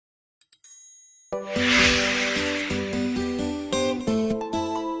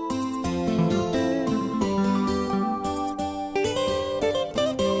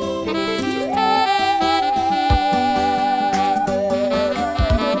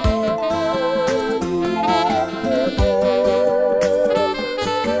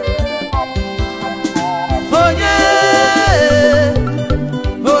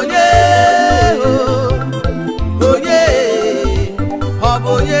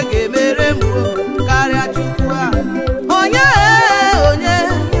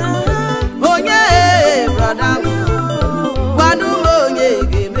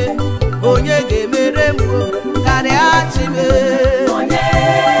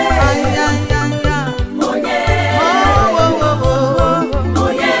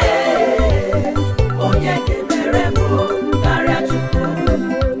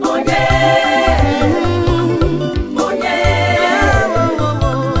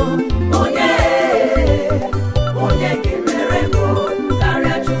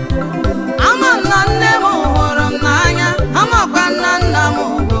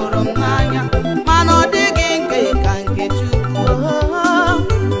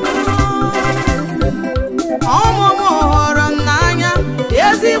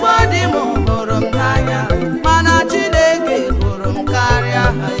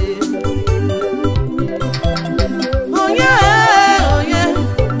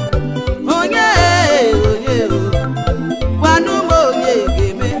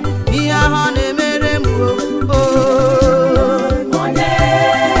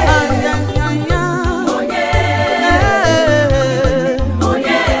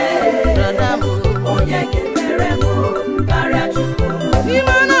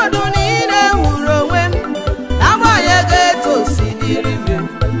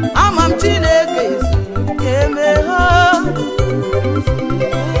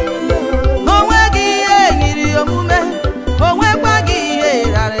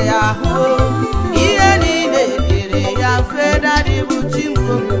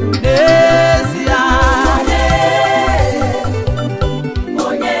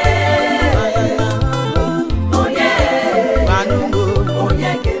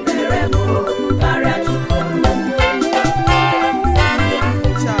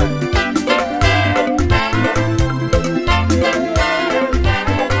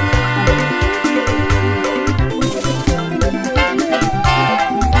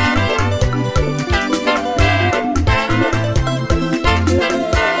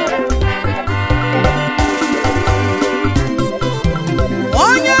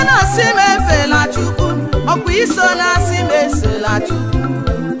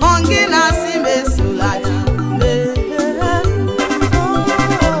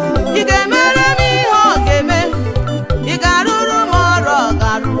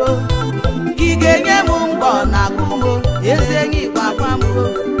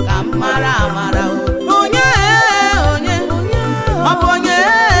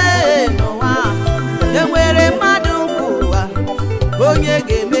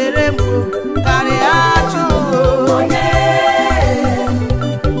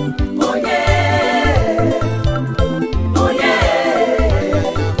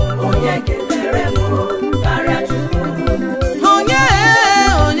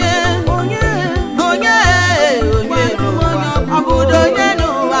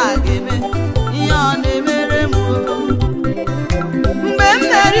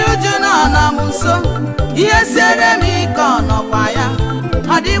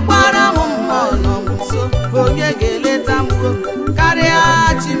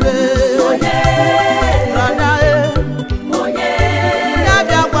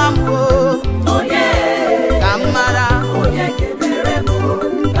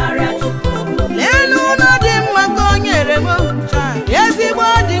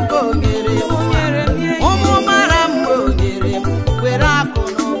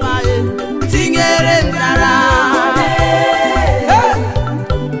Tinyere ndara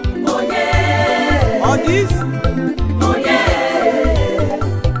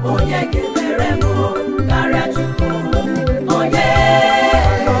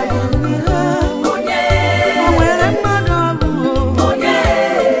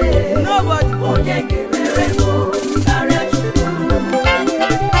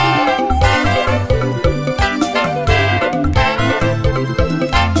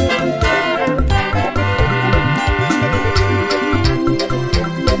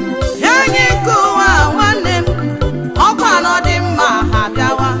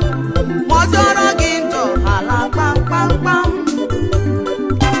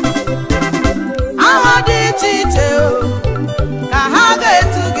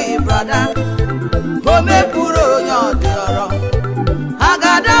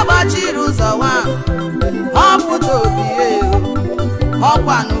obi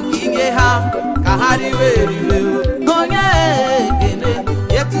ọkwanụ ka inye ha ka ha riwe eriwe onye ekene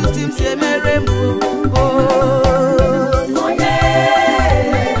etusi m si emere m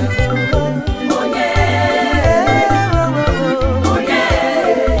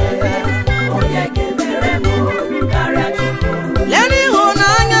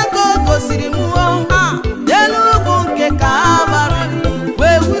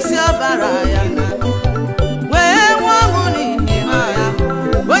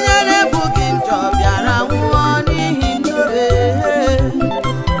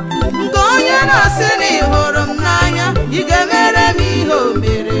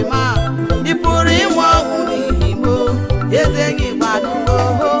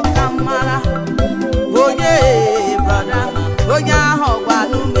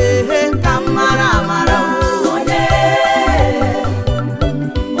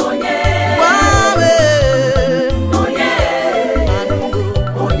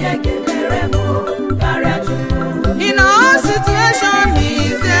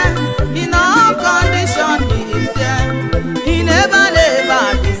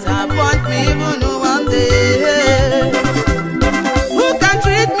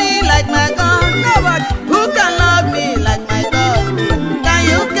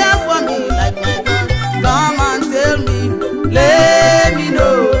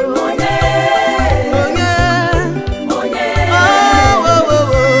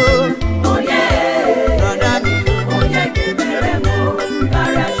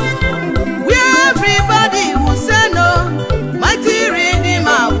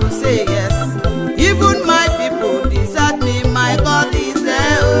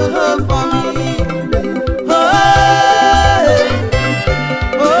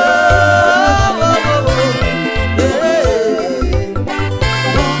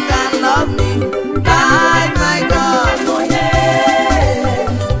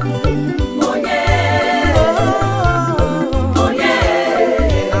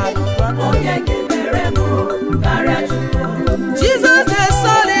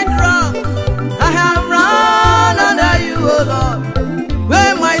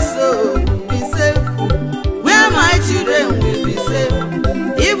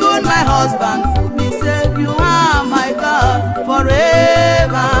husband will be saved. You are my God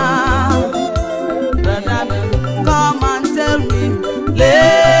forever. Come and tell me,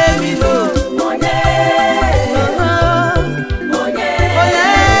 let me know.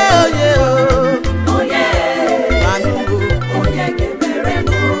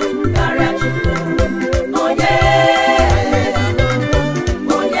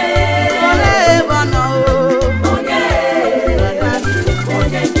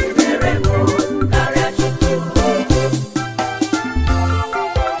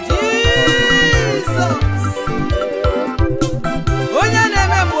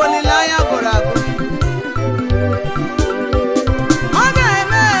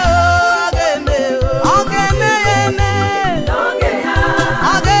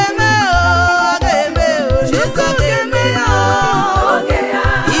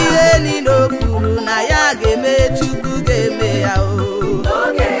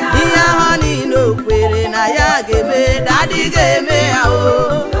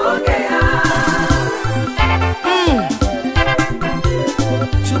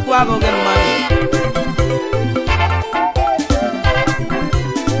 Chukwu abụghị mmadụ.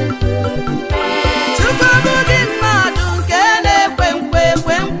 Chukwu abụghị mmadụ nke na-ekwe nkwe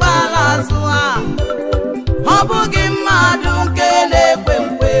ekwe mkpala azụ ha. Ọ bụghị mmadụ nke na-ekwe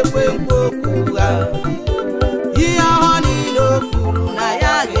nkwe ekwe nkwe okwu ha. Ihe ọhụrụ niile o kwuru na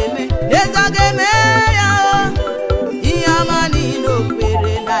ya ga-eme, eze ga-eme ya. Ihe ọma niile o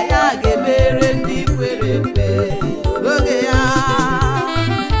kwere na ya ga-emere ndị kwere ekwe oge ya.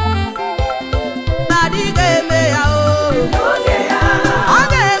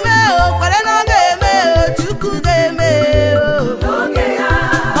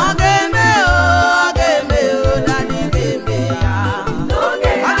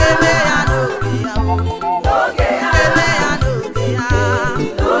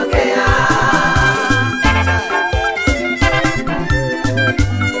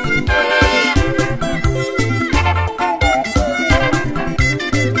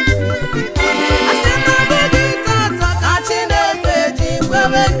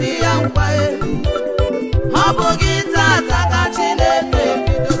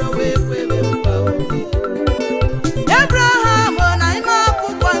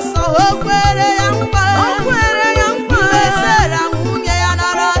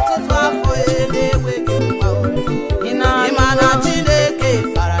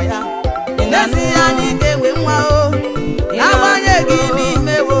 Chineke fara ya, inezi ya n'ike nwe nwa o.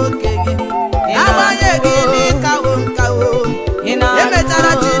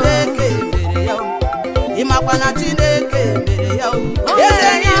 na Chineke mere ya, ịmakwa na Chineke mere ya, eze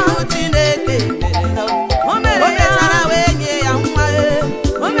enyi bụ Chineke mere ya, o mechara wee nye ya nwa,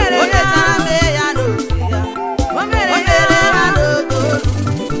 o mechara mee ya n'ozi ya, o mere ya n'ogo,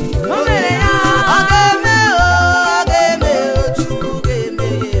 o mere ya, ọ ga-eme Chukwu ga-eme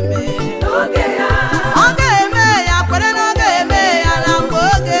ya eme, ọ ga-eme ya, kwere na ọ ga-eme ya na mgbe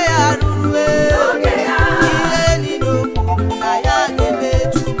oge ya ruru, ihe niile o kwuru na ya ga-eme,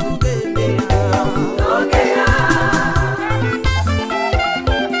 Chukwu ga-eme ya.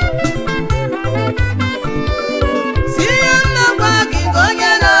 Si ihe nna gwa gị ka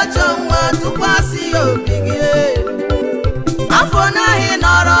onye na-achọ nwa tụkwasị ya obi gị, afọ n'ahị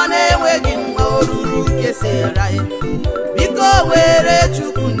nọrọ na-enweghị nwa oruru kesara ya, biko were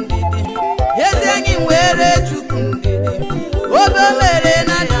Chukwu ndidi, ezi enyi were Chukwu ndidi, obe mere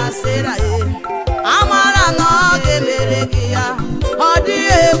na ya sịra ya, amara na ọ ga-emere gị ya, ọ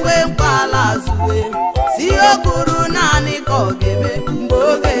dịghị ekwe mkpala zue, si o kwuru naanị ka ọ ga-eme mgbe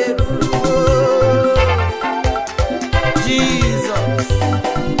oge ruru. Jizọs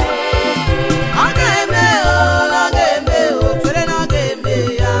ọ ga-eme, ọ ga-eme, chere na ọ ga-eme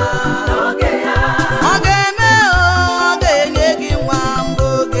ya, ọ ga-eme, ọ ga-enye gị nwa mgbe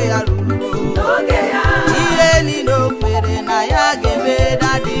oge ya ruru, ihe niile o kwere na ya ga-eme,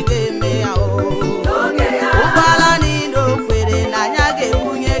 dadị ga-eme ya, ụgbọala niile o kwere na ya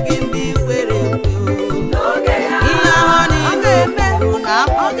ga-ebunye gị ndị kwere ekwe, ihe ahụ niile o kwuru na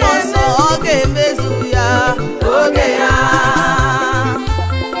akwụkwọ nsọ ọ ga-emezu ya oge ya.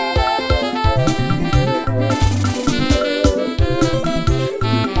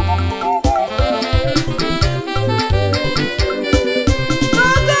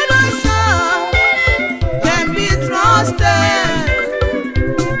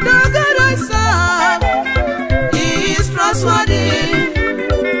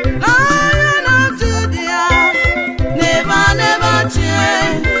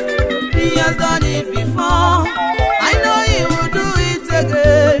 Done it before, I know he will do it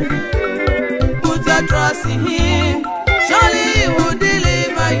again. Put your trust in him, surely he will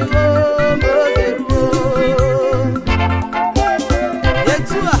deliver you.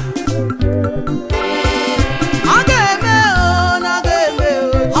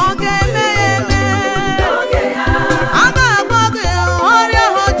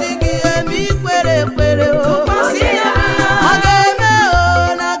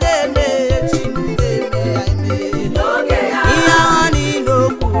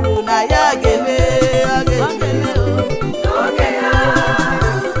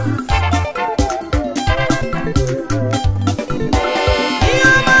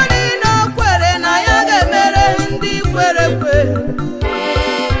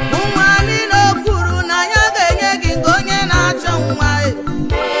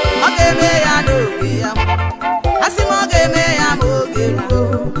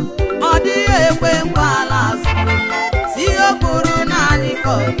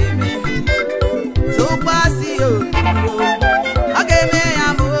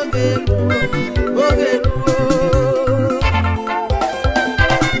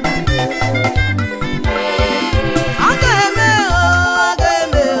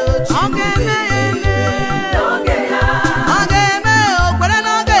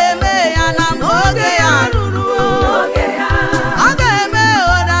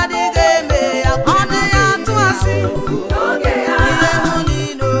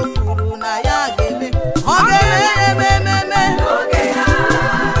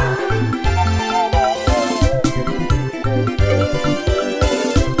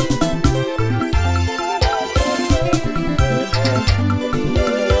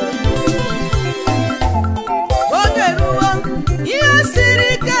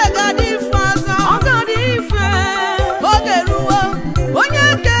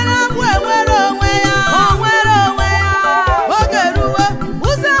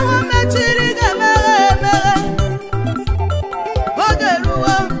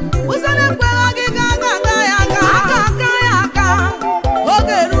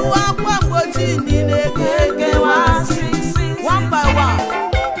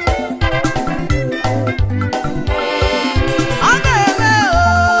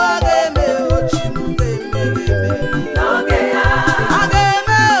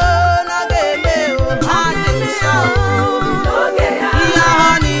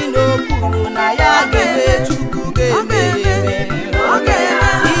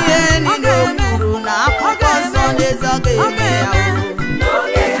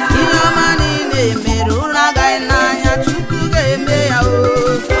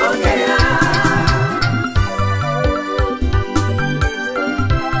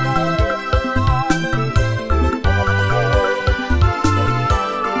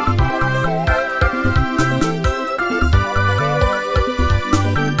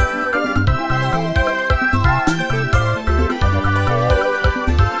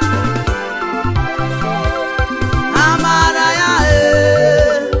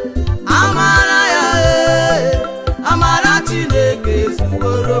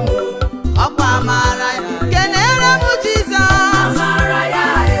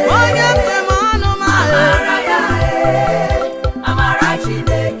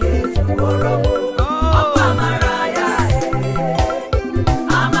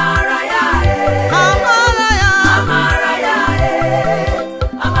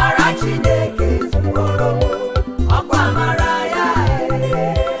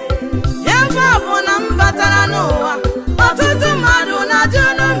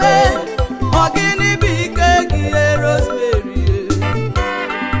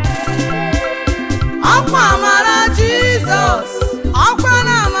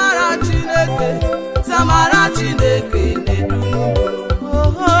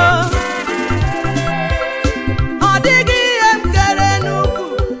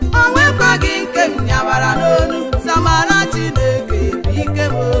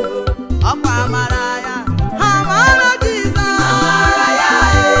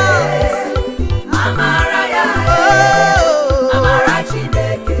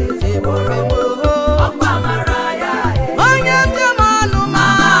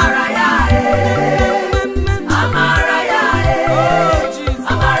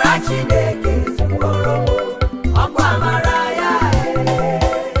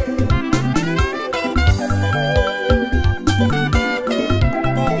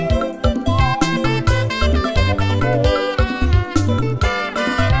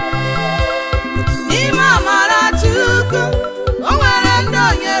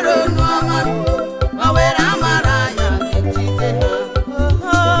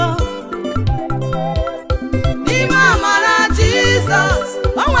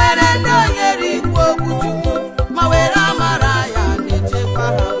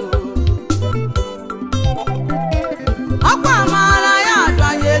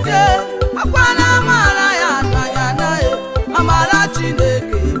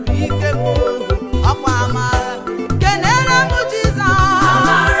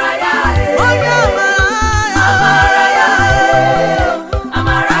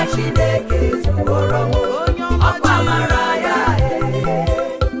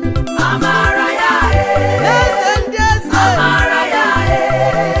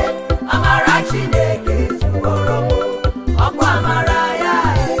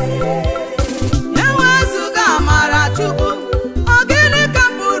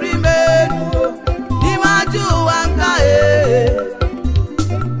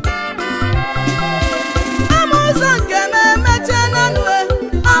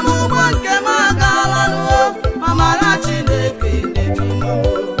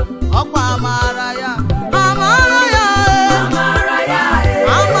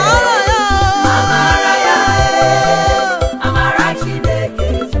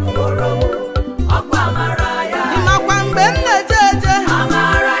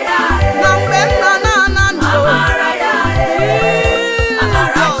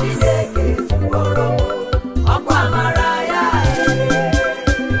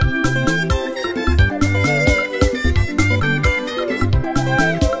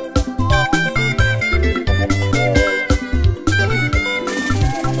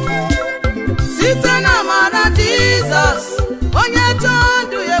 site na amara Jizọs onye chọọ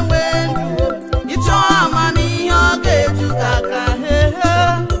ndụ ya nwee ndụ, ịchọọ amamihe ọ ga-eju gị aka.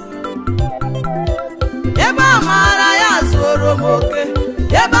 Ebe amara ya zuoro m oke,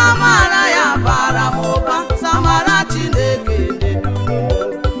 ebe amara ya bara m ụba, samara Chineke na-edu m,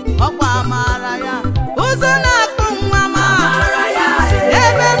 ọkwa amara ya ụzọ na-akpụ nwa m,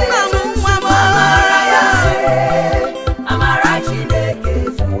 ebe nna m nwa m, amara Chineke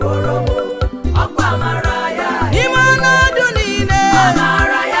zuoro m, ọkwa amara ya n'ime ọnọdụ niile,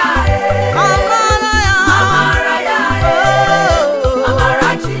 amara ya amara ya, amara ya amara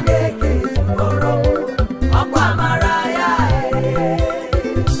Chineke zuoro m, ọkwa amara ya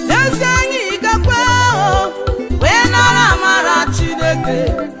ezi anyị gakwa wee nara amara Chineke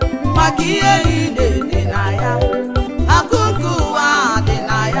maka ihe niile dị na ya, akụ nke ụwa dị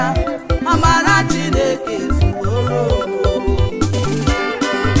na ya, amara Chineke zuoro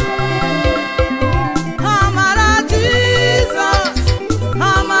amara Jizọs,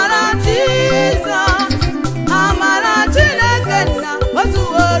 amara Jizọs, amara Chineke nna o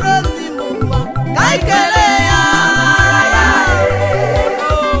zuoro ndị m ụwa, ka anyị kelee ya.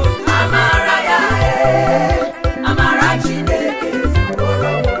 amara ya amara Chineke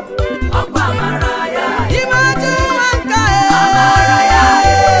zuoro m, ọkwa amara ya Ime ajọ ụwa nka amara ya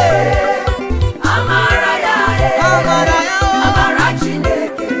amara ya amara ya amara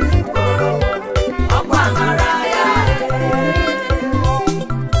Chineke zuoro m, ọkwa amara ya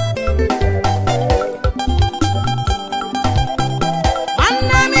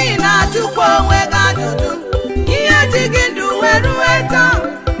nwanne m ị na-ajụkwa onwe gị ajụjụ, ihe ji gị ndụ wee ruo taa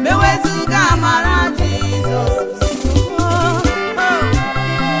mewezụga amara Jizọs.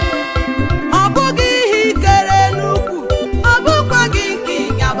 Ọ bụghị ihe ikere n'ukwu, ọ bụkwa gị nke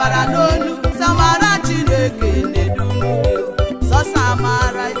ịnyabara n'onu, samara Chineke na-edu m, sọsọ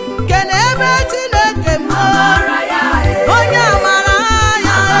amara ya. Kene ebe Chineke m, amara ya onye amara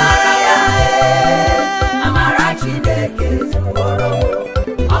ya, amara Chineke zuoro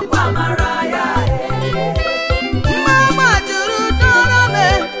m, ọkwa amara ya mgbe ọgba juru dọrọ m,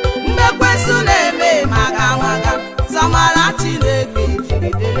 mgbe kwesụ na-eme maga maga, samara Chineke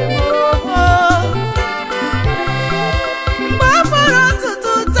jigidere m. Mgbe ọ fọrọ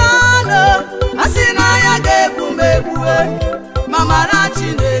ọtụtụ taanụ, a sị na ya ga-egbu m egbue, ma mara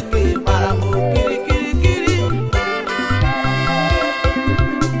Chineke gbara m okirikiri.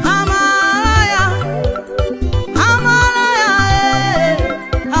 Amara ya, amara ya,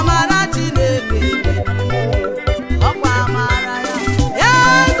 amara Chineke ọkwa amara ya,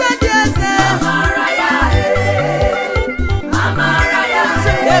 eze dị eze, amara ya amara ya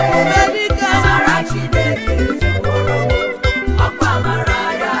ebube dike, amara Chineke zuoro m, ọkwa amara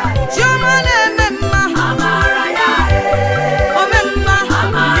ya chiọma na-eme mma, amara ya ome mma,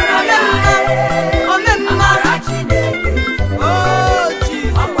 amara ome ya mma, ome mma, amara Chineke o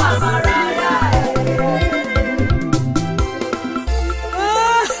Jizọs. ọkwa amara ya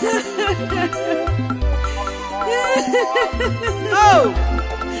Oh,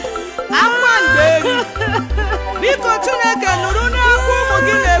 akwa nderi, biko Chineke nụrụ n'akwa ụmụ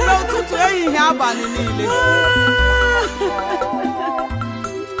gị na-eme ụtụtụ ehihie abalị niile.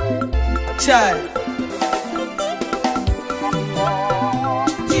 Chai.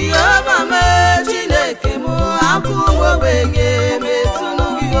 Jehova mee Chineke m, akwa ụmụ ogbenye metụnụ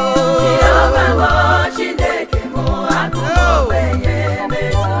gị o. Jehova m Chineke m, akụ m ogbenye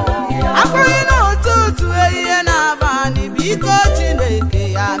metụrụ gị Akwaghị n'ụtụtụ ehihie n'abalị, biko Chineke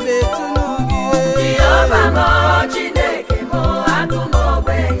ya metụnụ gị. Jehova m Chineke m, akụ m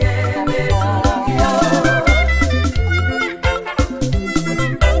ogbenye metụrụ gị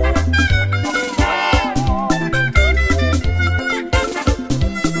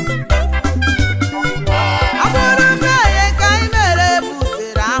Ọ bụrụ mmehie ka anyị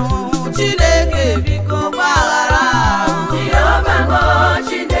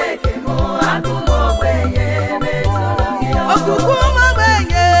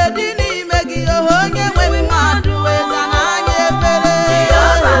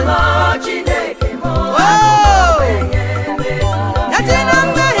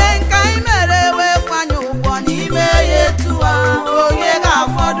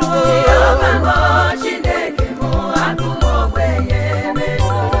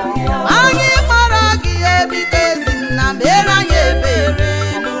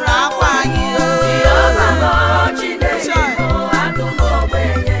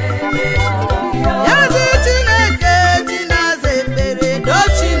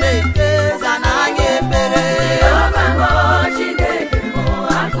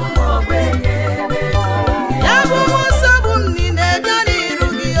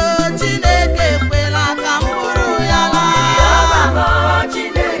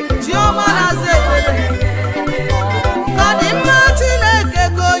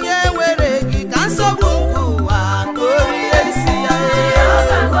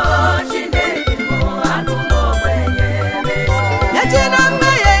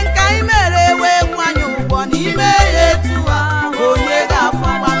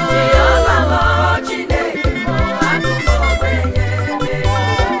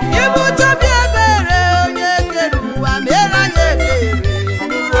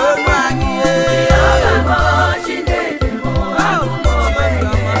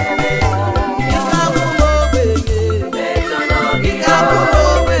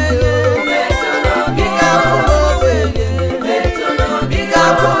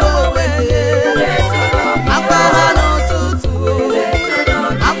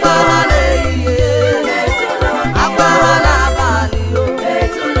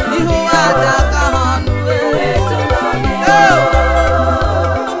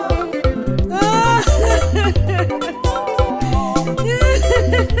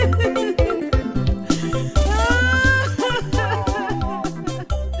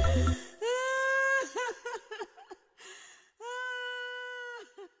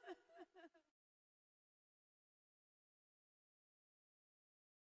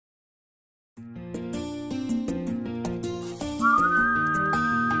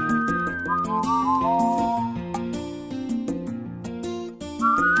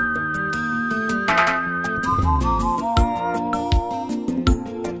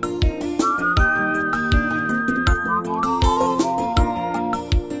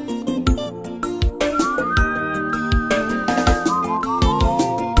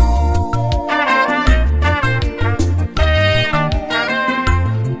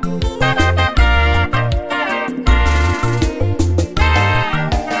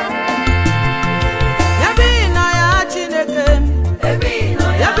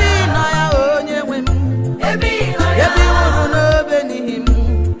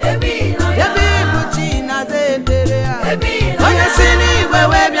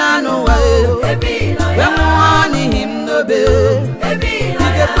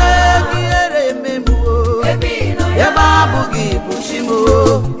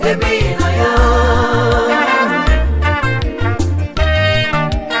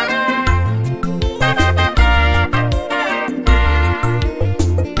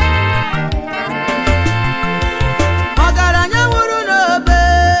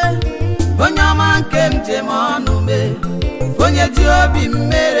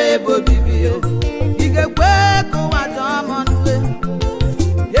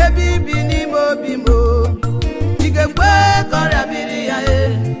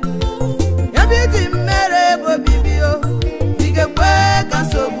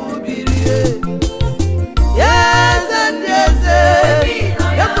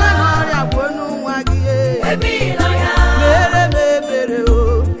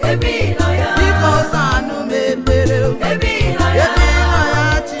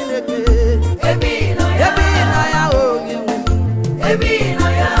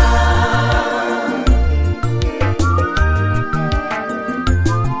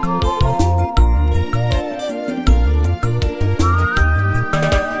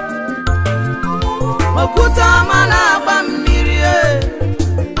okwute ọma na-agba mmiri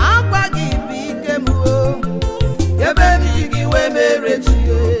akwa gị bụ ike m ebe mmiri gị wee mere chi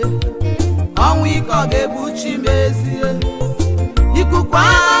ọnwụ ike ọ ga-egbuchi m ezie ikuku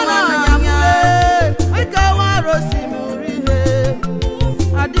ama n'anya m ikewa rosimiri ihe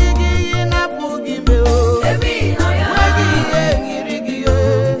adịghị ihe napụ gị mee nweghị ihe nyiri gị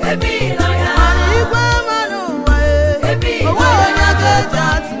mana igwe ama n'ụwa onwe onye ga-eji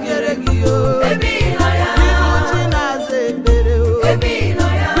atụnyere gị ịbụ chi na-aza ekpere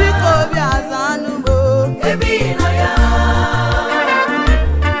biko obi aza anụ m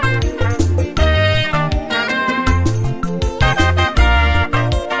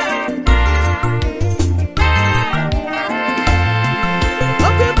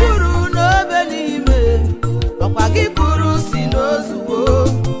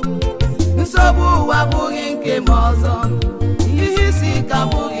nsogbu ụwa abụghị nke m ọzọ ihe isi ike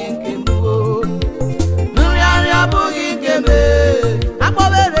abụghị nke m nrịanrịa abụghị nke m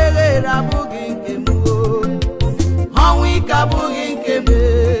akpọberere abụghị nke m ọnwụ ike abụghị nke m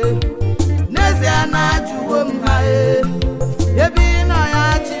n'ezie na-ajụwo m ha ebe ị nọ ya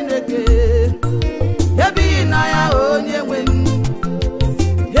Chineke ebe ị nọ ya onye nwe m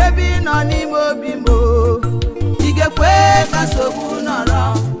ebe ị nọ n'ime obi m ị ga-ekwe ka nsogbu nọrọ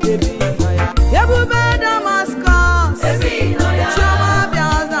ebe ị nọ ya ebube Damaskọs chiọma bịa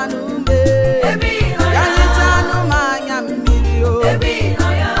ọza n'ume ya hichaa anụ m anya mmiri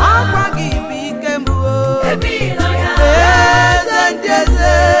ọkwa gị bụ ike m eze ndị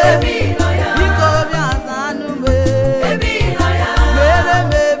eze biko bịa ọza anụ m mere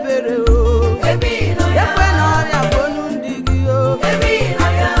m ebere ekwe na ọrịa gbonu ndị gị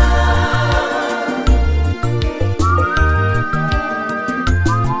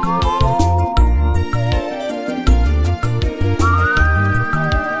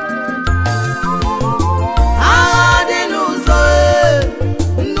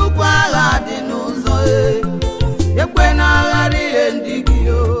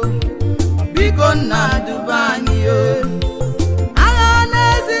nna duba anyị agha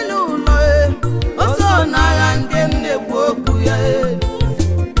n'ezinụlọ o so n'agha ndị m na-ekwu okwu ya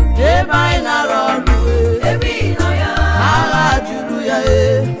ebe anyị nara ọrụ agha juru ya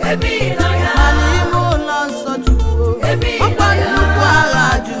mana ime ụlọ nsọ Chukwu ọkwa nnukwu agha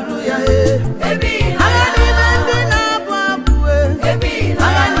juru ya agha n'ime ndị na-abụ abụ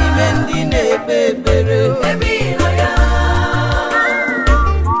agha n'ime ndị na-ekpe ekpere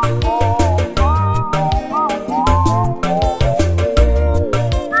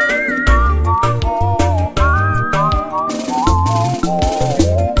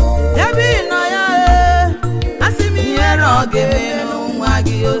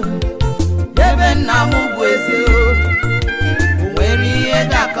ebe nna m bụ eze o nwere ihe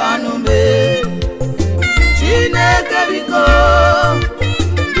ga-akọ ọnụ mee Chineke biko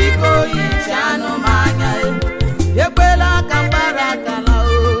biko hichaa anụ m anya ekwela ka mgbara akala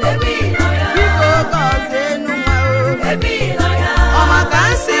biko gọzie enu nwa ọ maka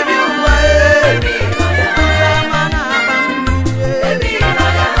nsị bi ụwa ọma na-agba mmiri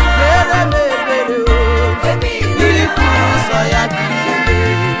mere m ebere iri kwuru ụzọ ya dị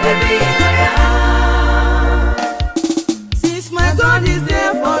since my God is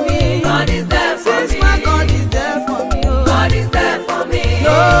there for me, since my God is there for me,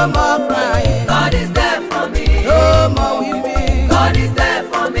 no more crying, God is there for me, no more weeping, God is there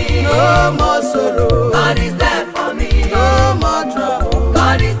for me, no more sorrow, God is there for me, no more trouble,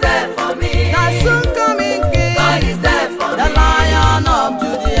 God is there for me, the soon coming King, God is there for the me, Lion of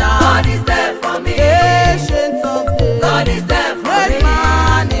Judah, God is there for me, Ancient of Days, God is there for me, great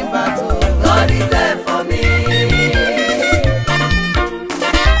man in battle, God is there for me.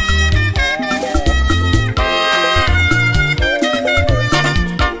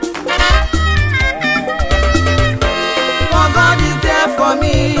 For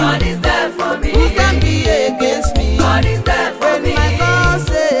me, God is there for me. Who can be against me? God is there for when me. My God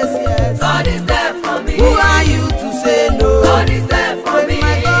says yes. God is there for me. Who are you to say no? God is there for when me.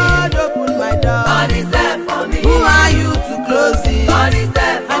 My God open my door. God is there for me. Who are you to close it? God is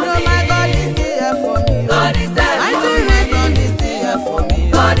there for I know me. my God is there for me. God is there I for know me. my God is there for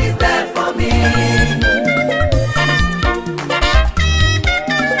me. God is there for me.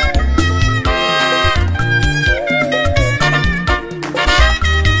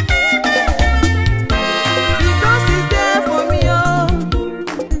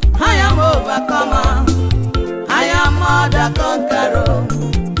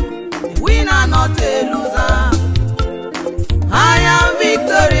 Not a loser. I am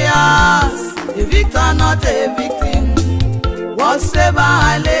victorious, a victor, not a victim. Whatsoever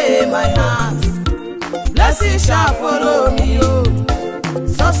I lay my hands, blessings shall follow me, oh.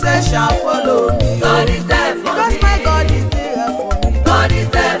 Success shall follow me, oh. God is there for because me. my God is there for me. God is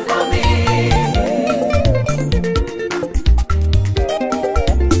there for me.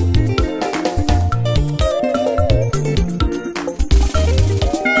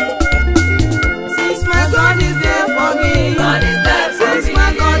 Since my God is there for me, God is there for since me.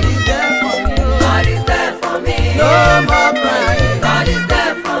 my God is there for me, oh. God is there for me. No more crying, God is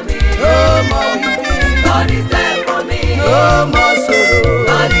there for me. no more weeping, God is there for me. no more sorrow,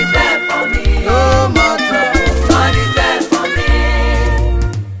 God is there for me. no more trouble. God is there for me.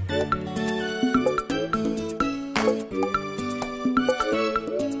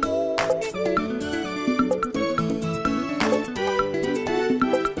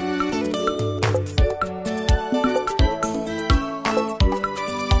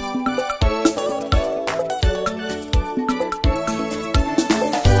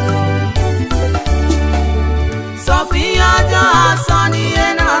 Sọpụ ihe ọjọọ asọ n'ihe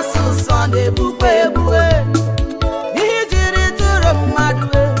na-asụ ụsọ na-egbukwa egbue. Ihe jiri tụrụ mmadụ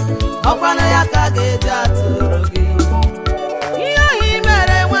ọkwanụ ya ka ga-eji atụrụ gị. Ihe ahụ i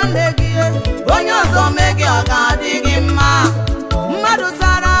mere nwanne gị onye ọzọ mee gị ọ ga-adị gị mma. Mmadụ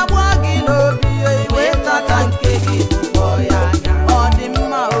tara agbụọ gị n'obi iwe tata nke gị bụkpọ ya anya. Ọ dị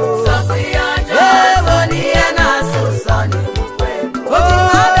mma o. Sọpụ ihe ọjọọ asọ n'ihe na-asụ ụsọ na-egbukwa egbue. O ji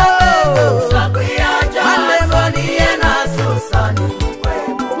mmadụ ego. Sọpụ ihe ọjọọ asọ n'ihe na-asụ ụsọ na-egbukwa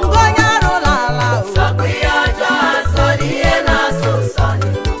egbue. Nke onye arụla ala o. Sọpụ ihe ọjọọ asọ n'ihe na-asụ ụsọ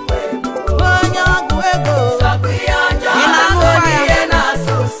na-egbukwa egbue. Onye ọgwụ ego. Sọpụ ihe ọjọọ Ị asọ na-ahụkwa ya? n'ihe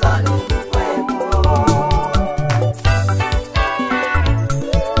na-asụ ụsọ na-egbukwa egbue.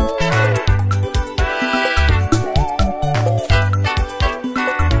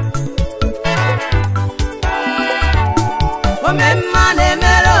 Ome mma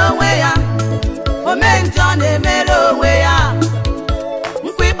na-emere onwe ya, ome njọ na-emere onwe ya.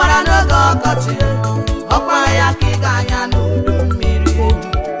 Nkwa ịkpara n'oge ọkọchị, ọkwa ya ka ị ga-anya n'udu mmiri.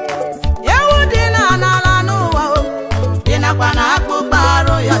 Ewu dị n'ala n'ụwa o, dị nakwa na akpụkpọ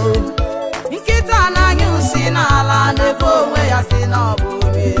arụ ya o. Nkịta anaghị usi n'ala na-efe onwe ya si na ọ bụ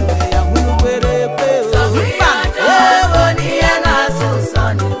obi ebe ya gburugburu ekwe o. Sọpụ ihe ọjọọ asọ n'ihe na-asụ ụsọ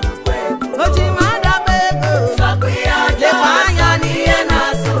na-egbukwa egbue. O ji ma adaba ego. Sọpụ ihe ọjọọ asọ n'ihe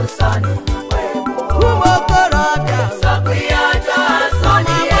na-asụ ụsọ na-egbukwa egbue. Ụmụ okorobịa o. Sọpụ ihe ọjọọ asọ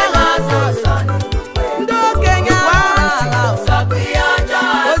n'ihe na-asụ ụsọ na-egbukwa egbue. Ndị okenye kwa ala o. Sọpụ ihe ọjọọ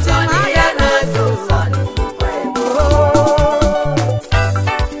asọ n'ihe na-asụ ụsọ na-egbukwa egbue.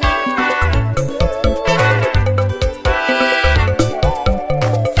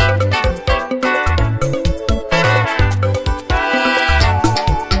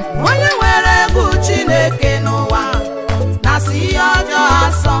 Onye nwere egwu Chineke n'ụwa na-asị ihe ọjọọ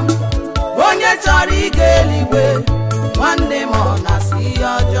asọ. Onye chọrọ ịga eluigwe nwanne m ọ na-asị ihe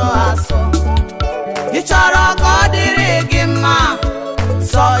ọjọọ asọ. Ị chọrọ ka ọ dịrị gị mma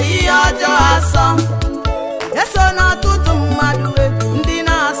sọ ihe ọjọọ asọ. Eso n'ọtụtụ mmadụ ndị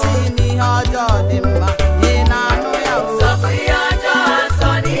na-asị na ihe ọjọọ dị mma. Ị na-anụ ya o. Sọpụ ihe ọjọọ asọ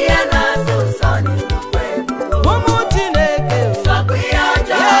n'ihe na-asụ ụsọ na-egbukwa egbue. Ụmụ Chineke o. Sọpụ ihe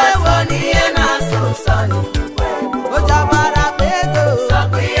ọjọọ asọ n'ihe na-asụ ụsọ na-egbukwa egbue. O jabara akpa ego.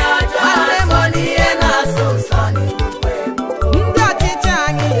 Sọpụ ihe ọjọọ asọ n'ihe na-asụ ụsọ na-egbukwa egbue. Ndị ọchịchị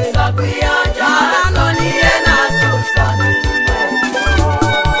anyị Sọpụ ihe ọjọọ asọ n'ihe na-asụ ụsọ na-egbukwa egbue.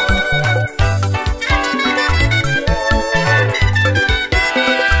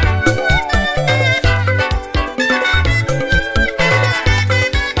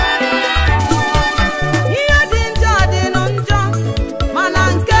 ihe dị njọ dịnụ njọ mana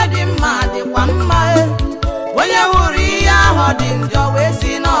nke dị mma dịkwa mma onye hụrụ ihe ahụ dị njọ wee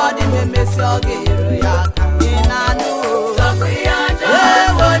si na ọ dị memesi ọ ga-eru ya aka. Ị na-anụ o. Sọpụ ihe ọjọọ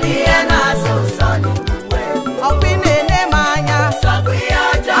asọ n'ihe na-asụ ụsọ na-egbukwa egbue. Ọkwa ị na-ele m anya. Sọpụ ihe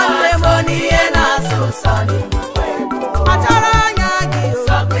ọjọọ asọ n'ihe na-asụ ụsọ na-egbukwa egbue. Kpachara anya gị o.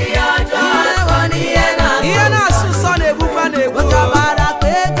 Sọpụ ihe ọjọọ asọ n'ihe Ihe na-asụ na-asụ ụsọ na-egbukwa na-egbu. O jabara akpa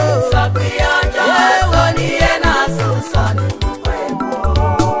ego. Sọpụ ihe ọjọọ asọ n'ihe na-asụ ụsọ na-egbukwa egbue.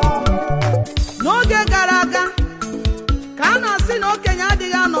 N'oge gara aga ka a na-asị na okenye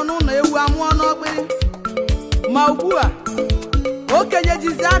adịghị anọ n'ụlọ ewu amụọ n'ọgbịrị. Ma ugbu a okenye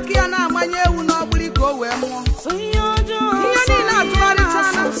jizi aka ya na-amanye ewu n'ọgbịrị ka o wee mụọ. Ihe niile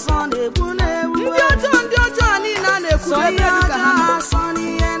atụgharịchana. Ndị ọjọọ niile a na-ekwu ebe dịka ha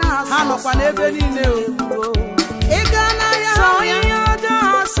nọ. Ha nọkwa n'ebe niile o. Ị gaa n'ahịa ha hụ ya.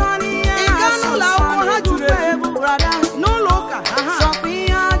 Ị gaa n'ụlọ akwụkwọ ha juru eju. N'ụlọ ụka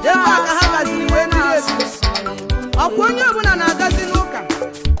ebe a ka ha gaziri wee mmiri ezu. Ọkwa onye ọbụla na-agazi n'ụka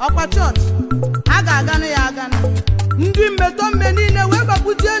ọkwa chọọchị a ga aganụ ya aganụ. Ndị mmetọmme niile wee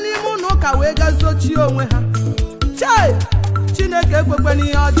gbapụzie n'ime ụlọ ụka wee gazochie onwe ha. Chai! Chineke ekwekwe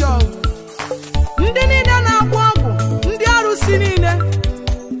n'ihe ọjọọ. Ndị niile na-agwọ ọgwụ, ndị arụsị niile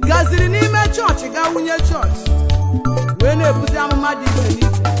gaziri n'ime chọọchị ga wunye chọọchị wee na-ebuzi amụma dị iche n'iche.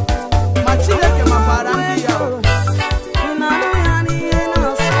 Ma Chineke makwara ndị ya.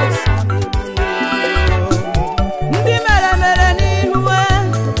 Ndị mere mere n'ihu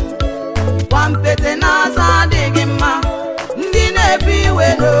kwa mpete na-aza adịghị mma. Ndị na-ebu iwe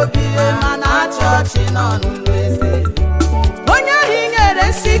n'obi mana chọọchị nọ n'ụlọ eze. Onye ahụ i nyere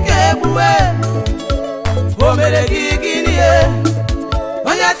nsị ka egbuwe, o mere gị gịnị?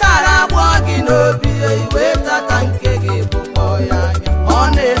 Onye tara agbọ gị n'obi iwe tata nke gị bụkpọ ya anya. Ọ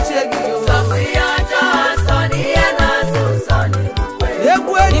na-eche gị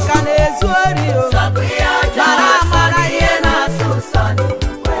egwu eji ka na-ezu ori mara amara ihe na-asụ ụsọ.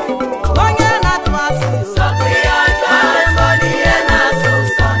 Onye na-atụ asị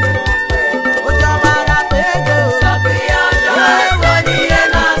ụjọ mara akpa ego.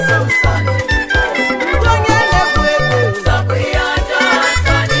 Ndị onye na-ebu ego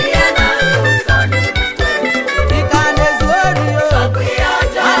ị ka na-ezu ori.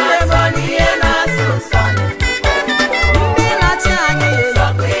 Ndị na-achị anyị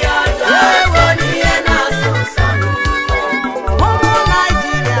ụmụ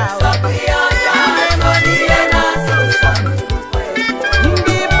Naịjirịa,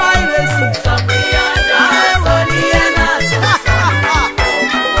 ndị pairesi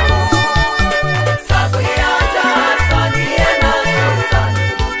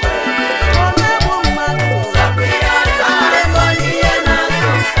omegbu mmadụ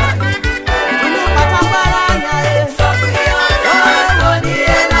unu kpachakwara anya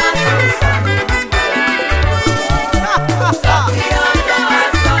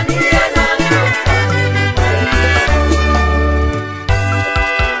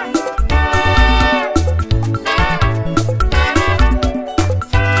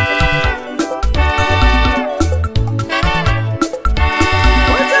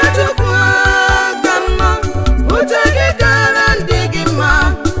uche Chukwu ka mma, uche gị gara ndị gị mma.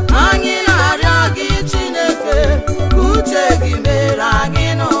 Anyị na-arịọ gị Chineke ka uche gị mere anyị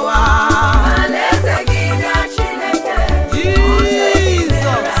n'ụwa.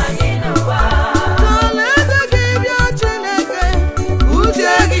 Jizọs, alaeze gị bịa Chineke,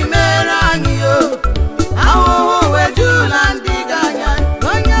 uche gị mere anyị o. Ahụhụ wejula ndị gị anya,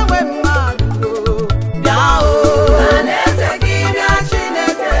 onye nwe mmadụ bịa o.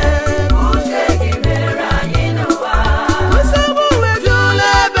 Nsogbu wejula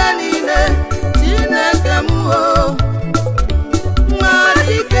ebe niile, Chineke m o. Mmadụ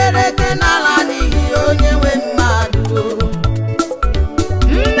ikere eke n'ala n'ihi onye nwe mmadụ.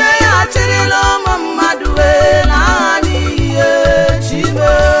 Nne ya chịrịla ụmụ mmadụ wee n'agha n'ihi Chime.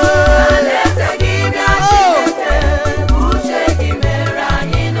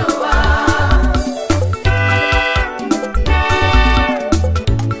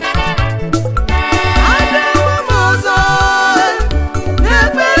 Abịawo m ọzọ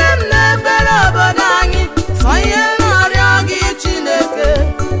n'ekpere m n'ekpere obodo anyị. Sọ ihe na-arịọ gị Chineke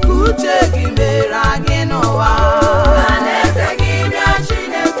ka uche gị mere anyị n'ụwa.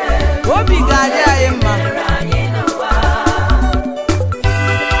 Obi ga-adị anyị mma.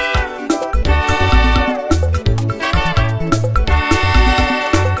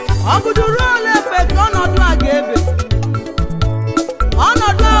 Ọ bụdụrụ ole mgbe ka ọnọdụ a ga-ebe?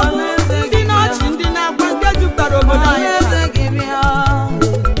 Ọnọdụ a bụ ndị na-achị ndị na-akwa nke jupụtara obodo anyị taa.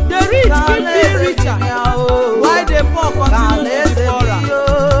 The rich keep being richer while the poor continue to be poorer.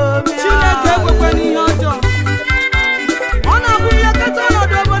 Chineke ekwekwe n'ihe ọjọọ. Ọ na-abụ nlekọta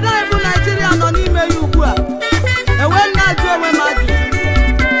ọnọdụ obodo anyị bụ Naịjirịa nọ n'ime ya ugbu a. Enwe na-ajụ onwe m ajụjụ.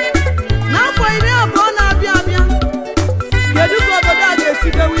 N'afọ 20 na-abịa abịa, kedu ka obodo a ga-esi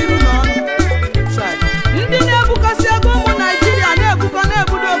dewe iru n'ọnụ? Ndị na-ebukasị ego ụmụ Naịjirịa na-ebukọ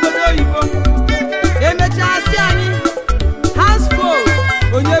na-ebudo obodo oyibo. Emechaa sị anyị household,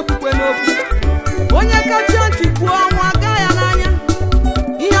 onye kwukwe n'okwu. Onye kacha ntị kwuo ọnwụ aga ya n'anya.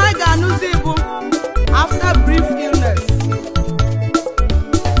 Ihe anyị ga-anụzi bụ after brief illness.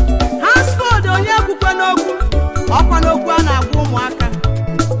 Household, onye kwukwe n'okwu, ọkwa n'okwu a na-agwa ụmụaka.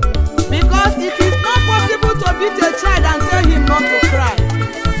 Because it is not possible to beat a child and tell him not to cry.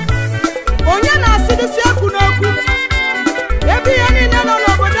 Onye na-asịdịsị ekwu n'okwu. Ebe ihe niile nọ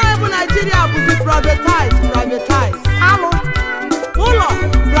n'obodo anyị bụ Naịjirịa bụzi privatize. Alụ, ụlọ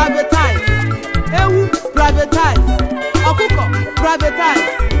privatize, ewu privatize, ọkụkọ privatize,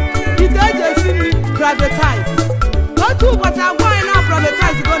 ite eji esi nri privatize. Otu ụbọchị agwa anyị na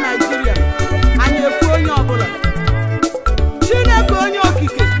privatize go Naịjirịa, anyị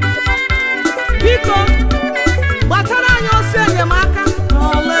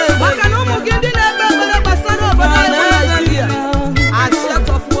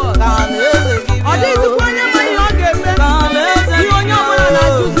of what? Ọ dịghịzikwa onye ma ihe ọ ga-eme. Ihe onye ọbụla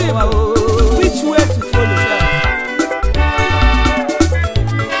na-ajụzi bụ which way to follow.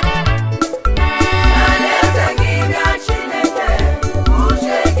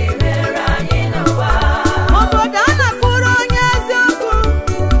 Obodo a na-akpụrụ onye eziokwu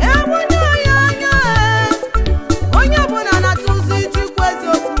enwunye ya anya onye ọbụla na-atụzi Chukwu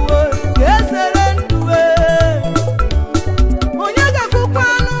eziokwu ga-ezere ndụ onye ga-akwụkwa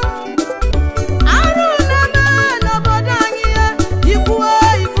anụ arụ na-eme n'obodo anyị ikwuo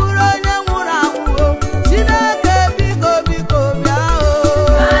ifuru onye nwụrụ anwụ Chineke biko biko bịa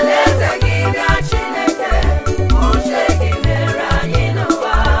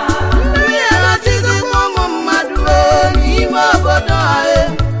mmiri na-achịzi ụmụ mmadụ n'ime obodo anyị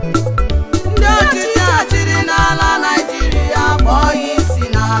ndị ọchịchị achịrị n'ala Naịjirịa kpọọ ya isi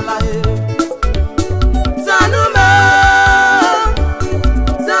n'ala Zanume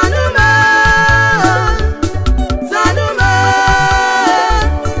Zanume Zanume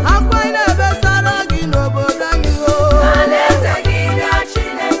akwa ị na-ebesara gị n'obodo anyị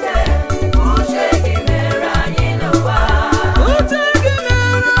uche gị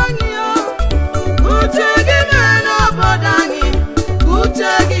mere anyị uche gị mere n'obodo anyị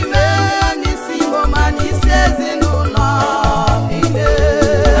uche gị mere n'isi Igbo ma n'isi ezinụlọ niile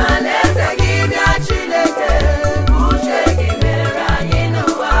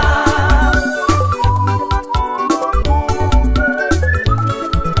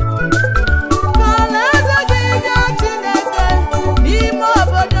ka alaeze gị bịa Chineke n'ime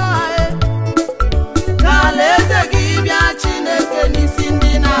obodo anyị ka alaeze gị bịa Chineke n'isi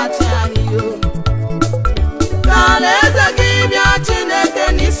ndị na-achị anyị ka alaeze gị bịa Chineke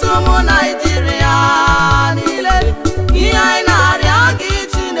n'isi ụmụ Naịjirịa niile ihe anyị na-arịọ gị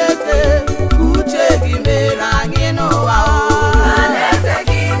Chineke ka uche gị mere anyị n'ụwa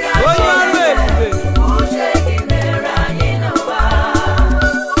onye ọrụ ebube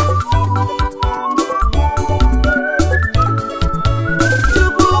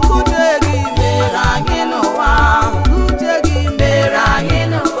Chukwu uche gị mere anyị n'ụwa uche gị mere anyị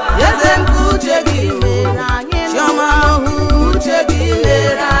n'ụwa eze nke uche gị mere anyị n'ụwa Chiọma uche gị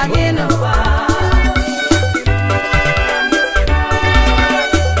mere anyị n'ụwa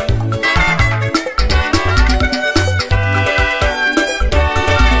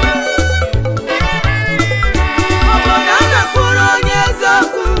obodo a na-akpụrụ onye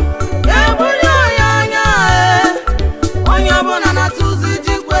eziokwu ebunye onye anya onye ọbụla na-atụzi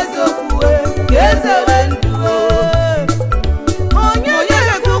Chukwu eziokwu ga-ezere ndụ onye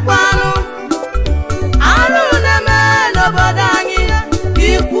ga-ekwukwa anụ arụ na-eme n'obodo anyị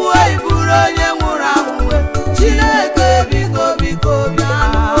ikwuo iburu onye nwụrụ anwụ Chineke biko biko bịa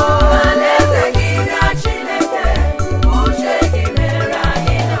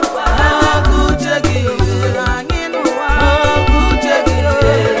uche gị mere anyị n'ụwa uche gị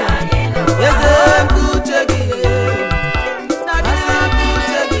eze nke uche gị asị nke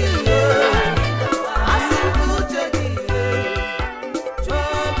uche gị asị nke uche gị chọọ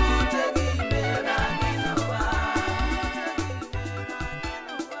uche gị mere anyị n'ụwa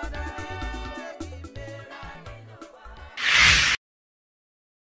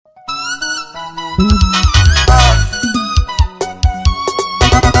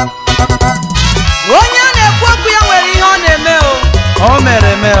onye a na-ekwu okwu ya nwere ihe ọ na-eme O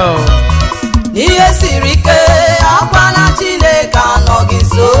mere eme o. n'ihe siri ike akwa na Chineke anọghị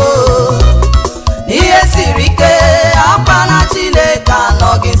nso n'ihe siri ike akwa na Chineke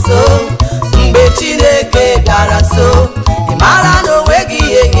anọghị nso mgbe Chineke bịara nso ị mara na onwe gị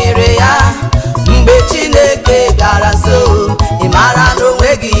ihe nyere ya mgbe Chineke bịara nso ị mara na onwe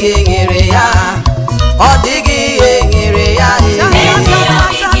gị ihe nyere ya ọ dịghị ihe nyere ya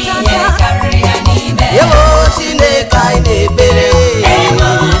ewo Chineke anyị na-ekpere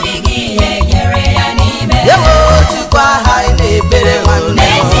ewo Chukwu aha anyị na-ekpere nwanne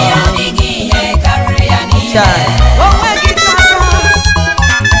onwe gị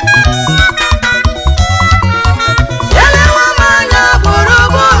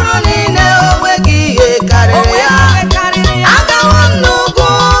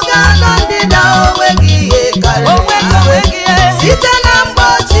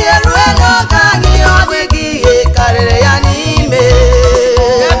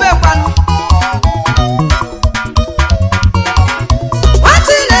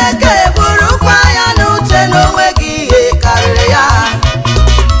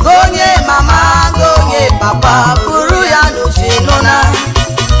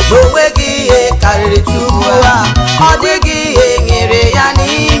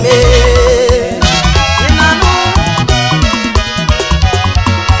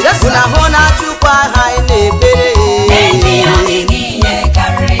na hụ na Chukwu aha anyị na-ekpere n'ezie ọ dịghị ihe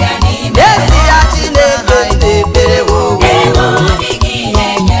karịrị ya n'ime n'ezi ya Chineke na-ekpere wowo ebe ọ dịghị ihe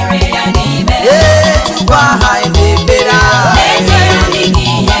nyere ya n'ime Chukwu aha anyị na-ekpere n'ezie ọ dịghị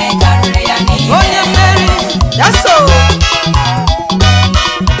ihe karịrị ya n'ime onye mmeri ya so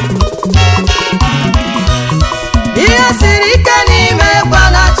ihe siri ike n'ime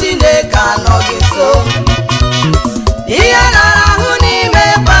kwana Chineke anọghị nso ihe nara ahụ n'ime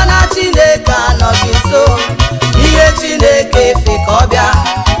kwana Chineke anọghị nso ihe Chineke efe ka ọ bịa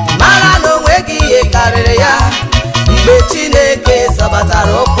mara na onwe gị ihe karịrị ya mgbe Chineke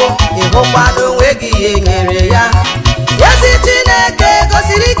zọbatara ụkwụ ịhụkwa na onwe gị ihe nyere ya ezi Chineke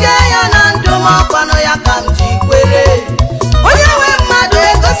gosiri ike ya na ndụ m ọkwanụ ya ka m ji kwere onye nwe mmadụ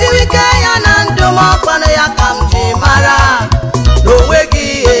egosiri ike ya na ndụ m ọkwanụ ya ka m ji mara na onwe gị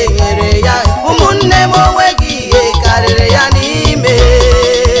ihe nyere ya ụmụnne m onwe gị ihe karịrị ya n'ime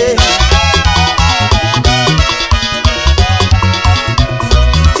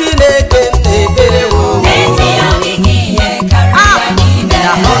Chineke m na-ekpere n'ezie ọ dịghị ihe karịrị ya n'ime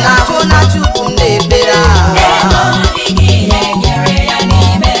ahụ na Chukwu m na-ekpere ebe ọ dịghị ihe nyere ya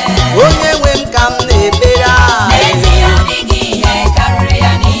n'ime onye nwe m ka m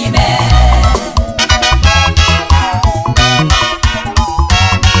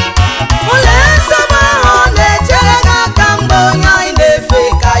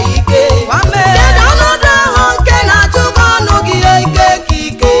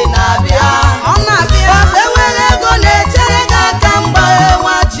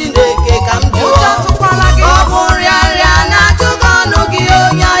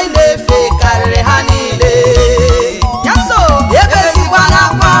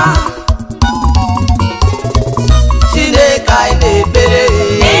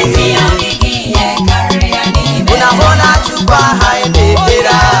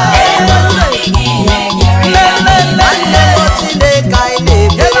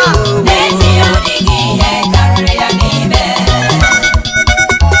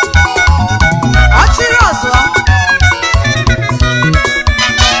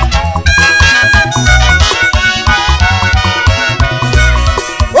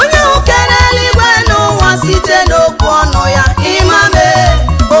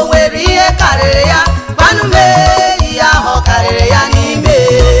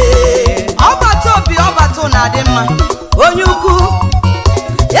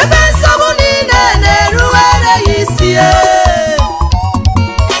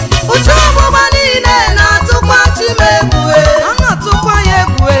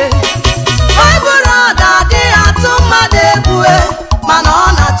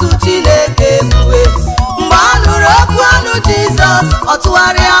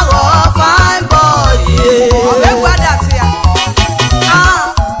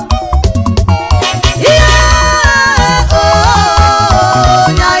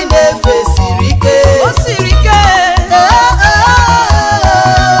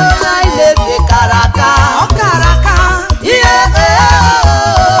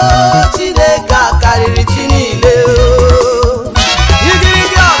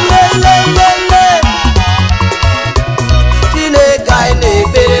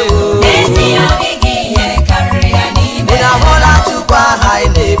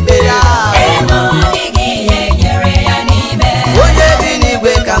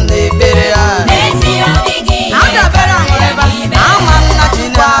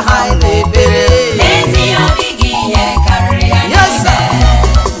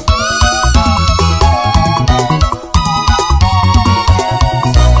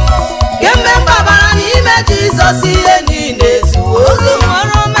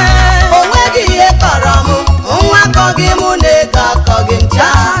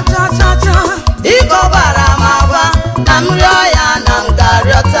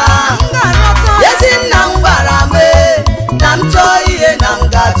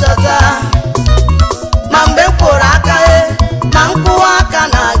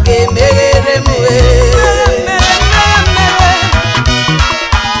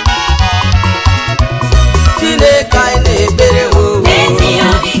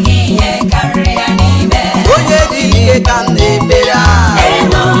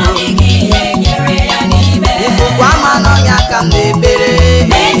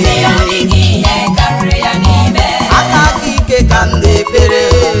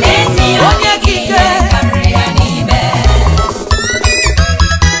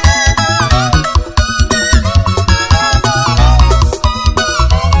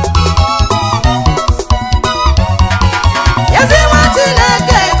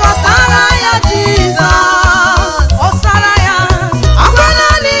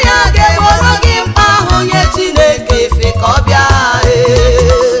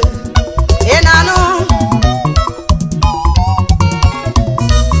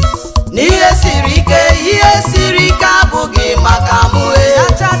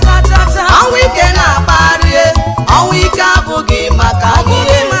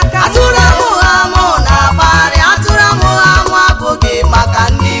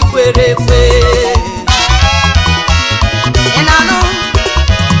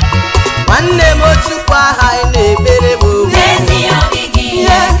Chukwu aha anyị na-ekpere bụ n'ezie ọ dịghị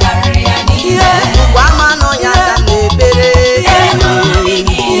ihe karịrị ya n'ime. Chukwu ama n'ọnya ka m na-ekpere Ebe ọ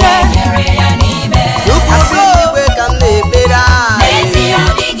dịghị ihe nyere ya n'ime. Chukwu si igwe ka m na-ekpere N'ezie ọ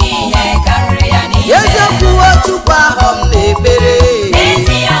dịghị ihe karịrị ya n'ime. eziokwu Chukwu ahụ m na-ekpere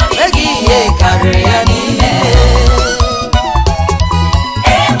N'ezie ọ dịghị ihe karịrị ya n'ime.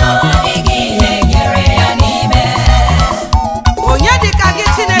 Ebe ọ dịghị ihe nyere ya n'ime. onye dịka gị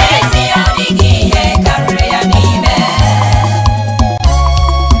Chineke N'ezie ọ dịghị ihe karịrị ya n'ime.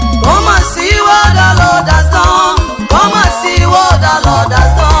 Come and see what the Lord has done. Come and see what the Lord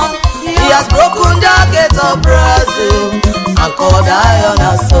has done. He has broken the gate of Brazil and cut iron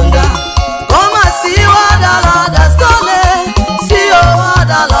asunder. Come and see what the Lord has done. See what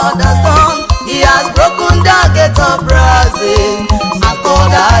the Lord has done. He has broken the gate of Brazil and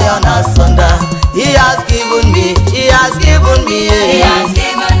cut iron asunder. He has given me. He has given me. He has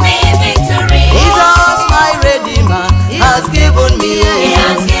given me victory. Jesus, my Redeemer, has given me. He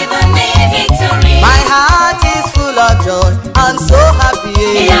has given me victory. My heart is full of joy. I'm so happy.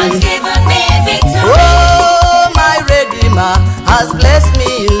 He has given me victory. Oh, my Redeemer has blessed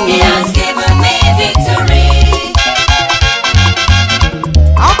me. He has given me victory.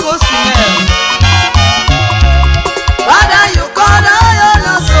 Uncle Smith. Father, you called iron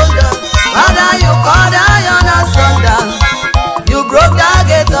asunder. Father, you called iron asunder. You broke the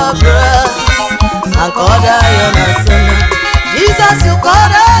gate of brass and called iron asunder. Jesus, you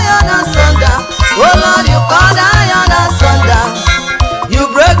called iron asunder. Oh Lord, you called iron asunder. You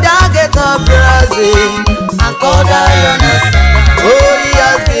broke the gate of brass and called iron asunder. Oh, He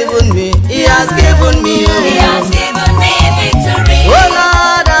has given me. He has given me. He has given me victory. Oh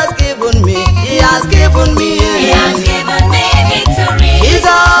Lord has given me. He has given me. He has given me victory.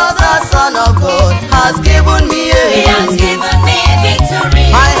 Jesus, the Son of God, has given me. He has given me victory.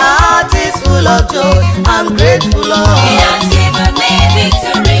 My heart is full of joy. I'm grateful, He Lord. has given me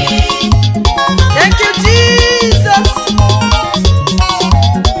victory. Thank you, Jesus.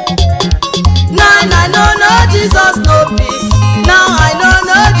 Now I know no Jesus, no peace. Now I know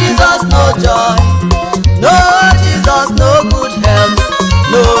no Jesus, no joy. No Jesus, no good health.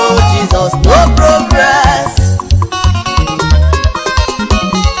 No Jesus, no progress.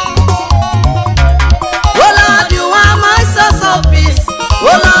 Oh Lord, you are my source of peace.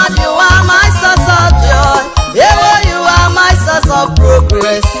 Oh Lord, you are my source of joy. Yeah, oh, you are my source of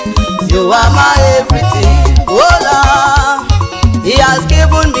progress. You are my everything. Oh Lord, He has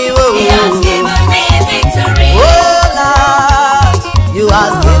given me. Oh, He has given me victory. oh Lord, you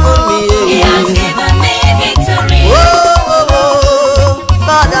has given me. He has given me victory. Oh,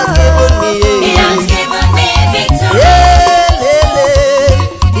 God has given me. He has given me victory. Yeah,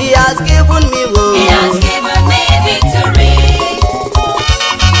 He has given me. Oh. He has given me victory.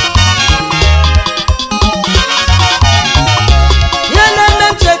 Ihe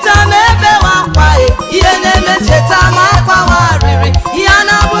na-eme ncheta m ebe wakwa ihe na-eme ncheta m akpawarịrị ihe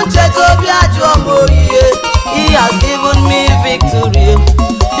na-abụ ncheta obi ajụọ m oyiye. He has given me victory.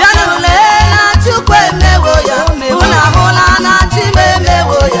 Bịa n'ụlọ na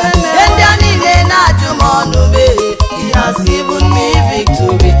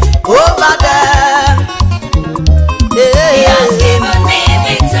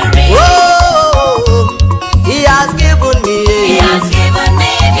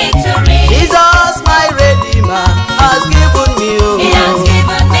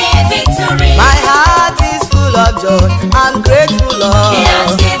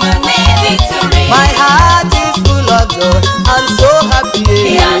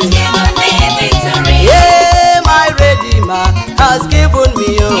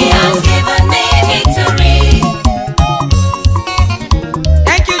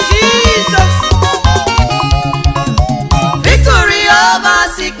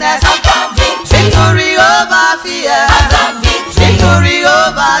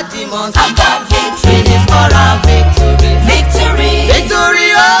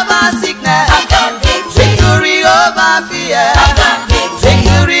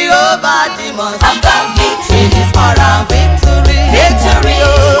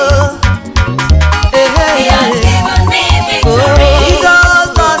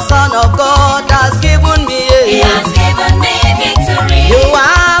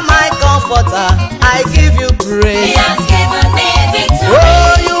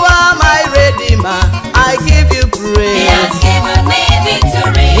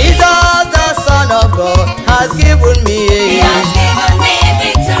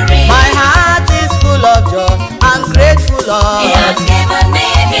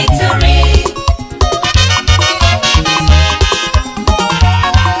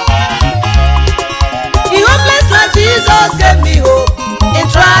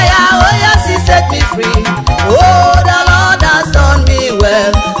me free. Oh, the Lord has done me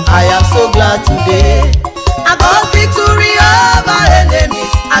well. I am so glad today. I got victory over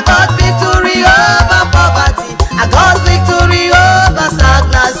enemies. I got victory over poverty. I got victory over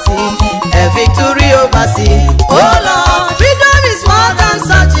stagnancy and victory over sin. Oh Lord, freedom is what I'm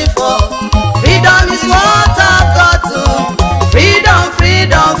searching for. Freedom is what I've got to. Freedom,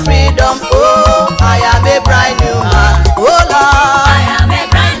 freedom, freedom. Oh, I am a brand new man. Oh Lord, I am a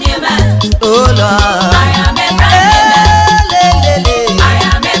brand new man. oh Lord, I am a brand new man. I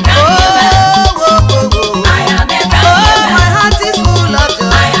am a brand new man. I am a brand new man. my heart is full of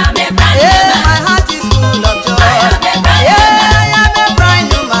joy. I am a brand new Yeah, man. my heart is full of joy. I am a brand new Yeah, man. I am a brand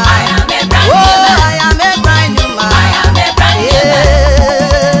new man. I am a brand Oh, new man. I am a brand new man. I am a brand new man.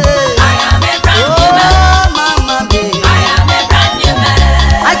 Yeah. I am a brand new man. Oh, mama, baby. I am a brand new man.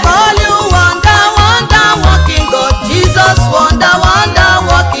 I call you wonder, wonder, walking God. Jesus, wonder, wonder,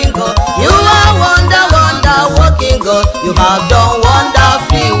 walking God. You are wonder, wonder, walking God. You have done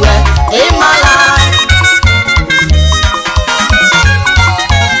wonderfully well in my life.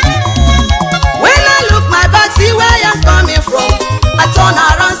 When I look my back, see where I'm coming from. I turn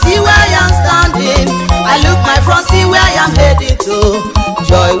around, see where I'm standing. I look my front, see where I'm heading to.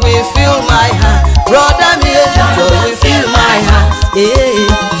 Joy will fill my heart. Brother, me, joy will fill my heart. Yeah.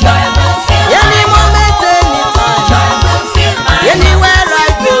 Joy will fill my Any heart. moment, anytime, Joy will fill my heart. anywhere I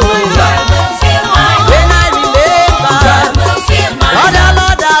go. Joy will fill my heart. When I Joy remember will fill my what the heart.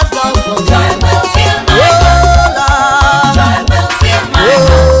 Lord has done for me. Joy will fill my Oh heart. Lord, Joy will fill my heart.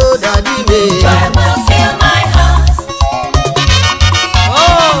 oh Daddy me. Joy will fill my heart.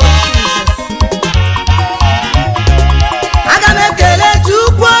 Oh Jesus. Aga m ekele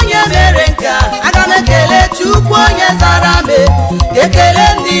Chukwu onye mere nke a. Aga m ekele Chukwu onye zara m. Ekele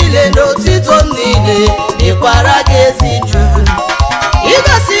m niile n'otito m niile dịkwara gị ezi Chukwu.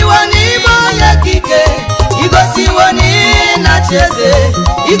 Igosiwo n'ime onye kike, igosiwo n'ịnachi eze,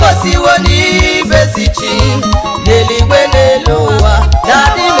 igosiwo n'ibezi chi n'eluigwe n'elu ụwa.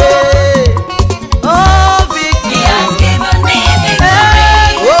 Daddy me. Oh He has victory. given me victory.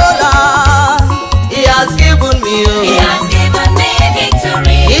 Oh Lord, He has given me. He has given me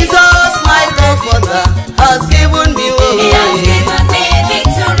victory. Jesus, my comforter, has given me. He has given me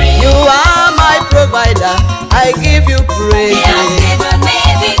victory. You are my provider. I give you praise. He has given me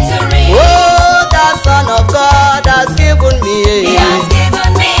victory. Oh, the Son of God has given He me. has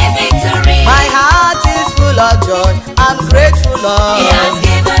given me victory. My heart is full of joy. I'm grateful, He Lord. has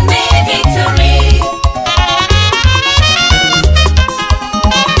given me victory.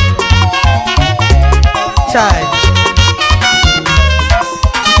 Child.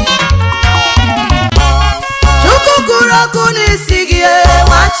 Chukwu kwuru okwu n'isi gị,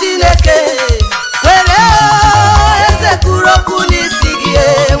 nwa Chineke. Were eze kwuru okwu n'isi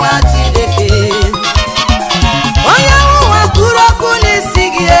gị, nwa Chineke. Onye ụwa kwuru okwu n'isi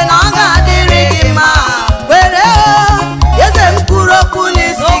gị na ọ ga-adịrị gị mma. Were eze m kwuru okwu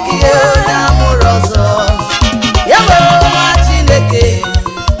n'isi gị onye amụrụ ọzọ. Ya were nwa Chineke.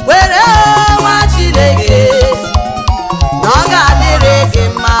 Were nwa Chineke. Na ọ ga-adịrị gị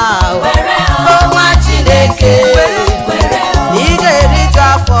mma. Were O nwa Chineke. Were Ị ga-eriju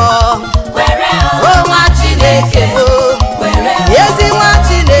afọ.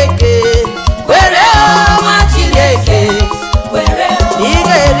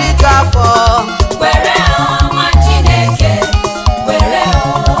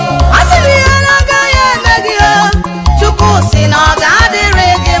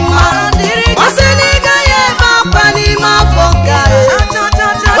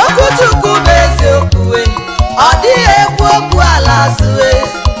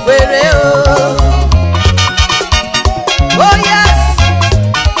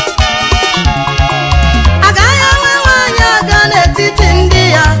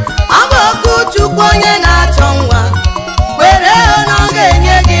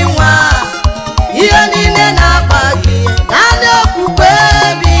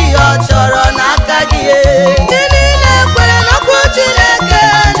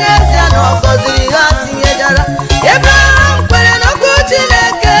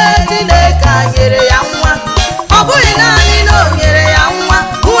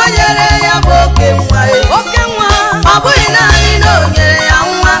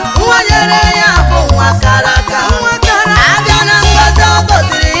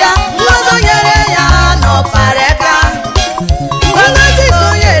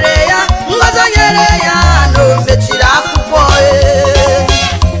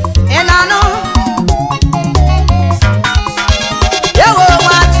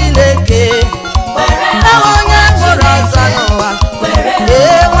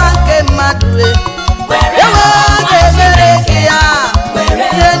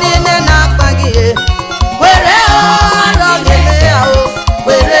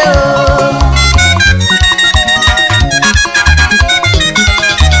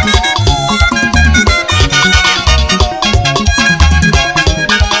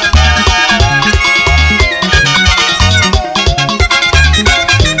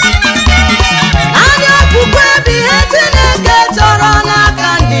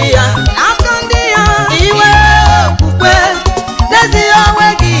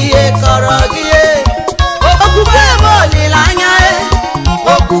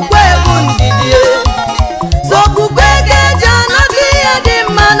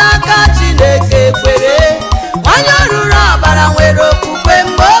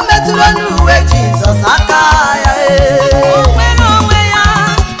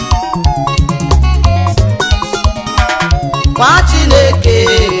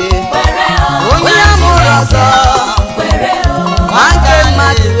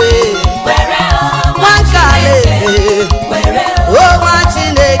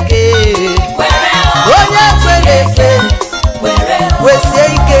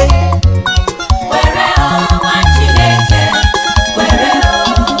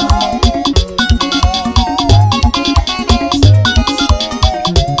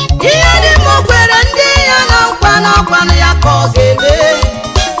 n'ọkwanụ ya ka ọ ga-eme.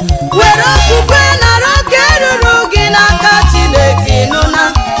 Were okwukwe nara oke ruru gị n'aka Chineke nụna.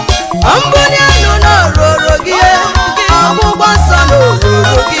 Mbunye elu n'ororo gị, ọgbụgbọ nsọ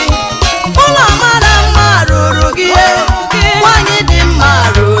n'ororo gị, ụlọ mara mma ruru gị, nwanyị dị mma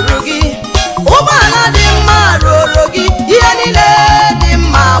ruru gị, ụgbọala dị mma ruru gị, ihe niile dị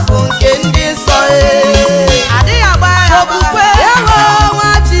mma bụ nke ndị nsọ. Adịghị agba ya okwukwe ewe nwa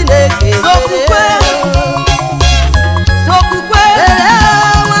Chineke, okwukwe okwukwe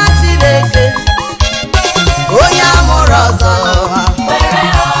nwa Chineke, onye amụrụ ọzọ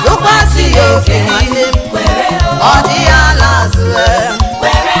tụkwasị ya oke nwanne m, ọ dịghị ala azụ,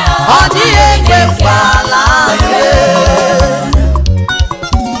 ọ dịghị ekwefu ala azụ.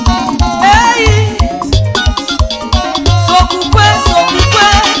 Eyi sokwukwe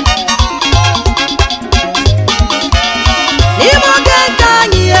n'ime oge nke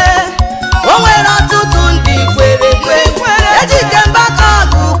anyị, o nwere ọtụtụ ndị kwere ekwe, ejike mbaka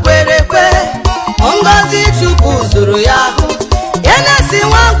ọgụ kwere ekwe, ngọzi Chukwu zuru ya ahụ. Enesi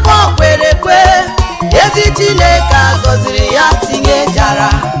Nwankwo kwere ekwe, ezi Chineke agọziri ya, tinye jara.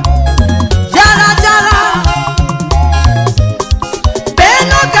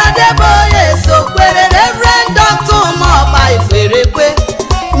 Benokadeboye so kwere, Reverend Dr. Moba kwere ekwe,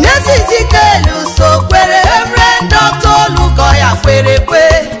 Mesizikelu so kwere, Reverend Dr. Olukoya kwere ekwe,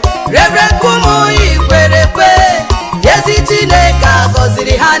 Reverend Kumuyi kwere ekwe, ezi Chineke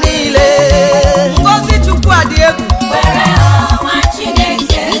agọziri ha niile. Ngọzi Chukwu adị egwu,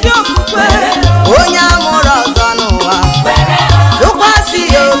 ndị okwukwe onye amụrụ ọzọ n'ụwa tụkwasị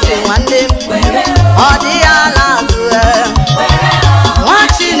ya oke nwanne m, ọ dịghị ala azụ, nwa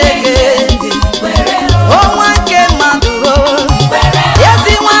Chineke, o nwa nke mmadụ,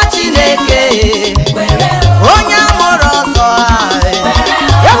 ezi nwa Chineke, onye amụrụ ọzọ,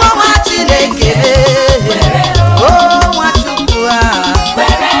 ewe nwa Chineke, o nwa Chukwu,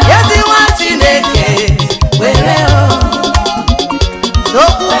 ezi nwa Chineke,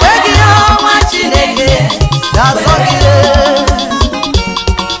 okwukwe gị nwa Chineke ga-azọ gị.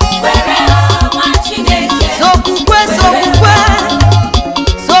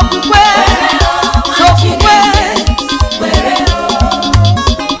 Sokwukwe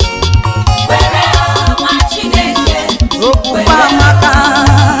okwukwe amaka.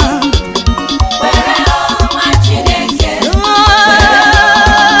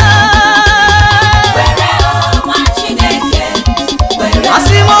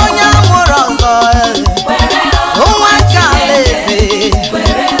 Asị m onye amụrụ ọzọ, nwa nke alaeze,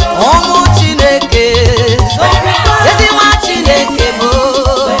 ụmụ Chineke, ezi nwa Chineke bụ,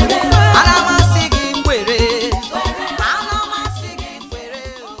 ana m asị gị kwere, ana m asị gị kwere,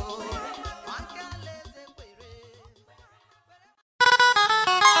 nwa nke alaeze kwere.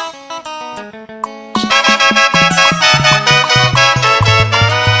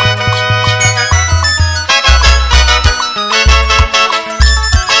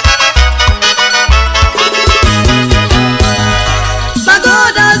 My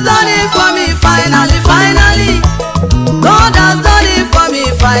God has done it for me, finally. God has done it for me,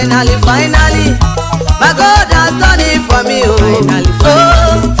 finally. My God has done it for me, oh,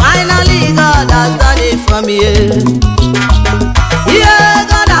 finally, God has done it for me. Yeah,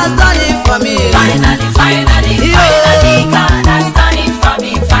 God has done it for me. Finally, God has done it for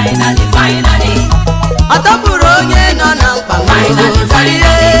me. Finally. Ọ tọpụrụ onye nọ na mkpa. Finally,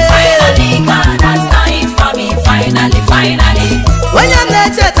 God has done it for me. Finally. Onye m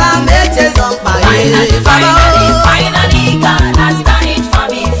na-echeta m echezọ mkpa. Finally, God has done it for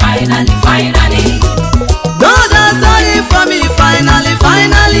me. Finally. God has done it for me, finally.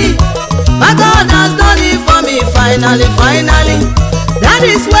 My God has done it for me, finally. That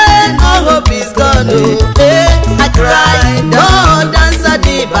is when all hope is gone. I cried, God answered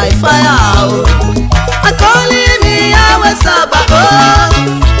me by fire. I call him Yahweh Sabaoth.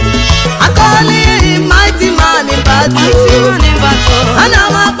 I call him mighty man in battle. And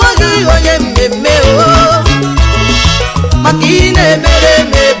I'm a buggy onye mmemme, maka ị na-emere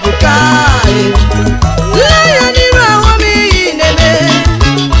m ebuka. Nlanya n'iru ahụ m iyi na-eme,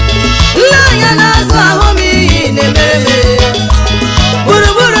 nlanya n'azụ ahụ m iyi na-emere m,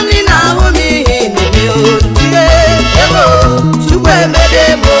 gburugburu m niile ahụ m iyi na-eme. Ewo Chukwu emede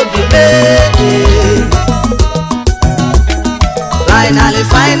m obi mee.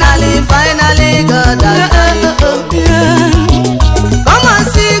 Finally, God has done it for me. Come and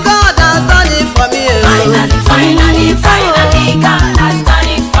see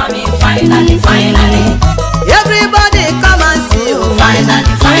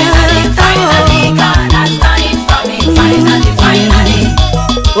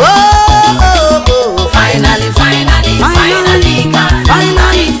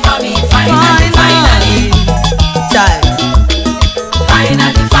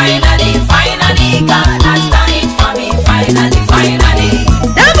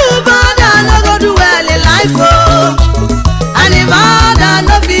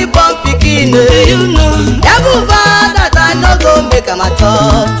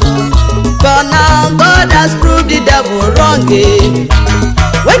again.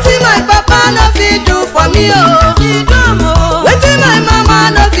 Wetin my papa no fit do for me, oh. Wetin my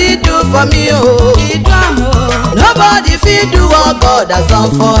mama no fit do for me, oh. Nobody fit do what God has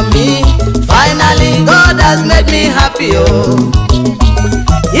done for me. Finally, God has made me happy, oh.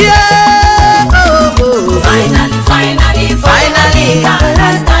 Yeah, oh, oh. Finally, God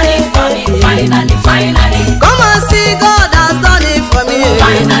has done it for me. Finally. Come and see, God has done it for me.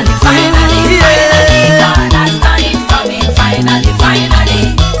 Finally, yeah. God has done it for me. Finally.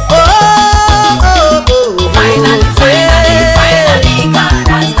 Oh, oh, oh. Finally, God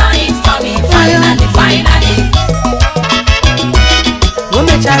has done it for me. Finally.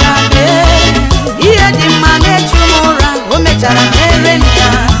 Omechara me, ihe dị mma na-echu m ụra. Omechara mere m ya.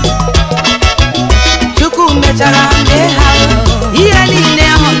 Chukwu mechara me ha. Ihe niile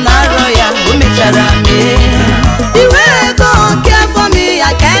ahụ m na-arọ ya. Omechara me. The way God care for me,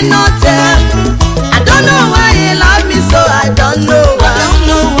 I cannot tell. I don't know why He love me so. I don't know why.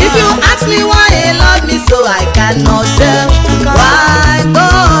 If you ask me why He love me so, I cannot tell. Why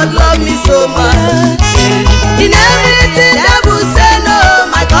God love me so much. In everything, devil say no,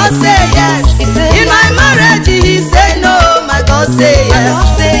 my God say yes. In my marriage, He say no, my God say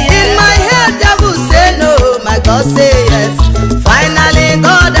yes. In my head, devil say no, my God say yes. Finally,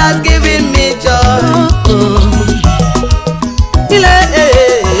 God has given me joy.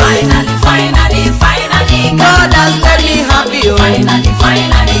 Finally, God has made me happy.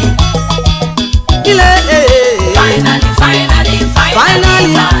 Finally.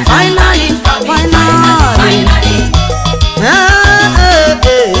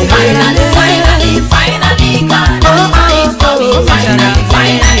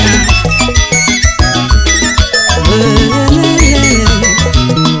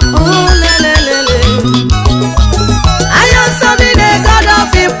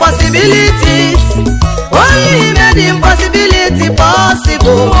 Only He made impossibility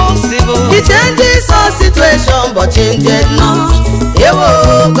possible. He changes our situation, but changes not.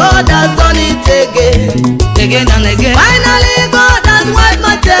 Ewo, God has done it again and again. Finally, God has wiped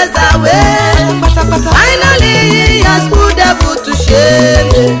my tears away. Finally, He has put devil to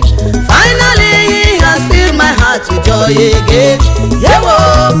shame. Finally, He has filled my heart with joy again. Ewo,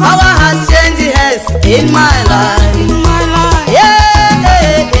 power has changed hands in my life. Yeah.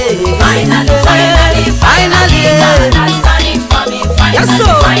 Finally, God has done it for me.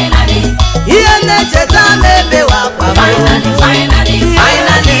 Finally. Ihe na-echeta mebe wakwa. Finally.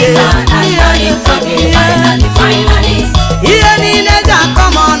 God has done it for me. Finally. Ihe niile ga-akọ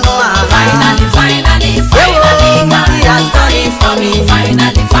m ọnụ a. Finally. God has done it for me.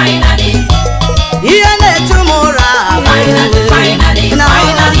 Finally. Ihe na-echu m ụra. Finally.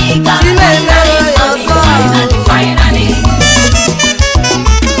 God has done it for me. Finally.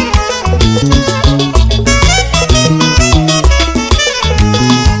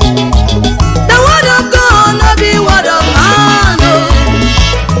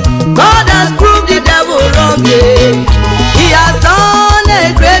 He has done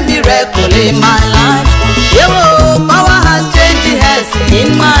a great miracle in my life. Yo, power has changed the hands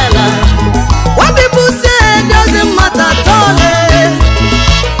in my life. What people say doesn't matter at all.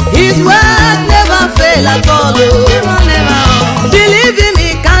 His word never fail at all. Believe in me,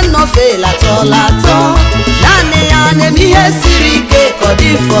 cannot fail at all. Nani ane mi hesiri ke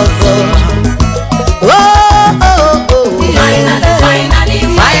kodi foso.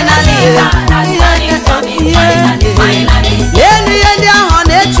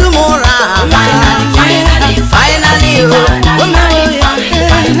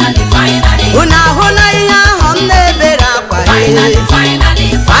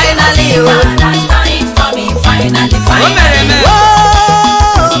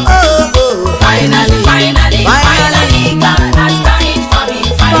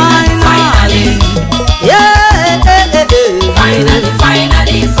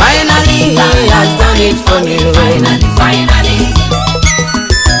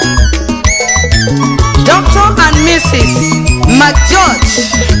 Dr. and Mrs. McGeorge.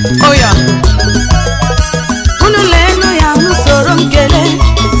 Oh yeah. Unu leno ya unu soro mkele.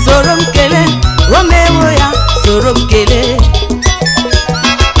 Romeo ya soro mkele.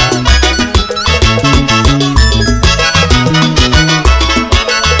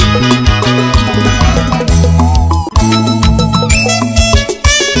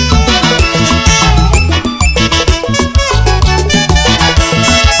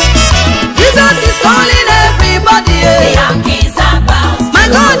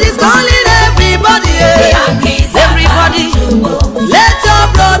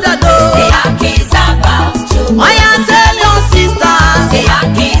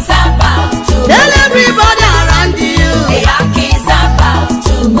 Tell everybody around you.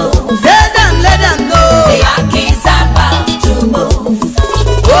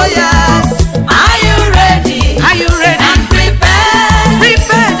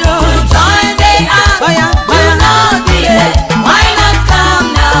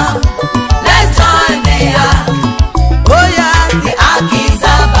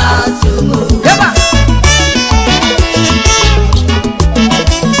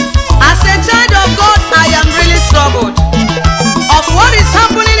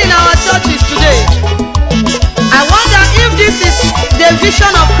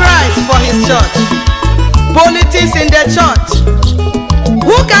 church, politics in the church.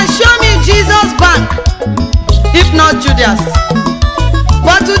 Who can show me Jesus' bank if not Judas?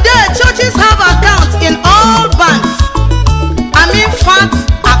 But today churches have accounts in all banks. I mean fat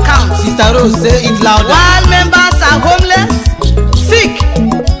accounts. Sister Rose, say it louder. While members are homeless, sick,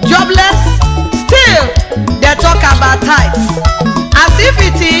 jobless, still they talk about tithes as if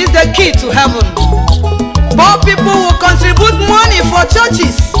it is the key to heaven. Poor people will contribute money for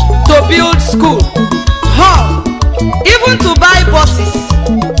churches to build school, hall, even to buy buses.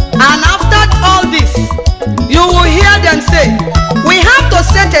 And after all this, you will hear them say, we have to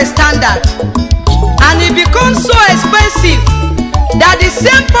set a standard. And it becomes so expensive that the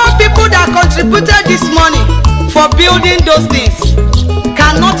same poor people that contributed this money for building those things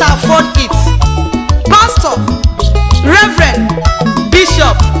cannot afford it. Pastor, Reverend,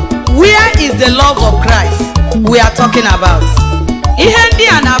 Bishop, where is the love of Christ we are talking about? Ihe ndị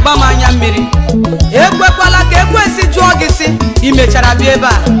a na-agba m anya mmiri. Ekwekwala ka ekwesị jụọ gị sị imechara bịa ebe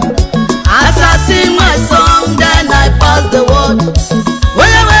a. As I sing my song, then I pass the word.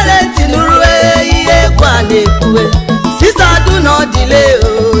 Onye were ntị nụrụ ihe egwu a na-ekwuwe. Sister, do not delay,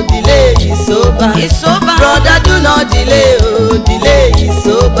 oh, delay is so bad. It's so bad. Brother, do not delay, oh, delay is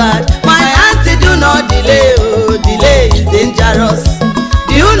so bad. My auntie, do not delay, oh, delay is dangerous.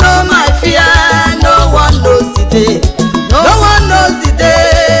 Do you know my fear? No one knows the day. No one knows the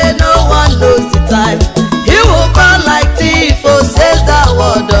day. No one knows the time. He will come like thief, oh, says the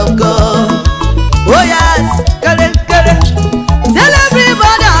word of God. Oh yes, Get it, get it. tell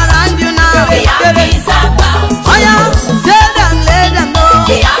everybody around you now. The Yankees are about Oh yeah, tell them, let them know.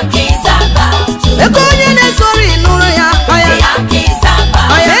 The Yankees are about to Eko onye na-esori nụrụ ya. Oh The yeah, Yankees are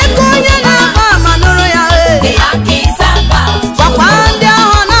about oh yeah. Eko onye na-ama ama nụrụ ya. The Yankees are about to Gwakwa ndị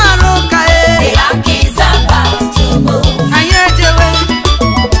ahụ na-arụ ụka. The Yankees are about to move. Anyị ejewe.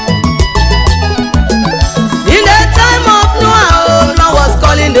 In the time of Noah, oh, Noah was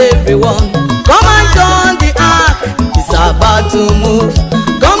calling everyone. Come and join the ark. It's about to move.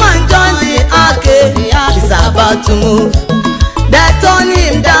 Come and join the ark. It's about to move. They turn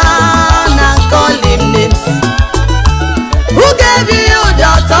him down and call him names. Who gave you the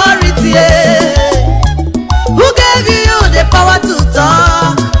authority? Who gave you the power to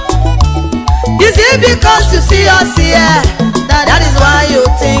talk? Is it because you see us here? That is why you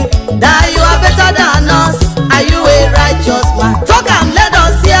think that you are better than us? Are you a righteous man? Talk and let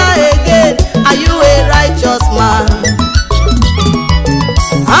us hear again. Are you a righteous man?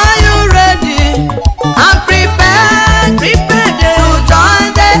 Are you ready and prepared? To join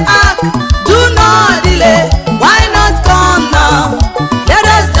the ark. Do not delay. Why not come now? Let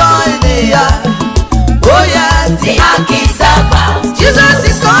us join the ark. Oh yes, The Yankees are about Jesus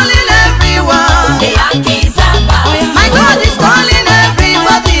is calling everyone. The Yankees are about My God is calling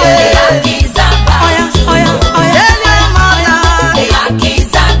everybody. The Yankees are about Tell your mother. The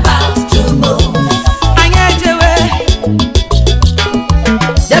Yankees are about to move. Anyị ejewe.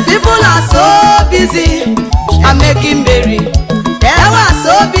 The people are so busy and making merry. They were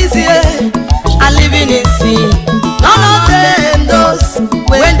so busy and living in sin. None of them knows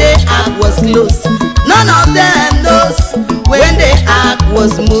when the ark was closed. None of them knows when the ark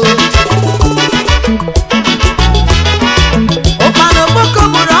was moved. Ụkpana okpoko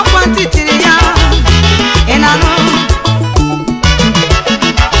gburu ọkwa ntịtịrị ya. Ị na-anụ?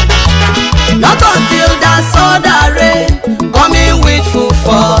 Not until that saw the rain coming with full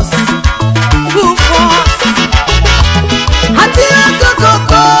force. Full force. Hatire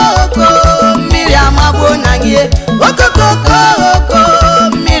kokoko mmiri amagbo na nye. Okokoko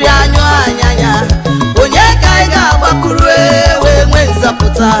mmiri anyụ anyanya. Onye ka ị ga-agbakwuru wee nwee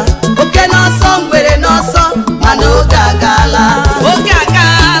nzọpụta. Oke n'ọsọ ngwere n'ọsọ mana oge agaala. Oge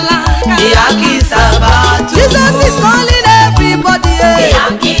agaala. The Yankees are about to Jesus is calling everybody. The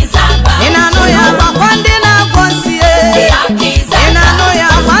Yankees are about Ị na-anụ ya gwakwa ndị na-agwọ nsị. The Yankees Ị are na-anụ ya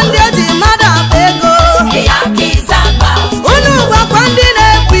gwa ndị eji mmadụ akpa ego. The Yankees are about Unu gwakwa ndị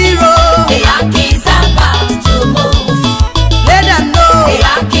na-ekwu iro. The Yankees are about to move. Let them know. The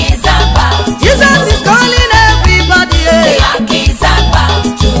Yankees are about Jesus is calling everybody. The Yankees are about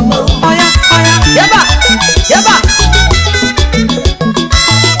to move. Oya, oya. Yeba, yeba.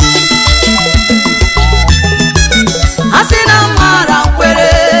 Asị na mmara nkwere.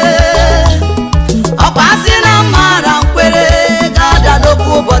 Ọkwa asị na mmara nkwere ga-abịa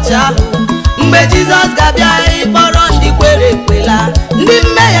n'okwu ụbọchị ahụ. Mgbe Jizọs ga-abịa ịkpọrọ ndị kwere ekwela. Ndị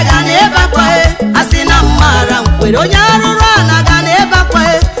mmehie ga na-ebe akwa. Asị na mmara nkwere. Onye arụrụ ala ga na-ebe akwa.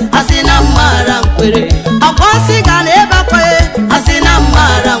 Asị na mmara nkwere. Ọkwa nsị ga na-ebe akwa. Asị na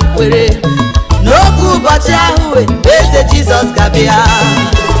mmara nkwere. N'okwu ụbọchị ahụ eze Jizọs ga-abịa.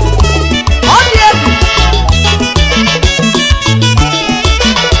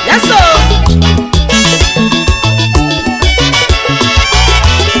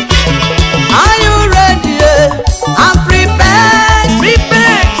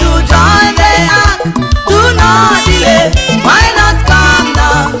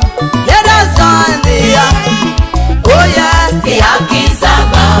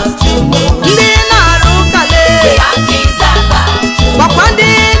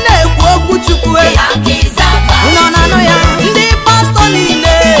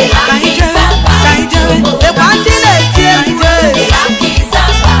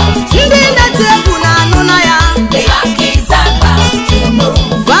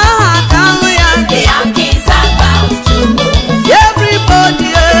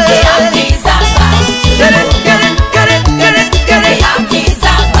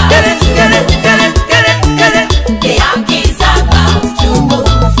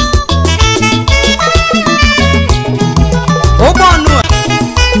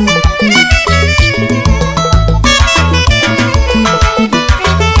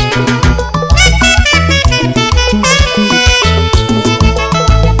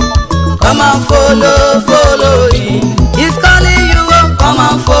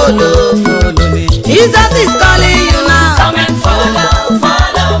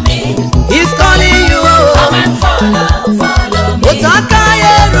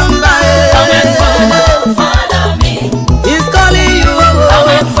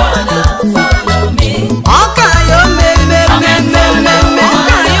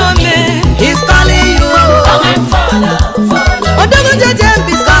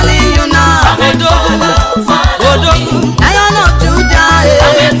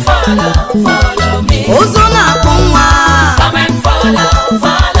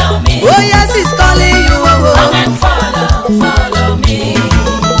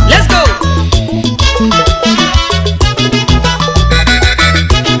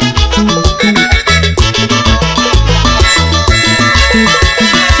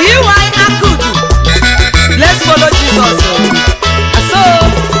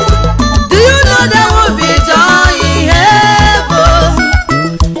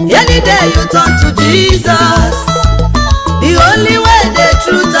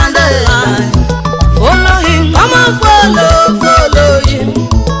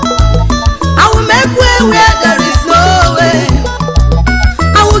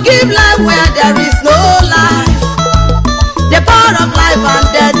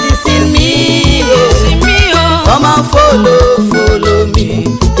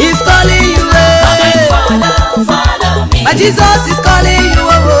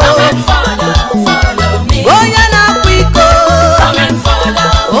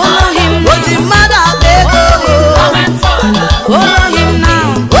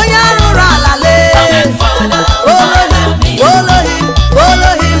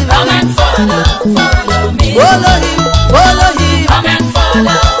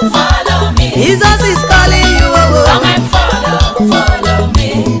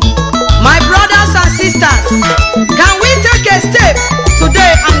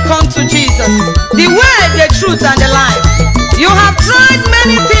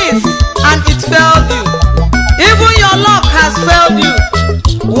 many things and it failed you. Even your luck has failed you.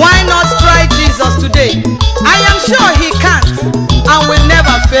 Why not try Jesus today? I am sure he can't and will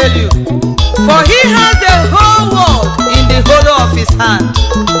never fail you. For he has the whole world in the hollow of his hand.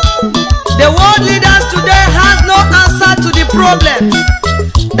 The world leaders today has no answer to the problems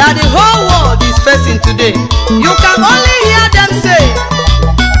that the whole world is facing today. You can only hear them say,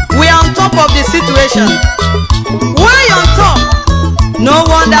 we are on top of the situation. Why on top? No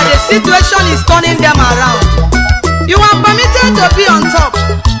wonder the situation is turning them around. You are permitted to be on top,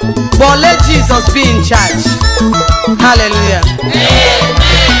 but let Jesus be in charge. Hallelujah.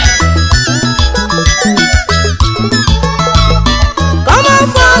 Amen. Come and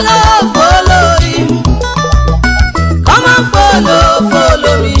follow him. Come and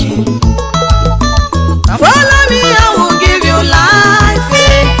follow me. Follow me, I will give you life.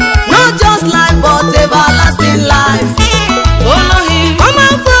 Not just life, but everlasting life. Follow him. Come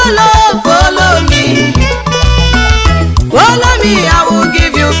and follow me. Follow me, I will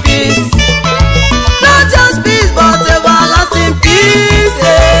give you peace. Not just peace, but everlasting peace.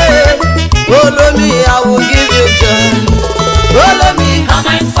 Follow me, I will give you joy. Follow me. Come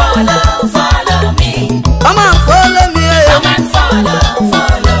and follow me. Come and follow me. Come and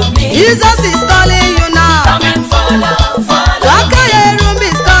follow me. Jesus is calling you now. Come and follow me. Wakayerum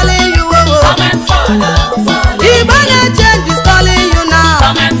is calling you. Come and follow me. Ibane change is calling you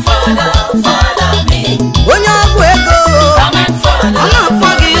now. Come and follow me. Onyabuego. Come and I'm not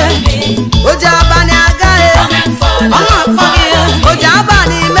follow forgetting. me. Ojabani agaye. Come and I'm not follow forgetting. me.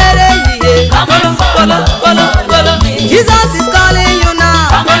 Ojabani mere. Come and follow me. Jesus is calling you now.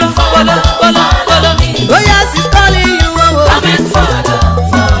 Come and follow me. Oh yes, he's calling you. Come and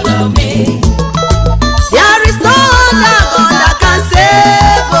follow me. There is no other God that can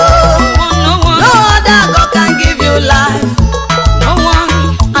save. No other God can give you life.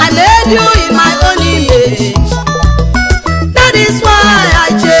 I made you in my own image. That is why I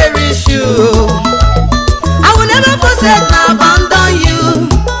cherish you. I will never forsake nor abandon you.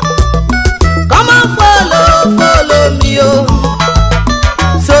 Come and follow me, oh.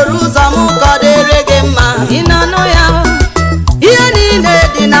 Soruzamu kadere gema. Inano ya. Iye ni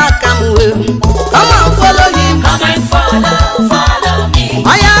di nakamwe. Come and follow him. Come and follow me.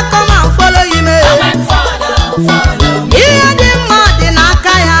 Oya, come and follow him. Come and follow me. Iye di mma di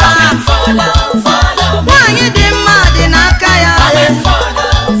nakaya. Come and follow me. Wanyi di mma di nakaya. Come and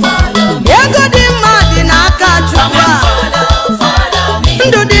follow me. Ego di mma di naka Come chukwa. and follow me.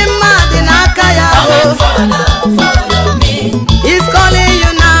 Ndu di mma di nakaya. Come and follow me. He's calling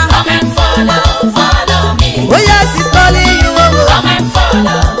you now. Come and follow me. Oh yes, he's calling you. Come and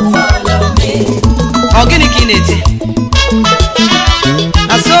follow me. Ogini kineje.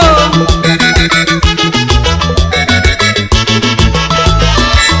 Aso.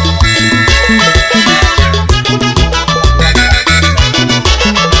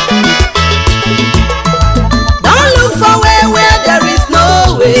 Don't look for where there is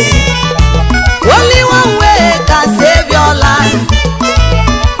no way. Only one way can save your life.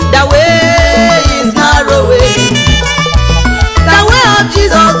 The way is narrow way. The way of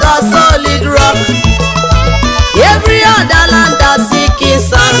Jesus, the solid rock. Every other land that seeking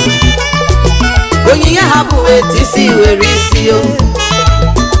sand. Onyinye habu etisi werisi yo.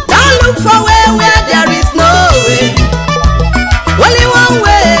 Don't look for where there is no way. Only one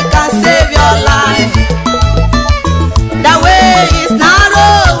way can save your life. The way is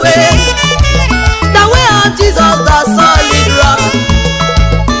narrow way. The way of Jesus, the solid rock.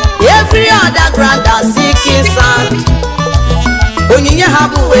 Every other ground that seeking sand. Onyinye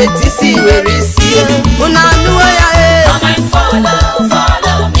habu etisi werisi yo. Unanuwa ya Come and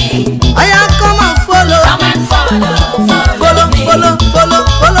follow me. Oya, come and follow. Come and follow me.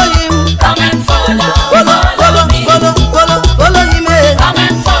 Follow him. Come and Follow me. him. Come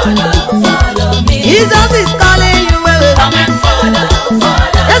and follow me. Jesus is calling you. Come and follow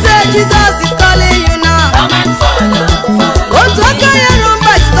Yes, Jesus is calling you now. Come and follow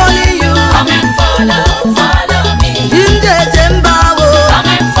Otwakayerumba is calling you. Come and follow me. Jinje jembawo.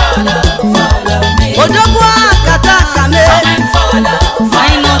 Come and follow me. Odogwa katakame. Come and follow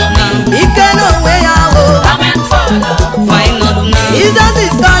me. Ikeno weyawo. Come and follow me. Jesus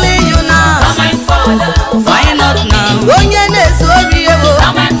is calling you now. Come and follow me. Onye na-esori ewo.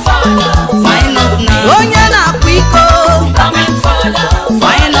 Come and follow Onye na-akwa iko. Come and follow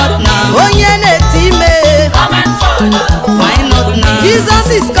Onye na-eti ime. Come and follow Jesus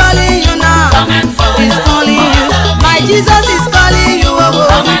is calling you now. Come and follow He's calling you. My Jesus is calling you.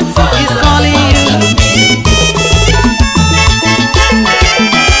 Come and follow He's calling you.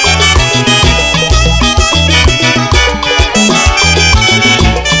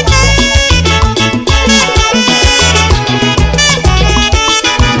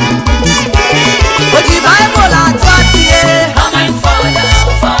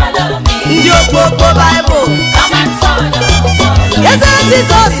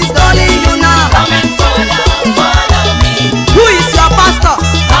 Jesus is calling you now. Come and follow me. Who is your pastor?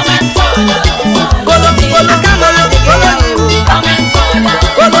 Come and follow me. Follow, follow, come on, follow you. Come and follow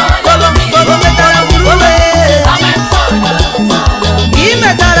me. Follow, metara buruwe. Come and follow me.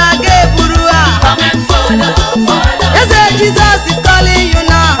 Metara ge burua. Come and follow Yes, Jesus is calling you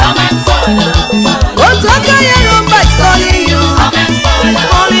now. Come and follow Otaka Yerumba is calling you. Come and follow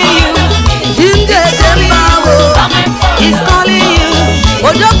Calling you. Jinde Jembawo is calling you.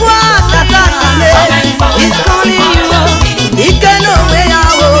 Odogwa Katakale is calling you. Ikeno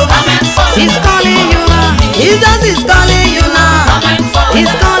Weyawo is calling you. Jesus is calling you now.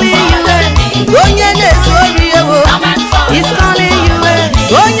 He's calling you. Onye na-esori ewo is calling you.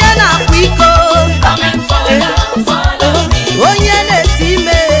 Onye na-akwiko. Onye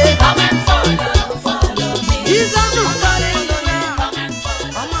na-etime. Jesus is calling you now. Come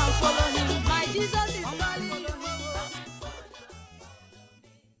and follow him. My Jesus is calling you.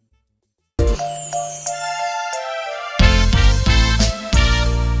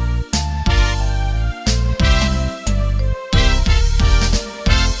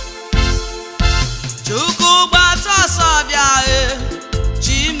 Chukwu gbata ọsọ bịa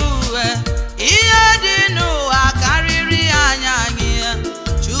Chimue, ihe dị n'ụwa karịrị anya gị.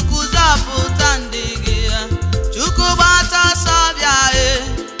 Chukwu zọpụta ndị gị. Chukwu gbata ọsọ bịa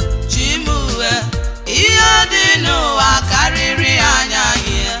Chimue, ihe dị n'ụwa karịrị anya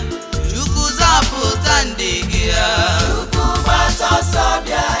gị. Chukwu zọpụta ndị gị. Chukwu gbata ọsọ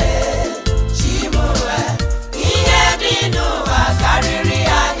bịa Chimue, ihe dị n'ụwa karịrị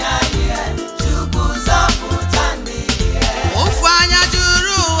anya gị. Chukwu zọpụta ndị gị. Ofu anya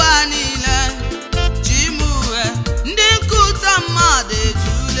juru ụwa niile. Chimue, ndị nkụta mmadụ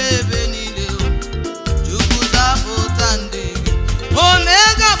ejula ebe niile. Chukwu zọpụta ndị gị.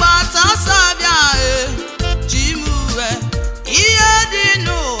 Omega gbata ọsọ bịa Chimue, ihe dị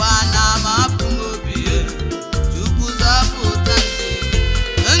n'ụwa na-amapụ m obi. Chukwu zọpụta ndị gị.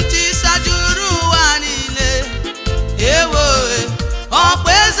 Ntị sajuru ụwa niile. Ewo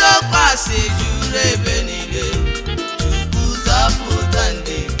ọkpa eziokwu asị juru ebe niile. Chukwu zọpụta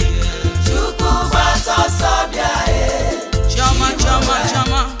ndị gị. Chukwu gbata ọsọ bịa Chioma, chioma,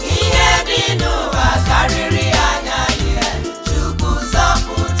 chioma. ihe dị n'ụwa karịrị anya gị. Chukwu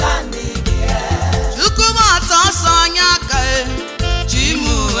zọpụta ndị gị. Chukwu gbata ọsọ onye aka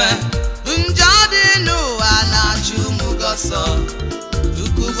Chimue, njọ dị n'ụwa na-achụ ụmụ gị ọsọ.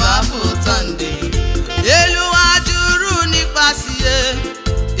 Chukwu zọpụta ndị gị. Elu ụwa juru n'ịkpasị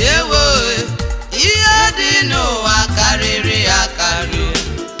ewo ihe dị n'ụwa karịrị akarị.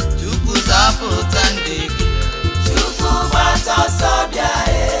 Chukwu zọpụta ndị gị. Chukwu gbata ọsọ bịa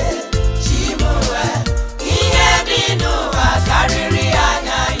Chimue, ihe dị n'ụwa karịrị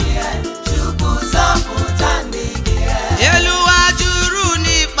anya gị. Chukwu zọpụta ndị gị. Elu ụwa juru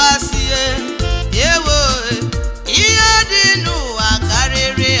n'ịkpasị ewo ihe dị n'ụwa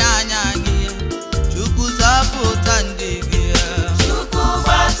karịrị anya gị. Chukwu zọpụta ndị gị. Chukwu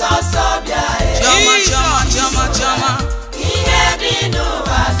gbata ọsọ bịa Chioma, chioma, chioma, chioma. ihe dị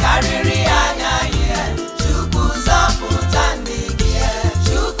n'ụwa karịrị anya gị. Chukwu zọpụta ndị gị.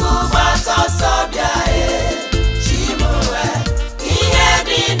 Chukwu gbata ọsọ bịa Chimue, ihe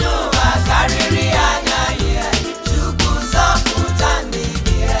dị n'ụwa karịrị anya gị. Chukwu zọpụta ndị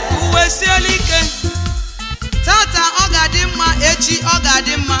gị. Uwe siela ike. Tata ọ ga-adị mma, echi ọ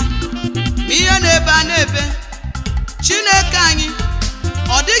ga-adị mma. Ma ihe na-ebe a na-ebe. Chineke anyị,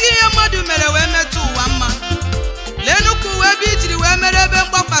 ọ dịghị ihe mmadụ mere wee metụ ụwa mma. Lee nnukwu uwe ebe ijiri wee mere ebe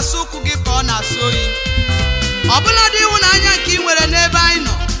mgbakwasị ụkwụ gị ka ọ na-asọ oyi. Ọbụladị ịhụnanya nke ị nwere n'ebe anyị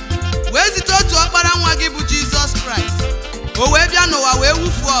nọ, wee zite otu ọkpara nwa gị bụ Jizọs Kraịst. O wee bịa n'ụwa wee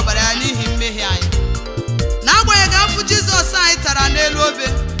wufuo ọbara ya n'ihi mmehie anyị. N'agbanyeghị afụ Jizọs anyị tara n'elu obe,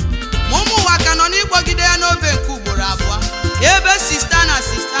 ma ụmụ ụwa ka nọ n'ịkpọgide ya n'obe nke ugboro abụọ. Ebe sista na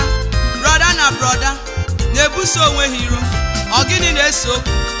sista, brọda na brọda na-ebuso onwe ha iro. Ọ gịnị na-eso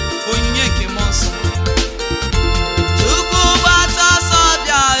okwu? Onyinye nke mmụọ nsọ. Chukwu gbata ọsọ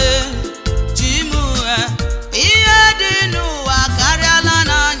bịa Chimue, ihe dị n'ụwa karịala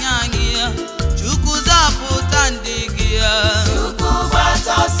n'anya gị. Chukwu zọpụta ndị gị. Chukwu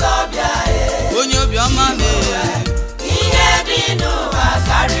gbata ọsọ bịa Onye obiọma mee. ihe dị n'ụwa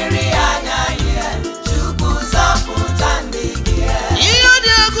karịrị anya gị. Chukwu zọpụta ndị gị. Ihe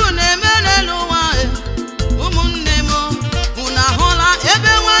dị egwu na-eme n'elu ụwa. Ụmụnne m, unu ahụla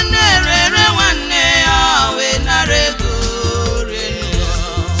ebe nwanne rere nwanne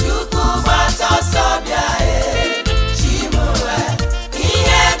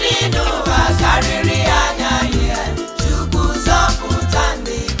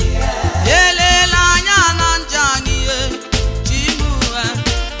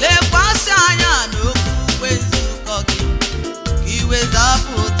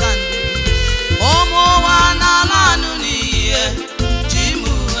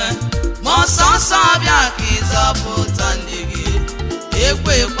zapụta ndị gị,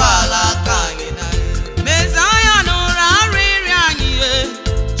 ekwekwala aka anyị na Mesaya n'ụra arịrị anyị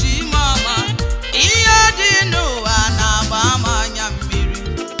Chimọma, ihe dị n'ụwa na-agba m anya mmiri,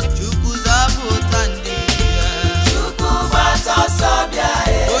 Chukwu zapụta ndị gị. Chukwu gbata ọsọ bịa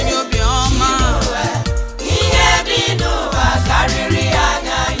onye obiọma, ihe dị n'ụwa karịrị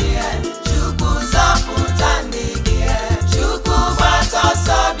anya ihe, Chukwu zapụta ndị gị. Chukwu gbata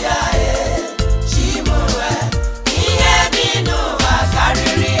ọsọ bịa Chimue, ihe dị n'ụwa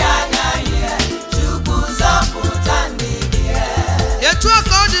karịrị anya ihe, Chukwu zapụta ndị gị. etu a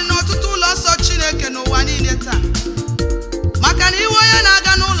ka ọ dị n'ọtụtụ ụlọ nsọ Chineke n'ụwa niile taa, maka na iwe onye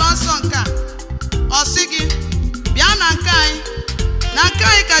na-aga n'ụlọ nsọ nke a, ọ sị gị bịa na nke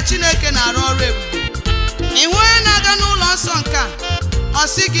anyị ka Chineke na-arụ ọrụ ebube. Iwe onye na-aga n'ụlọ nsọ nke a, ọ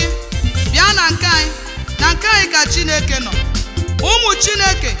sị gị bịa na nke anyị ka Chineke nọ. Ụmụ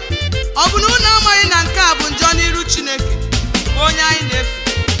Chineke, ọ bụ na unu amaghị na nke a bụ njọ n'iru Chineke onye anyị na-efe?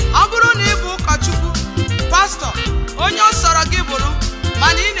 Ọ bụrụ na ị bụ ụkọchukwu, pastọ, onye ọ sọrọ gị bụrụ,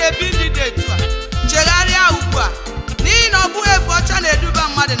 mana ị na-ebi ndụ dị etu a, chegharịa ugbu a, n'ihi na ọ bụghị efe ọcha na-eduba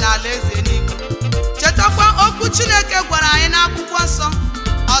mmadụ n'ala eze eluigwe. Chetakwa okwu Chineke gwara anyị n'akwụkwọ nsọ,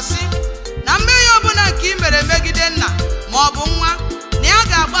 ọ sị na mmehie ọbụla nke ị mere megide nna ma ọ bụ nwa, na ya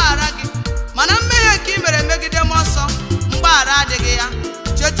ga-agbaghara gị, mana mmehie nke ị mere megide mmụọ nsọ, mgbaghara adịghị ya.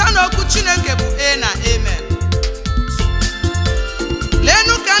 Cheta na okwu Chineke bụ na amen.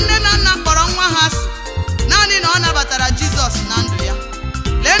 Leenụ ka nne na nna kpọrọ nwa ha asị naanị na ọ nabatara Jizọs na ndụ ya.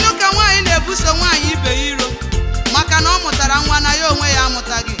 Leenụ ka nwaanyị na-ebuso nwaanyị ibe ya iro maka na ọ mụtara nwa na ya onwe ya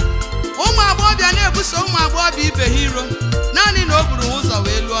amụtaghị. Ụmụ agbọghọbịa na-ebuso ụmụ agbọghọbịa ibe ha iro naanị na o buru ụzọ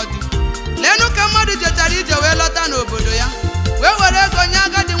wee lụọ di. Leenụ ka mmadụ jechara ije wee lọta n'obodo ya, wee were ego nye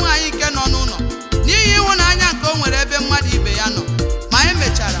agadi nwaanyị nke nọ n'ụlọ n'ihi ịhụnanya nke o nwere ebe mmadụ ibe ya nọ. Ma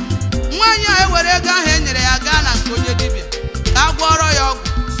emechara nwaanyị a ewere ego ahụ e nyere ya gaa na nke onye dibịa ka a gwọrọ ya ọgwụ,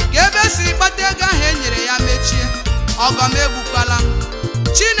 ka ebe siri kpata ego ahụ e nyere ya mechie. Ọgọm egbukwala m.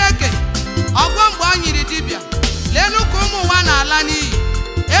 Chineke, ọgwọ mgbe ọ nyiri dibịa, leenụ ka ụmụ ụwa na-ala n'iyi,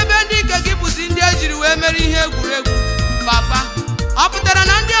 ebe ndị nke gị bụzi ndị ejiri wee mere ihe egwuregwu. Papa, ọ pụtara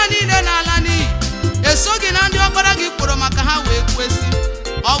na ndị a niile na-ala n'iyi esoghị na ndị ọkpara gị kpọrọ maka ha wee kwesị?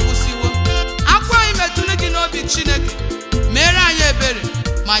 Ọ gwụsiwo. Akwa anyị metụrụ gị n'obi Chineke, mere anyị ebere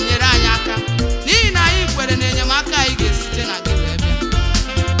ma nyere anyị aka, n'ihi na anyị kwere na enyemaka anyị ga-esite na gị wee bịa.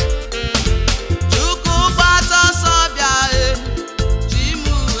 Chukwu gbata ọsọ bịa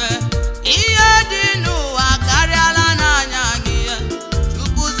Chimue, ihe dị n'ụwa karịala n'anya gị,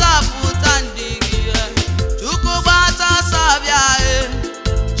 Chukwu zapụta ndị gị. Chukwu gbata ọsọ bịa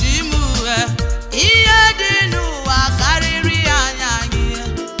Chimue, ihe dị n'ụwa karịrị anya gị,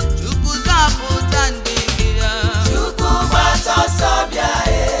 Chukwu zapụta ndị gị. Chukwu gbata ọsọ bịa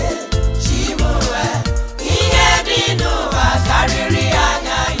Chimue, ihe dị n'ụwa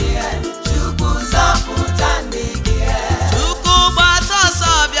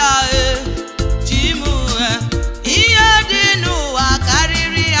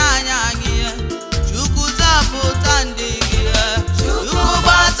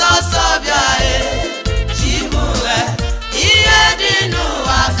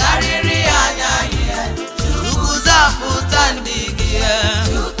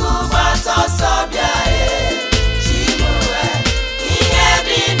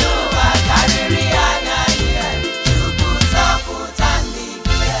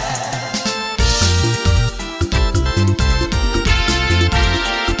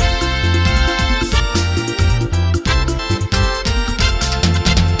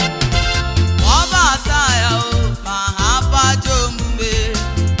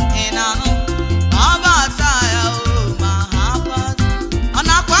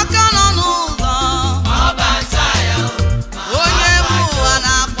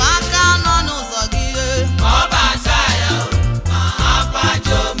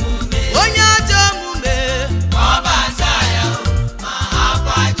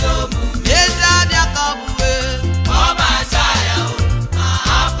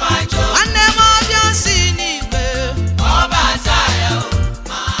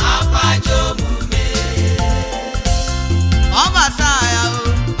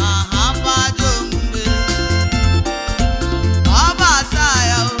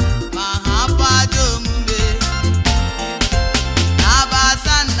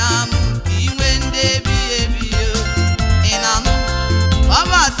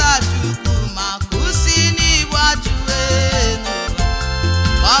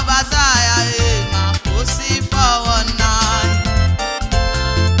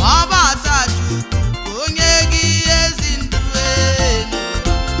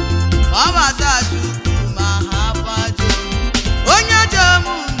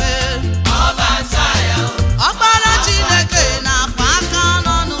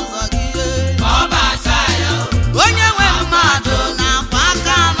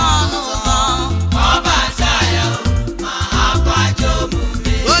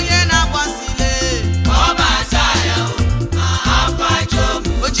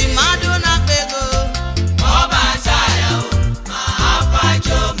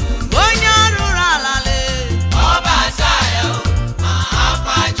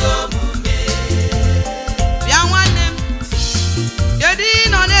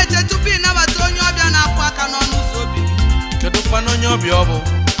obi ọ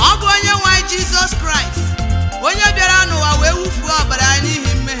bụ onye nwe anyị Jizọs Kraịst, onye bịara n'ụwa wee wufuo ọbara ya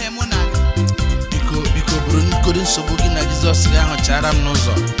n'ihi mmehie mụ na gị. biko bụrụ nkodi nsogbu gị na Jizọs gị ahụ chara m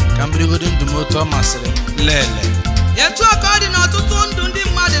n'ụzọ ka m birigodi ndụ m otu ọ masịrị m. Lele etu ka ọ dị n'ọtụtụ ndụ ndị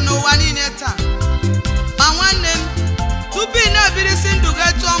mmadụ n'ụwa niile taa. Ma nwanne m, tupu ị na-ebirisi ndụ gị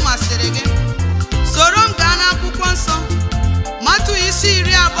etu ọ masịrị gị, soro m gaa n'akwụkwọ nsọ Matu isi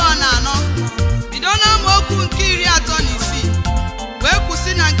 24 bido n'amaokwu nke 36 wee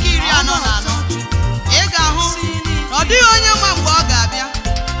kwụsị na nke 44. Ị ga-ahụ na ọ dịghị onye ma mgbe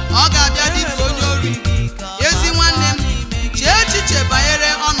ọ ga-abịa dịka onye ori. Ezi nwanne m, chee echiche banyere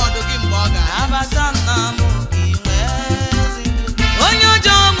ọnọdụ gị mgbe ọ ga-abịa. onye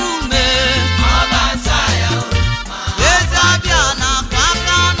ọjọọ omume eze abịa na-akwa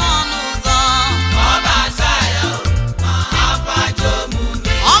aka n'ọnụ ụzọ.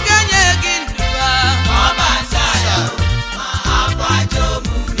 Ọ ga-enye gị ndụ ya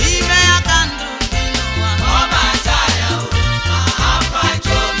n'ime ya ka ndụ dị n'ụwa.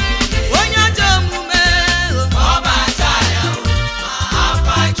 onye ọjọọ omume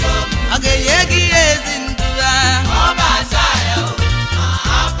ọ ga-enye gị ezi ndụ ya.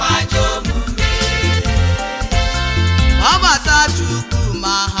 ọbata Chukwu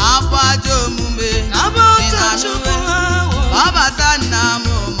ma hapụ ajọ omume. ọbata nna m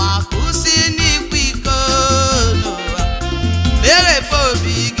ma kwụsị n'ịkwa iko n'ụwa. Meghepụ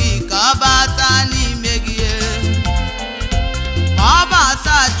obi gị ka ọ bata n'ime gị.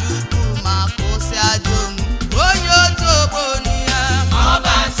 ọbata Chukwu ma kwụsị ajọ omume. onye otu ogbo ya,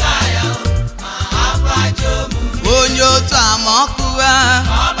 onye otu amaọkụ ya,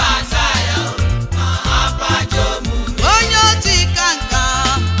 onye otu ịka nka,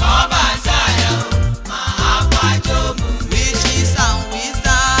 witches and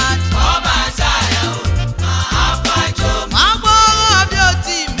wizards, agbọghọbịa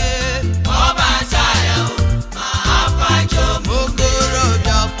otu ime,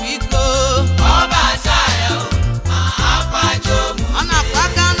 okorobịa ọkwa iko, ọ na-akwa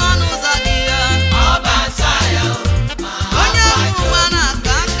aka n'ọnụ ụzọ gị ya. onye amụma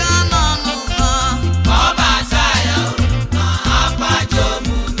na-akwa aka n'ọnụ ụzọ.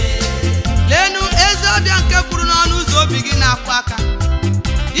 Lenu eze ọbịa nke kwuru n'ọnụ ụzọ obi gị na-akwa aka.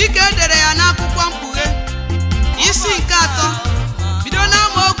 Dike edere ya n'akwụkwọ Mkpughe isi nke 3 bido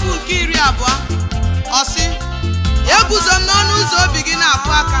n'amaokwu nke 20. Ọ sị, eguzo m n'ọnụ ụzọ obi gị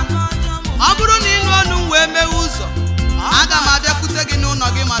na-akwa aka. Ọ bụrụ na ịnụ ọnụ m wee mewe ụzọ, aga m abịakwute gị n'ụlọ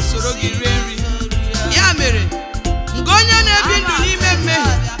gị ma soro gị rie nri. Ya mere, nke onye na-ebi ndụ n'ime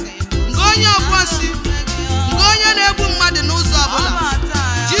mmehie, nke onye ọkwọnsị, nke onye na-egbu mmadụ n'ụzọ ọbụla,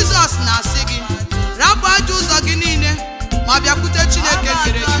 Jizọs na-asị gị, rapụ ajọ ụzọ gị niile ma bịakwute Chineke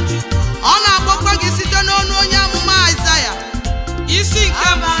kere gị. Ọ na-akpọkwa gị site n'ọnụ onye amụma Aịzaya isi nke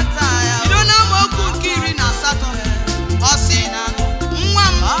 1 bido n'amaokwu nke 18. Ọ sị, nwa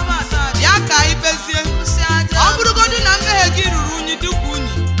m, bịa ka anyị kpezie. Ọ bụrụgodị na mmehie gị ruru unyi dịka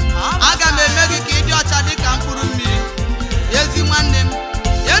unyi, aga m eme gị ka ị dị ọcha dịka mkpụrụ mmiri. Ezi nwanne m,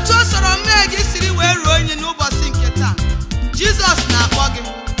 etu o soro mmehie gị siri wee ruo unyi n'ụbọchị nke taa, Jizọs na-akpọ gị,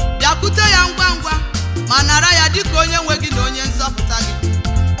 bịakwute ya ngwa ngwa ma nara ya dịka onye nwe gị na onye nzọpụta gị.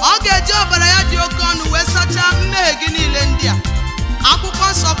 Ọ ga-eji ọbara ya dị oke ọnụ wee sachaa mmehie gị niile ndị a. Akwụkwọ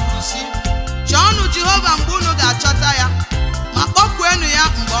nsọ kwuru sị, chọọnụ Jehova mgbe unu ga-achọta ya, ma kpọkuenụ ya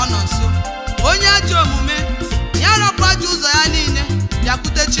mgbe ọ nọ nso. Onye ajọ omume ya rapụ ajọ ụzọ ya niile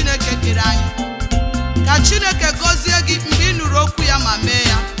bịakwute Chineke kere anyị. Ka Chineke gọzie gị mgbe ị nụrụ okwu ya ma mee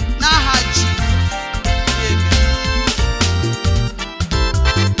ya n'aha Jizọs. Amen.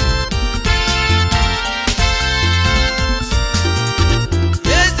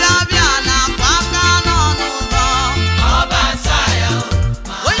 Eze abịa na-akwa aka n'ọnụ ụzọ.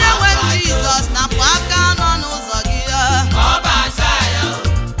 onye nwe m Jizọs na-akwa aka n'ọnụ ụzọ gị.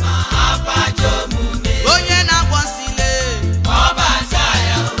 onye na-akpọ nsile,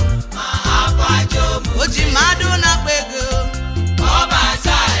 o ji mmadụ na-akpa ego.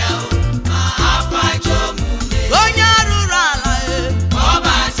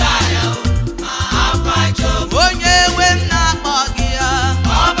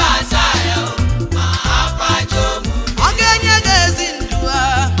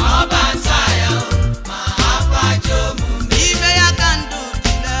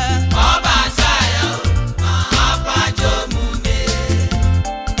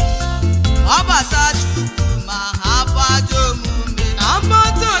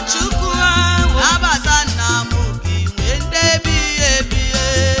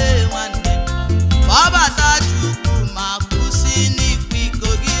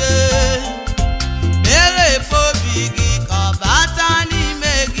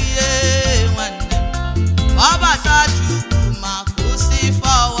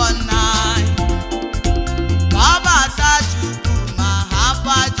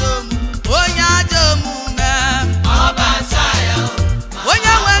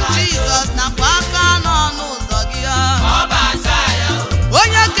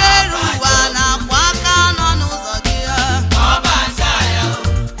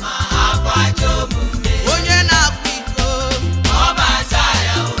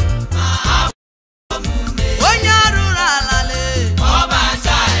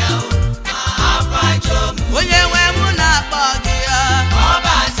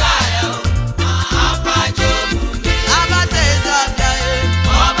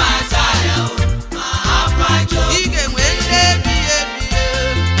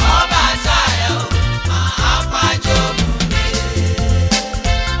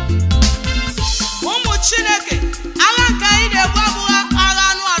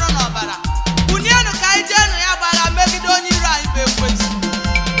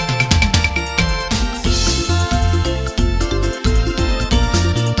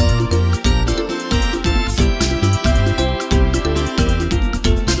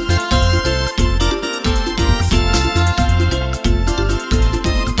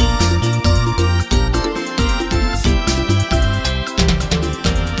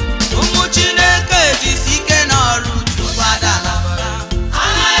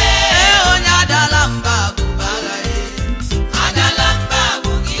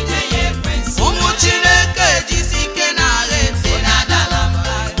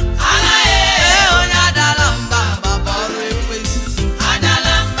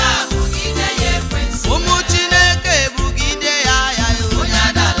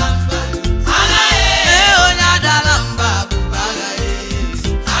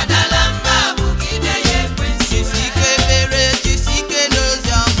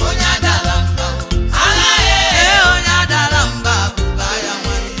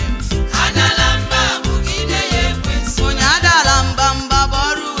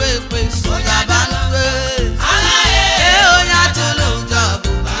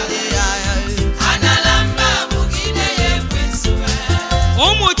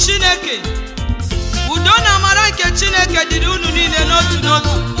 nke Chineke dịrị unu niile n'otu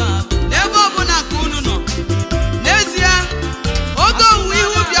n'otu n'ebe ọbụla nke unu nọ. N'ezie, oge owuwe ihe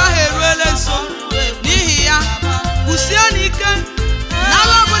ubi ahụ eruola nso. N'ihi ya, kwụsie n'ike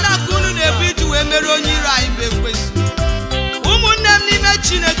n'ala ọbụla nke unu na-ebu iji wee mere onye iro anyị bụ ekwensu. Ụmụnne m n'ime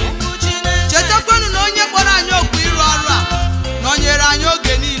Chineke, chetakwanụ na onye kpọrọ anyị okwu ịrụ ọrụ a nọnyere anyị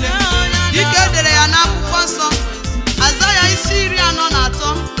oge niile, dịka e dere ya n'akwụkwọ nsọ Azaya isi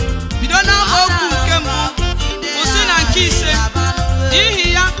 43 bido n'amaokwu nke mbụ kwụsị na nke 5.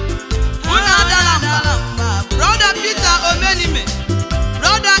 N'ihi ya, unu adala mba. Brother Peter Omenime,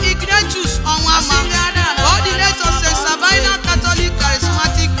 Brother Ignatius Onwama, Coordinator St. Sabina Catholic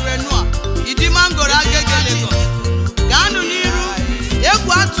Charismatic Renewal, Idimangoro Agege Lagos. Gaanụ n'iru,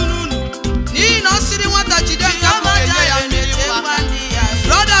 egwu atụrụ unu, n'ihi na ọ sịrị nwata jide nkapụ ga-enye ya mmiri mkpa.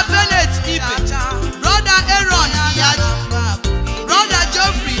 Brother Bennett Ibe, Brother Aaron Iyaji, Brother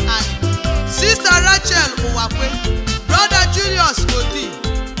Geoffrey and Sister Rachel Uwakwe, Brother Julius Odi.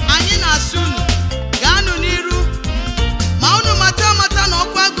 Anyị na-asị unu, gaanụ n'iru, ma unu mata na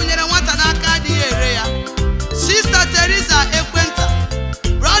ọkwa gụnyere nwata n'aka adịghị ere ya. Sister Teresa Ekwenta,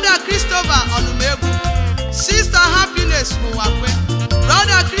 Brother Christopher Onumegwu, Sister Happiness Uwakwe,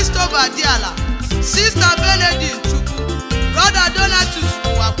 Brother Christopher Diala, Sister Benedict Chukwu, Brother Donatus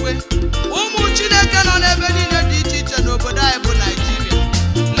Uwakwe. Ụmụ Chineke nọ n'ebe niile dị iche iche n'obodo anyị bụ Naịjirịa.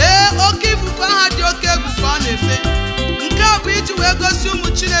 Lee oke ifufe aha dị oke egwu ka ọ na-efe. Nke a bụ iji wee gosi ụmụ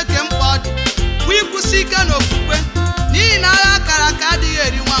Chineke mkpa ọ dị bụ ịkwụsị ike n'okwukwe, n'ihi na agha akara aka adịghị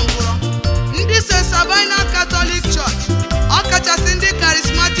eri nwa ngwụrọ. Ndị St. Sabina Catholic Church, ọkachasị ndị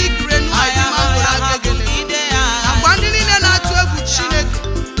Charismatic Renewal Idimangoro Agege Lagos, nakwa ndị niile na-atụ egwu Chineke,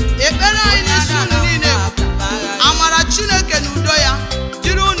 ekpere anyị n'isi unu niile bụ amara Chineke na udo ya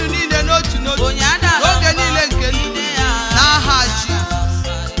jiri unu niile n'otu n'otu n'oge niile nke ndụ n'aha Jizọs.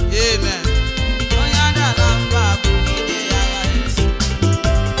 Amen.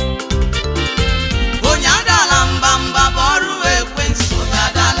 Onye adala mba mba bụ ọrụ ekwensu. Onye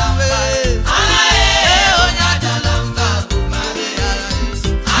adala mba, onye adala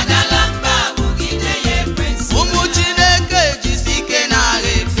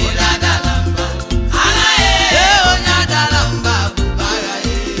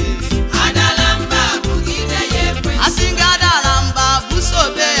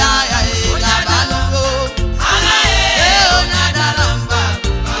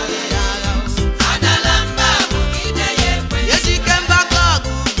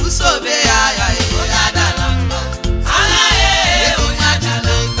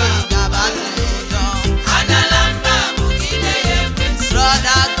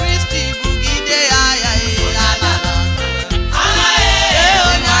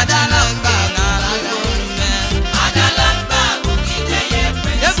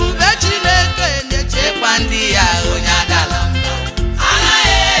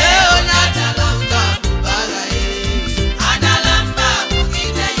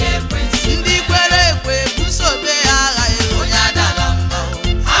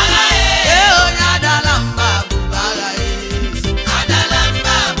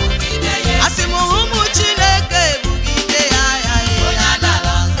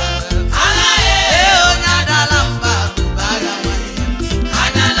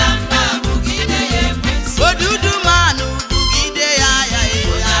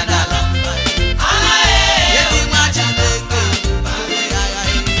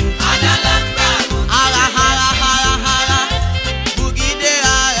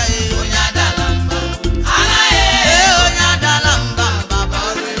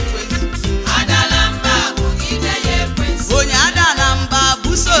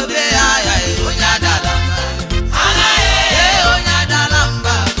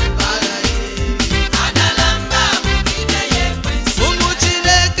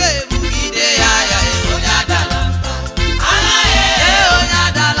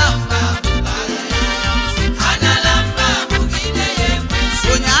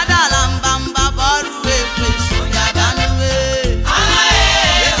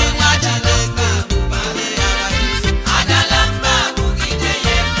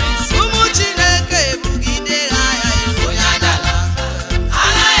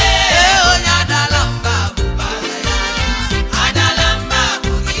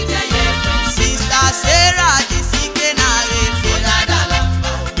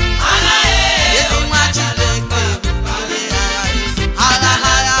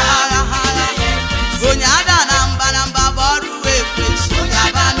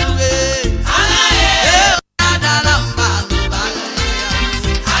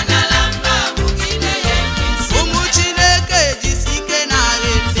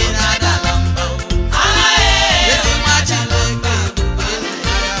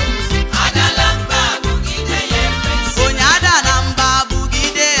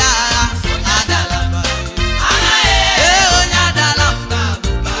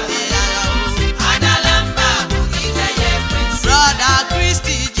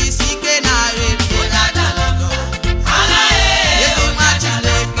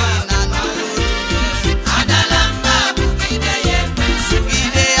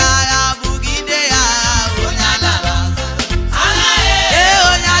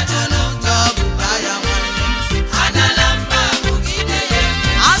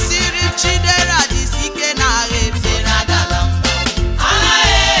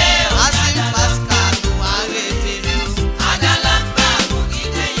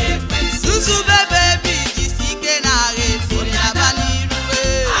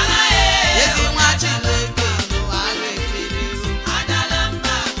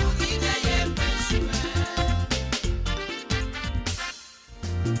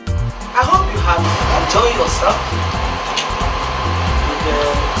I hope you have enjoyed yourself with the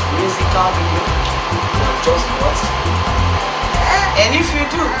musical video you have just watched. And if you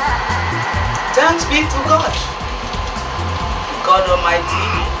do, thanks be to God, God Almighty,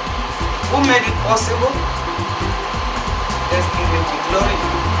 who made it possible. Let's give him the glory.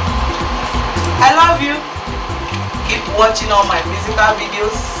 I love you. Keep watching all my musical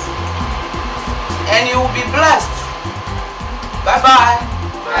videos and you will be blessed. Bye-bye.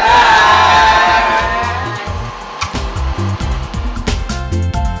 Bye.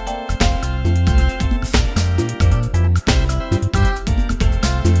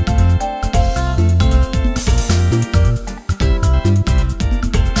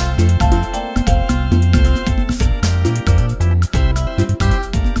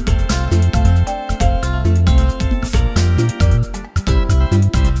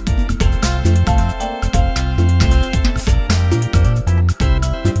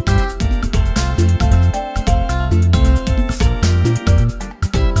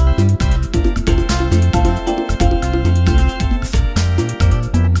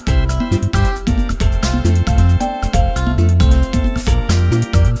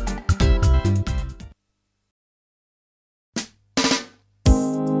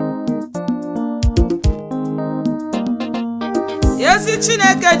 Ezi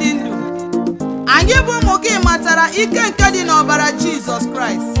Chineke dị ndụ, anyị bụ ụmụ gị matara ike nke dị n'ọbara Jizọs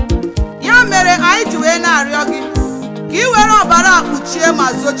Kraịst. Ya mere anyị ji wee na-arịọ gị ka ị were ọbara a kpuchie ma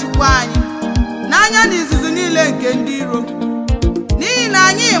zochikwa anyị n'anya na izuzu niile nke ndị iro. N'ihi na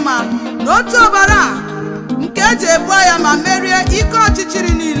anyị ma na otu ọbara a nke eji ebu agha ma merie ike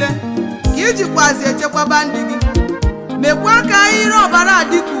ọchịchịrị niile ka ijikwazi echekwaba ndị gị. Mekwa ka anyị yiri ọbara a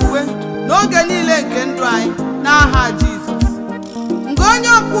dịka uwe n'oge niile nke ndụ anyị n'aha Jizọs. Nke onye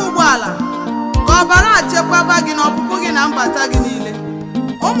ọkwọ ụgbọala ka ọbara achekwaba gị n'ọpụpụ gị na mbata gị niile.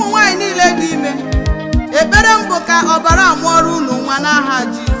 Ụmụ nwanyị niile dị ime, ekpere mbụ ka ọbara amụọrọ unu nwa n'aha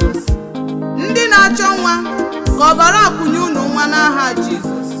Jizọs. Ndị na-achọ nwa ka ọbara akwụnye unu nwa n'aha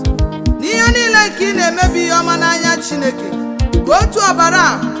Jizọs. N'ihe niile nke ị na-emebi ihe ọma n'anya Chineke, ka otu ọbara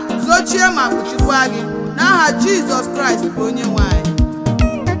a zochie ma kpuchikwa gị n'aha Jizọs Kraịst bụ onye nwanyị.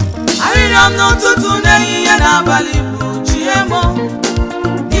 Arịrịọ m n'ụtụtụ n'ehihie n'abalị bụ chie m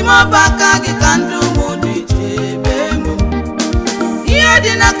n'ime ọba aka gị ka ndụ m dị chebe m. Ihe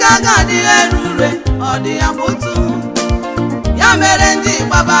dị n'aka ga-adịghị ere ure, ọ dị ya bụtụ. Ya mere ndị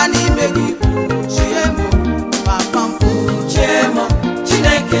gbaba n'ime gị kpuchie m, papa m kpuchie m,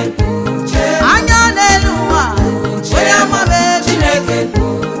 Chineke kpuchie m. Anya n'elu ụwa, onye amabe Chineke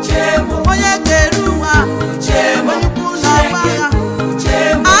kpuchie m, onye kere ụwa kpuchie m, onye ukwu na ọgbagha kpuchie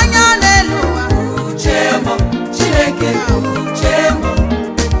m. Anya n'elu ụwa kpuchie m, Chineke kpuchie m.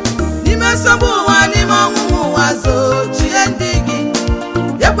 N'ime nsogbu ụwa, n'ime ọnwụnwa ụwa, zochie ndị gị.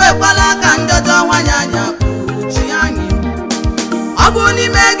 Ekwekwala ka ndọjọ nwanyị anya kpuchie anyị. Ọ bụ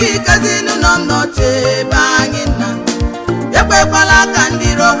n'ime gị ka ezinụlọ m nọ chebe anyị nna. Ekwekwala ka ndị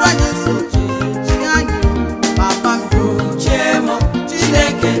iro anyị nso chie anyị. Papa m kpuchie m,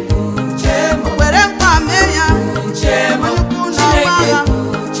 Chineke kpuchie m. Were mkpa mee ya kpuchie m, nnukwu na ọgbagha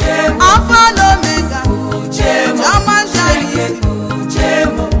kpuchie m. Alfa na Omega kpuchie m, Chioma Nzari kpuchie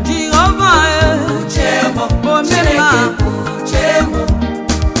m. Jehova kpuchie m, Omema kpuchie m.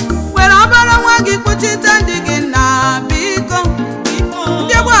 Were ọbara nwa gị kpuchite ndị gị na biko.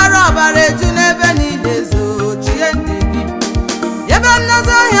 Ndị gbara ọbara eju n'ebe niile zochie ndị gị. Ebe m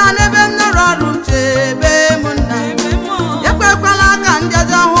nọzọ ọhịa n'ebe m nọrọ ọrụ chebe m nna. Ekwekwala ka ndị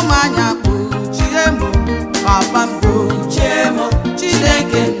ọjọọ hụ m anya kpuchie m. Papa m kpuchie m,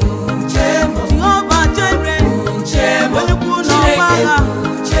 Chineke kpuchie m. Jehova Jire kpuchie m, onye ukwu na ọgbagha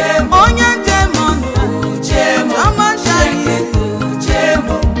kpuchie m. Onye njem ọnụ kpuchie m, Chioma Nzari kpuchie m.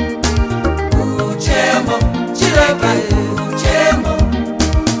 Kpuchie m, Chineke kpuchie m.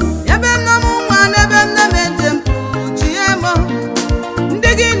 Ebe m nọ m nwa n'ebe m na-eme njem kpuchie m. Ndị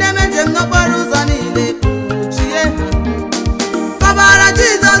gị na-eme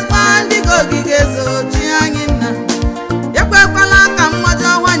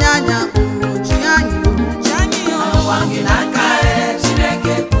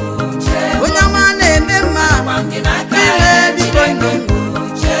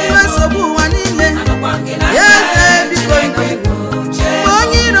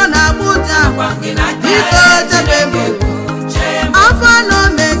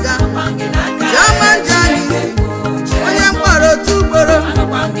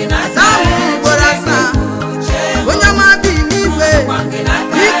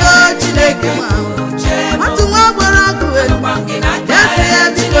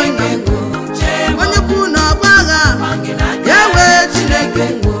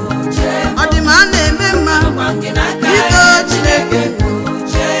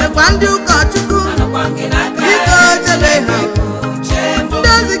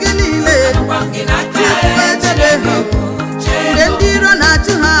Chukwu echebe ha mgbe ndị iro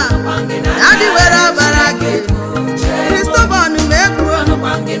na-achụ ha adị were ọbara gị Kristobọn mekpuo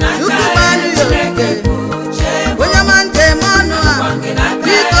Chukwu gbanụ ya ogige onye ọma njem ọnụ a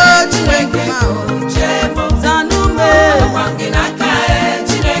biko Chineke ma zanume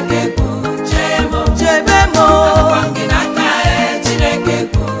chebe mo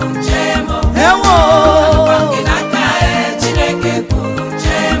ewo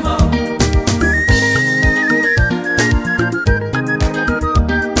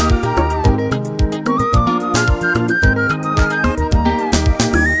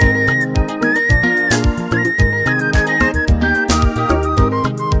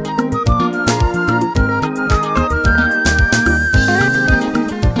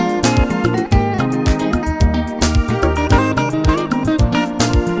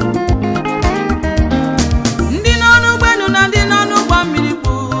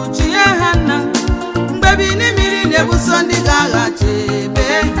ndị ga-agha chebe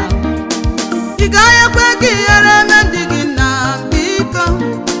ha ị gaghị ekwe ka ihere eme ndị gị na biko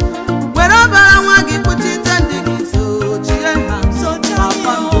were ọbara nwa gị kpuchite ndị gị sochie ha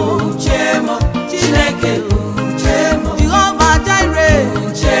Chineke Jehova Jire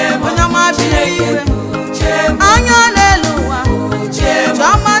onye ọma bi n'igwe anya n'elu ụwa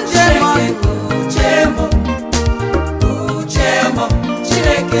chiọma njem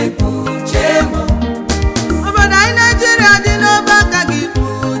obodo anyị Naijiria dị n'obe aka gị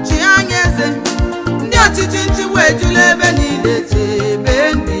kpuchi anya eze ndị ọchịchị nchịkwa ejula ebe niile chebe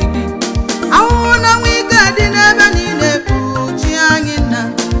ndị gị ahụhụ na nwa ike dị n'ebe niile kpuchi anyị nna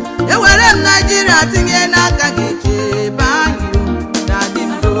ewere m Naijiria tinye n'aka gị chebe anyị dadị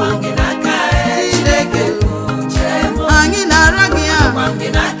ndụ Chineke anyị na-arịọ gị ya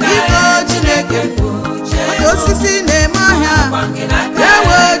biko Chineke otu osisi na-eme ọhịa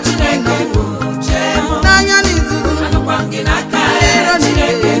ewe Chineke n'anya n'izuzu ndị iro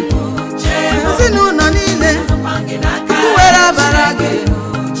niile ezinụlọ niile ukwu were abara gị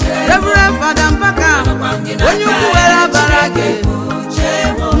Reverend Fada Mbaka onye ukwu were abara gị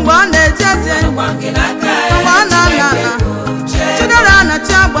mgbe ọ na-eje eje mgbe ọ na-ala ala Chidera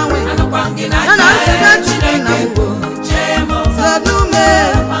anachi agbanwe ya na nzube Chukwu na mgbo zanume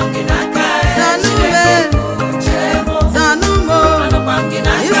zanumo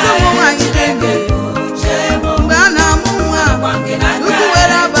isi ụmụ nwanyị dị mgbe a na-amụ nwa ukwu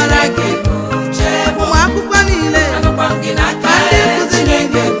were abara gị ụmụ akwụkwọ niile ma ndị nkụzi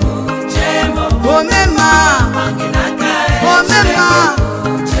niile omemma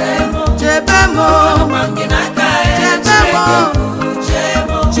chebe mo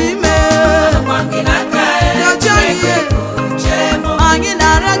chime yọjọ ihe anyị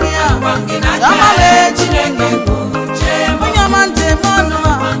na-arịọ gị ya gbanwe Chineke onye ọma njem ọnụ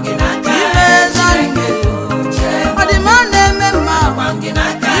a ime zanime ọdịmma na-eme mma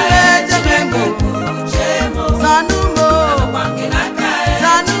ime jebe mbụ zanumo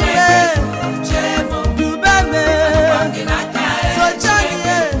zanume dubeme socha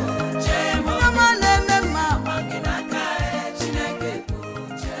ihe onye ọma na-eme mma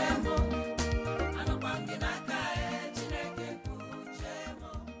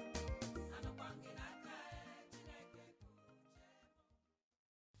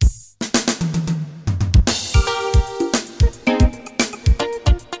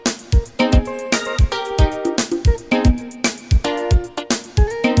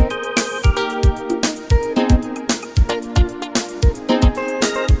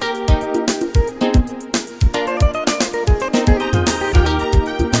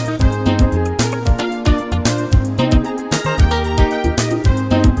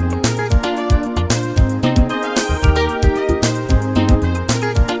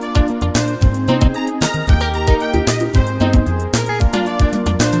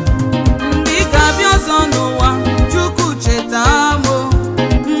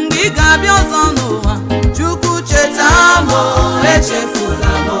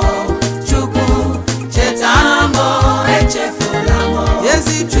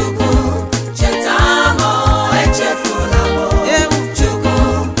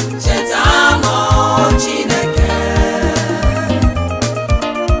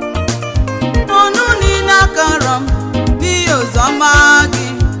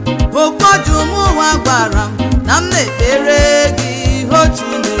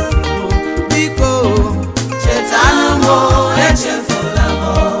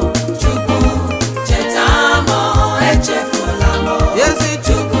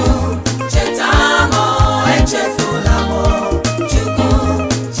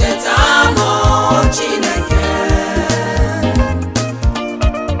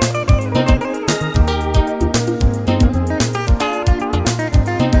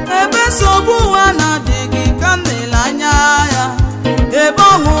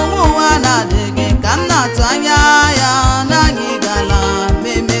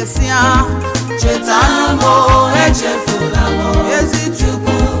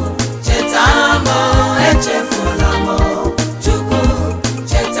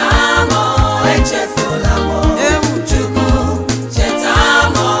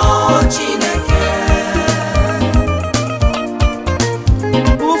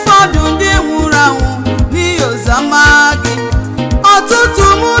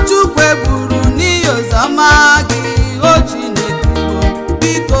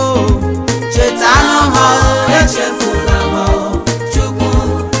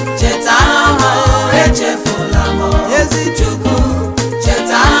ezi Chukwu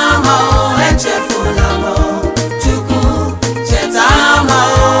cheta m echefula m Chukwu cheta m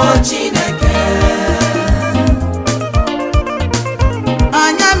Chineke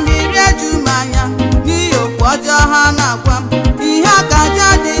anya mmiri eju m anya n'ihi okwu ọjọọ ha na-agwa m ihe akaja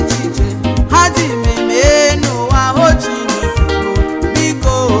dị iche iche ha ji meme n'ụwa o Chineke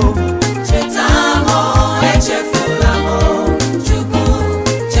biko cheta m echefula m Chukwu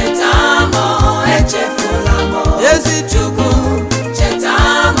cheta m echefula m ezi Chukwu cheta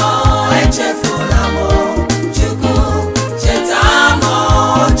m echefula m Chukwu cheta m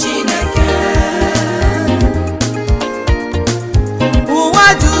Chineke ụwa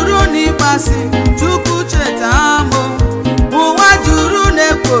juru n'ịkpasị Chukwu cheta m ụwa juru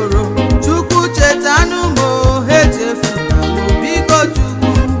n'ekworo Chukwu cheta m echefula m biko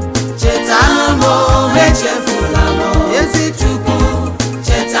Chukwu cheta m echefula m ezi Chukwu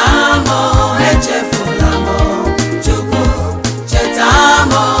cheta m echefula m Chukwu cheta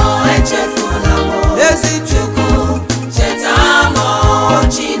m echefula m ezi Chukwu cheta m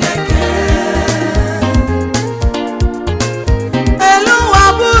Chineke elu ụwa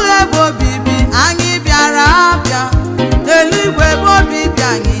bụghị ebe obibi anyị bịara abịa eluigwe ebe obibi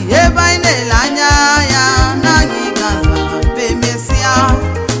anyị ebe anyị na-ele anya ya na anyị ga-aba emesịa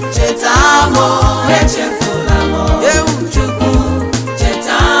cheta m echefula m ewu Chukwu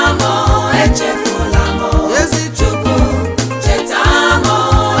cheta m echefula m ezi Chukwu cheta m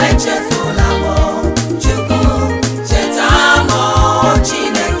echefula m Chukwu cheta m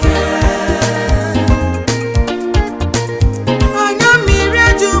Chineke anya mmiri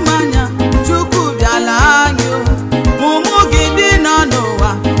eju m anya Chukwu bịala anyị ụmụ gị ndị nọ n'ụwa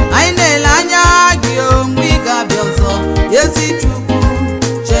anyị na-ele anya gị mgbe ị ga-abịa ọzọ ezi Chukwu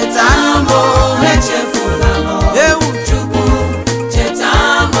cheta m echefula m ewu Chukwu cheta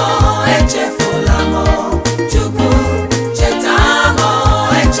m echefula m Chukwu cheta m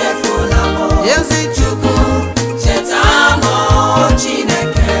echefula m ezi Chukwu cheta m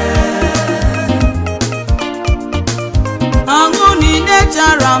Chineke ọṅụ niile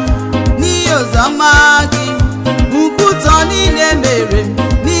chara m n'ihi ọzọma gị nkwutọ niile mere m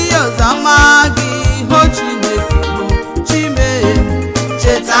n'ihi ọzọma gị o Chineke bụ chimee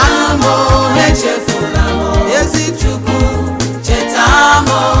cheta m echefula m ezi Chukwu cheta m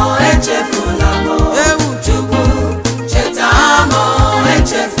echefula m ewu Chukwu cheta m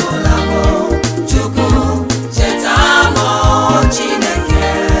echefula m Chukwu cheta m Chineke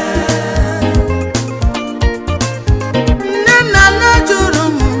nne na nna jụrụ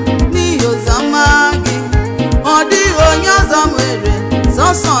m n'ihi ọzọma gị ọ dịghị onye ọzọ nwere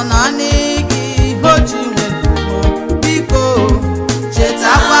sọsọ naanị gị o Chineke bụ biko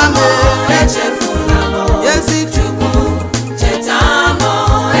chetakwa m echefula m ezi Chukwu cheta m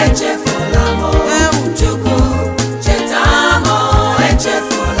echefula m ewu Chukwu cheta m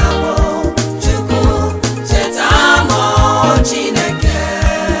echefula m Chukwu cheta m Chineke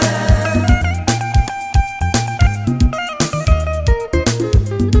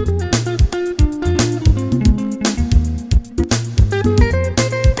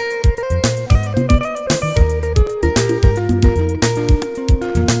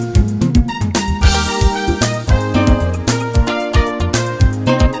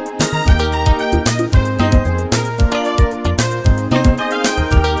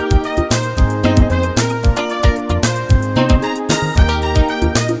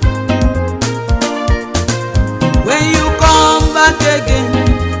when you come back again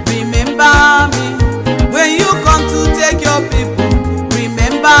remember me when you come to take your people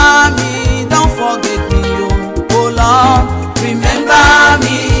remember me don't forget me oh Lord remember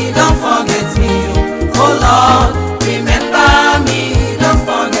me don't forget me oh Lord remember me don't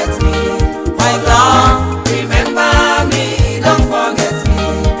forget me my God remember me don't forget me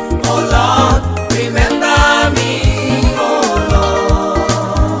oh Lord remember me oh Lord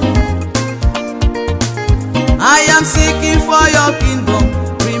I am seeking for your kingdom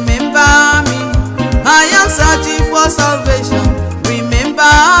remember me I am searching for salvation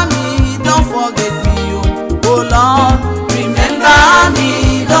remember me don't forget me oh Lord remember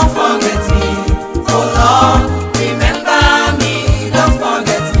me don't forget me oh Lord remember me don't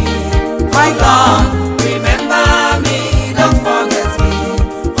forget me my God remember me don't forget me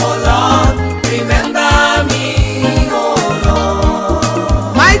oh Lord remember me oh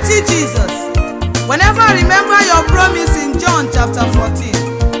Lord mighty Jesus whenever I remember your promise in John chapter 14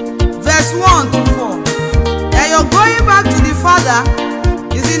 verse 1 to 4 that you're going back to the Father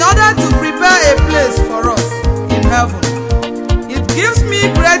is in order to prepare a place for us in heaven. It gives me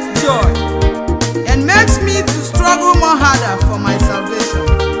great joy and makes me to struggle more harder for my salvation.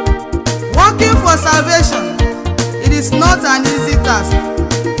 Working for salvation, it is is not an easy task.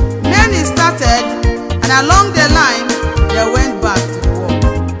 Many started, and along the line, they went back to the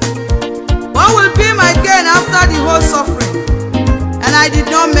world. What will be my gain after the whole suffering? And I did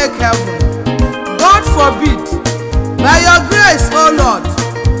not make heaven. God forbid. By your grace, O Lord,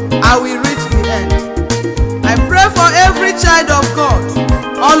 I will reach the end. I pray for every child of God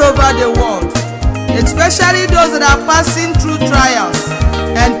all over the world, especially those that are passing through trials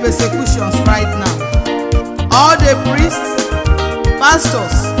and persecutions right now. All the priests,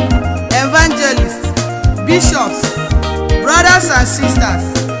 pastors, evangelists, bishops, brothers and sisters,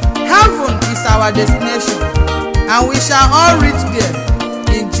 heaven is our destination, and we shall all reach there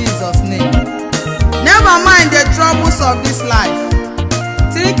in Jesus' name. Never mind the troubles of this life.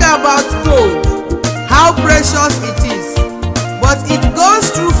 Think about gold, how precious it is, but it goes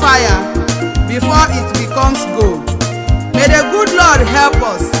through fire before it becomes gold. May the good Lord help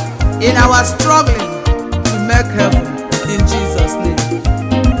us in our struggling to make heaven in Jesus' name.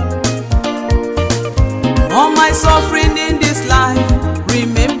 All my suffering in this life,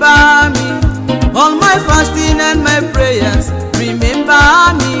 remember me. All my fasting and my prayers,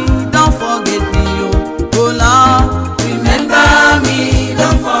 remember me. Don't forget me, oh Lord. Remember me,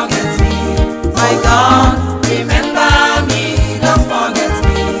 don't forget me. My God, remember me, don't forget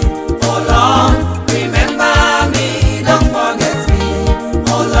me. Oh Lord, remember me, don't forget me.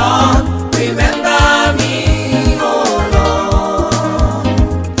 Oh Lord, remember me, oh Lord.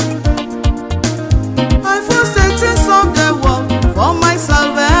 I forsake things of the world for my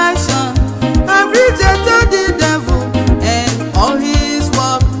salvation. I rejected the devil and all his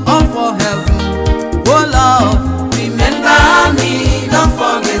work, all for heaven. Oh Lord, Remember me, don't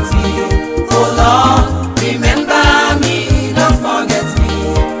forget me. Oh Lord, remember me, don't forget me.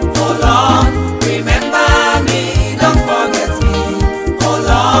 Oh Lord, remember me, don't forget me. Oh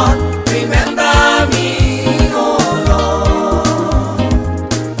Lord, remember me, oh Lord.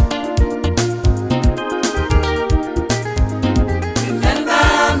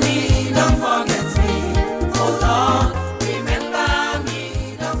 Remember me, don't forget me. Oh Lord, remember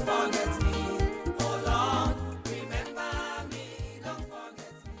me, don't forget me. Oh Lord, remember me, don't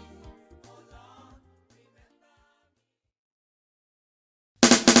forget me. Oh Lord.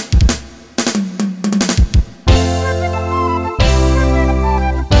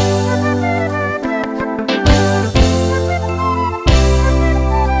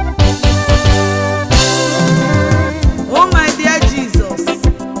 oh my dear Jesus,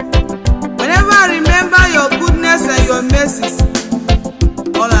 whenever I remember your goodness and your mercies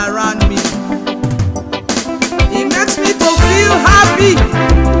all around me, it makes me to feel happy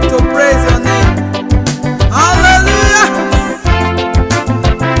to praise your name. Hallelujah.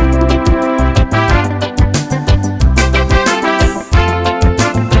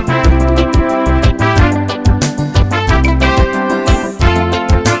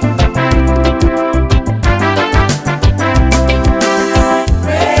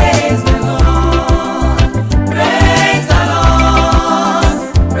 Praise the Lord, praise the Lord,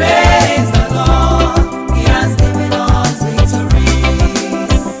 praise the Lord. He has given us victory.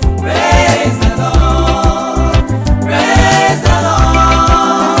 Praise the Lord, praise the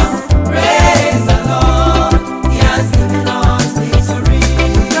Lord, praise the Lord. He has given us victory.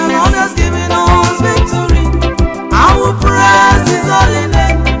 The Lord has given us victory. I will praise his holy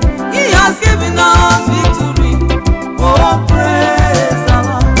name. He has given us victory. Oh, praise the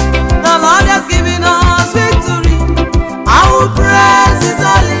Lord. The Lord has given us victory. I will praise his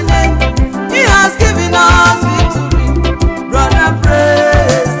holy name. He has given us victory. Brother,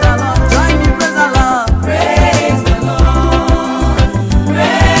 praise the Lord. Join me, praise the Lord. Praise the Lord,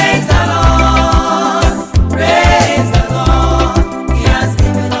 praise the Lord, praise the Lord. He has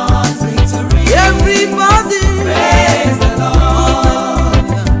given us victory. Everybody, Praise the Lord,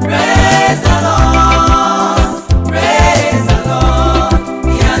 praise the Lord, praise the Lord.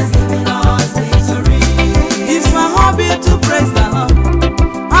 He has given us victory. it's my hobby to praise the Lord.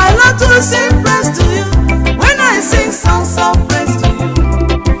 I love to sing praise to you. When I sing songs of praise to you,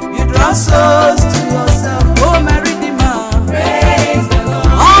 you draw souls to yourself. Oh, my Redeemer. Praise the Lord,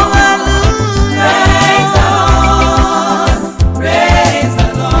 Hallelujah. praise the Lord, praise the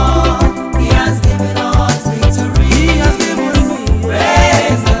Lord. He has given us victory. He has given me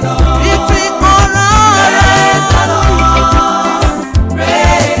Praise the Lord. victory all Praise the around. Lord,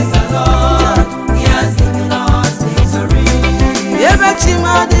 praise the Lord. He has given us victory. Ebe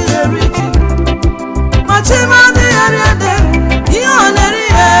chimadi eriji, ma chimadi eriede, ihe ọ na-eri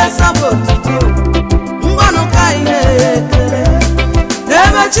ya sabụ otuto, ngwanụ ka ihe ekele.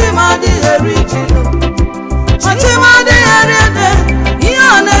 Ebe chimadi eriji, ma chimadi eriede, ihe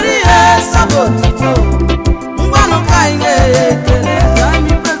ọ na-eri ya sabụ otuto, ngwanụ ka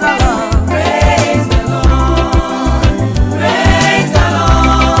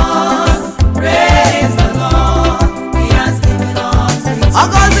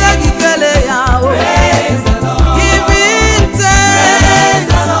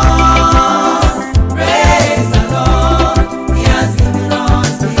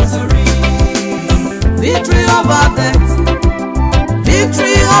over death,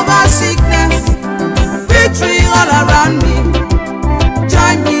 victory over sickness, victory all around me.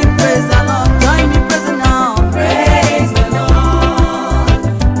 Join me, praise the Lord. Join me, praise the Lord. Praise the Lord.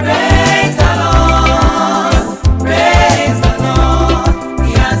 Praise the Lord. Praise the Lord.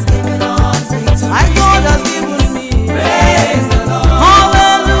 He has given us victory. My God has given me. Praise the Lord.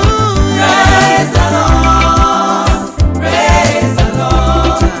 Hallelujah. Praise the Lord. Praise the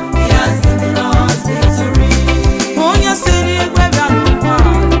Lord. He has given us victory. Onye siri igwe bịa n'ụwa,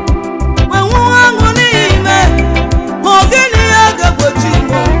 wee nwụọ ọṅụ n'ime, ma ọ gịnị ya ga-egbochi m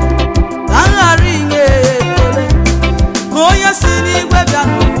ka m ghara inye ya ekele? Onye siri igwe bịa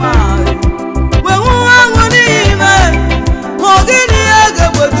n'ụwa, wee nwụọ ọṅụ n'ime, ma ọ gịnị ya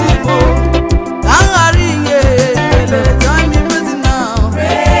ga-egbochi m ka m ghara inye ya ekele? Join me praising now.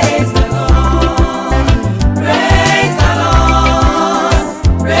 Praise the Lord. Praise the Lord.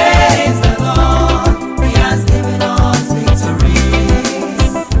 Praise the Lord. He has given us victory.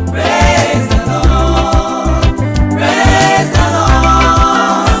 Praise the Lord. Praise the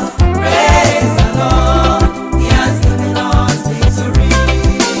Lord. Praise the Lord. He has given us victory.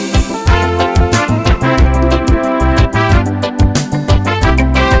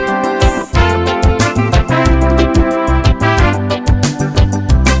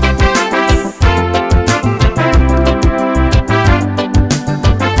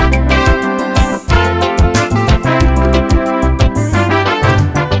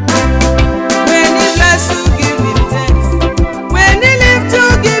 When he bless you, give him thanks. When he lift you,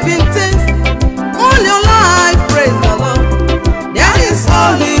 give him thanks. All your life, praise the Lord. That is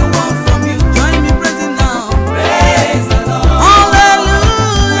all he wants from you. Join me praising now. Praise the Lord.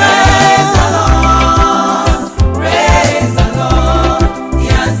 Hallelujah. Praise the Lord. Praise the Lord. He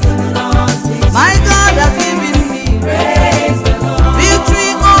has given us victory. My God has given me Praise the Lord. victory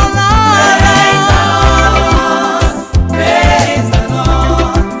all around. Praise the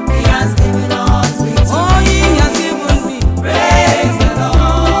Lord. He has given us victory. Oh, he has given me. Praise the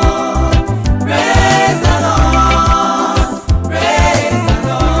Lord. Praise the Lord. Praise the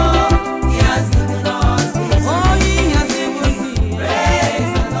Lord. He has given us victory. Oh, he has given me.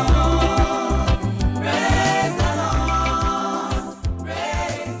 Praise the Lord. Praise the Lord.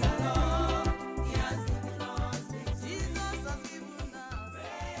 Praise the Lord. He has given us victory. Jesus has given us.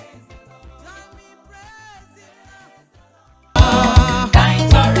 Join me praising now.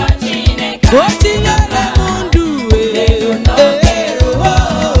 O tinyere m ndụ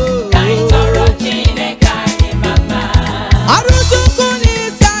ọrụ Chukwu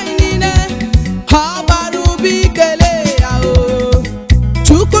n'isi anyị niile, ha bara ụba ikele ya o.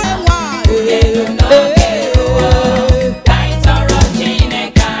 Chukwu enwe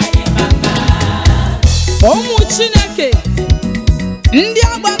ụmụ Chineke ndị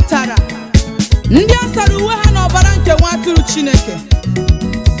agbatara, ndị asara uwe ha n'ọbara nke nwa atụrụ Chineke.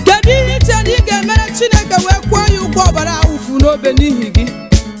 Kedu ihe iche na ị ga-emere Chineke wee kwụọ ya ụgwọ ọbara awụfu n'obe n'ihi gị?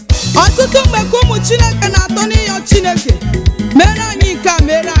 Ọtụtụ mgbe ka ụmụ Chineke na-atọ n'ịyọ Chineke, mere anyị nke a,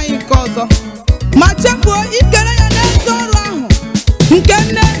 mere anyị nke ọzọ, ma chefuo ikere ya n'ezi ọrụ ahụ nke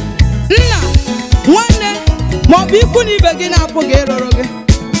nne, nna, nwanne maọbụ ikwu na ibe gị na-apụghị ịrụrụ gị.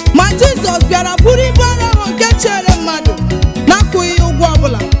 Ma Jizọs bịara bụrụ ibu ọrụ ahụ nke chere mmadụ na-akwụghị ya ụgwọ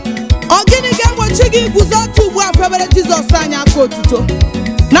ọbụla. Ọ gịnị ga-egbochi gị iguzo otu ugbu a febere Jizọs anyị aka otuto?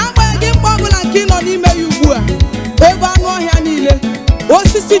 N'agbanyeghị mkpa ọbụla nke ị nọ n'ime ya ugbu a, ebe anụ ọhịa niile,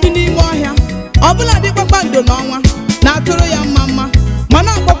 osisi dị n'ime ọhịa, ọbụla dị kpakpando n'ọnwa na-atụrụ ya mma mma, ma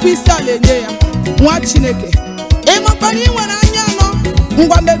na-akpọkwa isi ala enye ya. Nwa Chineke, ị makwa na ị nwere anya anọ?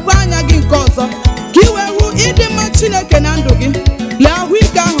 Ngwa mepee anya gị nke ọzọ ka ị wee hụ ịdị mma Chineke na ndụ gị. Lee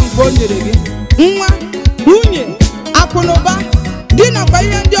ahụike ahụ nke o nyere gị, nwa, nwunye, akụ na ụba, di nakwa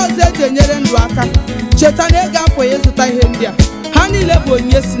ihe ndị ọzọ eji enyere ndụ aka. Cheta na ego apụghị ịzụta ihe ndị a, ha niile bụ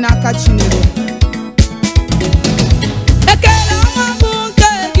onyinye si n'aka Chineke. Ekele ọma bụ nke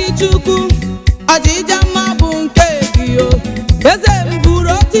gị Chukwu, ọjịja mma bụ nke gị o. Eze m buru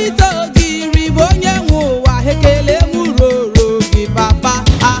otito gị, rịba onye nwe ụwa, ekele m roro gị papa.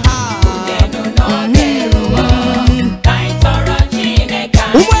 Aha.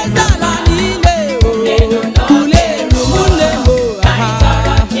 Ụmụ eze ala niile o, kuleru m nne m o. Aha.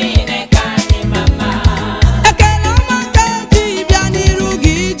 Ekele ọma nke ji bịa n'iru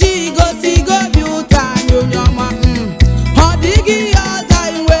gị iji gosi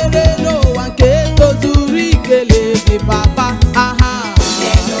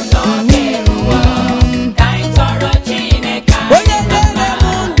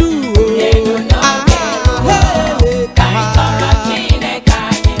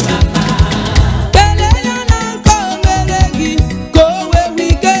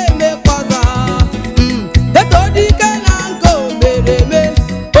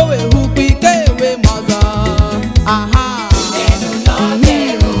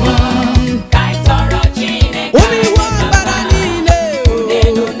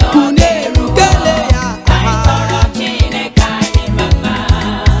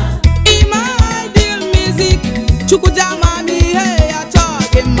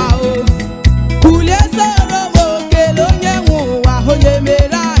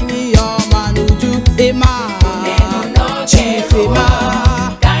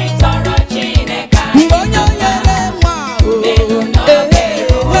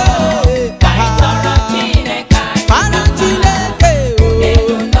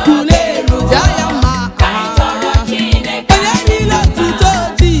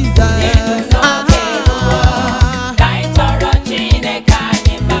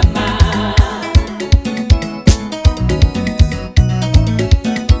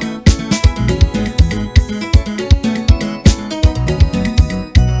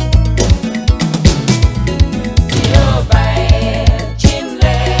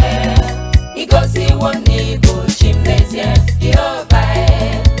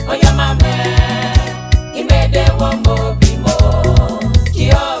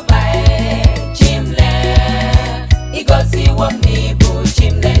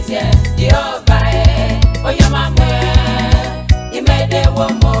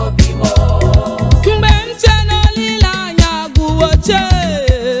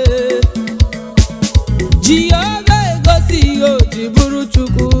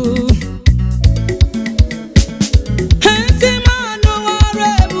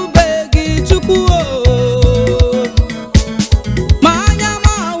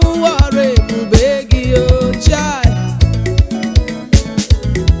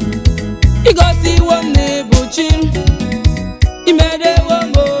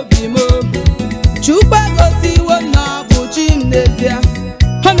n'ezie,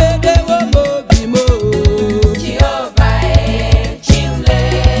 o medewo m obi m. Jehovah chimle,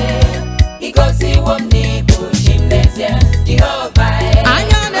 igosiwo m n'ibu chim n'ezie. Jehovah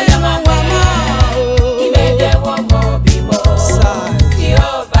Anya na-enwe nwa m imedewo m obi m.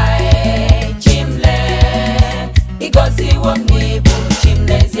 Jehovah chimle, igosiwo m n'ibu chim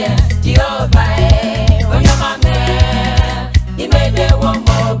n'ezie. Jehovah onye ọma m imedewo m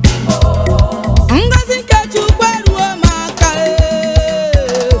obi m. Ngozi nke Chukwu eruo m aka,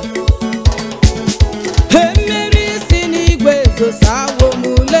 mmiri si n'igwe zosawo m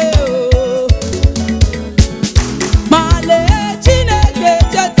lee, ma lee Chineke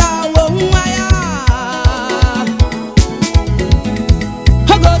chetawo nwa ya,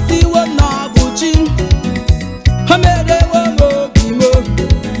 o gosiwo na ọ bụ chi, o merewo m obi m.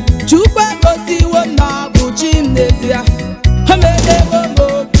 Chukwu egosiwo na ọ bụ chi m n'ezie, o merewo m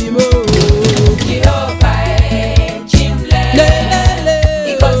obi m. Jehovah chimle, Lelele,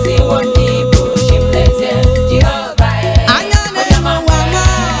 igosiwo m n'ibu chim n'ezie. Jehovah anya na-enwe nwa m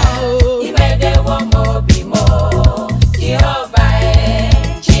imedewo m obi m. Jehovah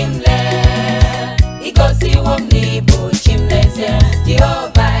chimle, igosiwo m n'ibu chim n'ezie.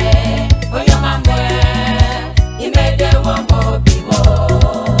 Jehovah onye ọma m imedewo m obi m.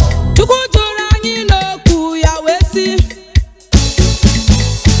 Chukwu jụrụ anyị n'okwu ya wee sị,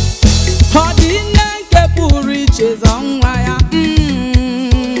 ọ dị nne nke pụrụ ichezọ nwa ya.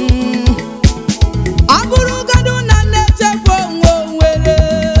 Ọ bụrụgodu na nne chefu onwe onwere,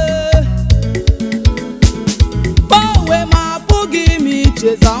 onwe m apụghị m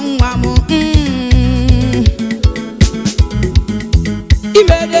ichezọ nwa m.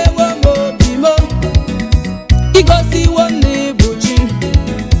 Imedewo m obi m, igosiwo m na ịbụ chi.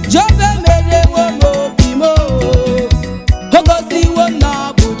 Jehova emedewo m obi m, o gosiwo m na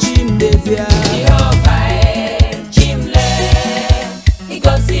ọ bụ chi m n'ezie. Jehovah chimle,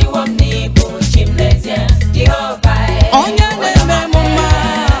 igosiwo m n'ibu chim n'ezie. Jehovah Onye na-eme m mma,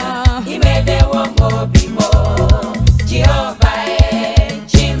 imedewo m obi m. Jehovah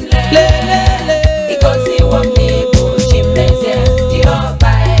chimle, lelele, igosiwo m n'ibu chim n'ezie.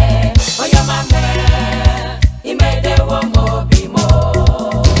 Jehovah onye ọma m imedewo m obi m.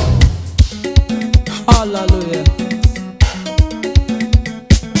 hallelujah.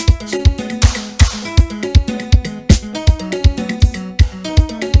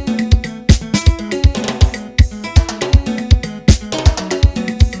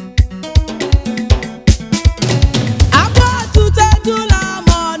 Abụ ọtụtụ ejula m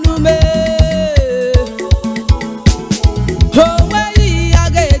ọnụ mee, o nweghị ihe a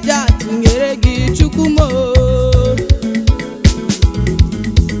ga-eji atụnyere gị Chukwu m.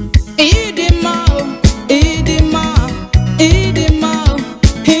 Ịdị mma, ịdị mma, ịdị mma,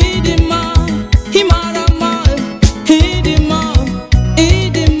 ịdị mma, ị mara mma, ịdị mma,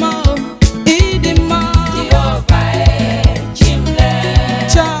 ịdị mma, ịdị mma. Jehovah chimle,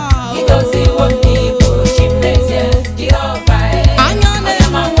 Chao. igosiwo m n'ibu chim n'ezie. Jehovah Anya na-enwe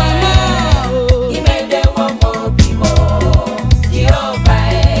nwa m imedewo m obi m. Jehovah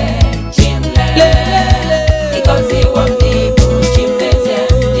chimle, lelele, igosiwo m n'ibu chim n'ezie.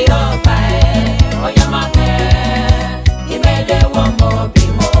 Jehovah onye ọma m imedewo m obi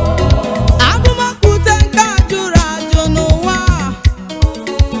m. agụmakwute nke a jụrụ ajụ n'ụwa,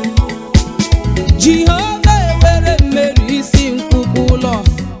 Jehova ewere mmeri isi nkwụkwụ ụlọ.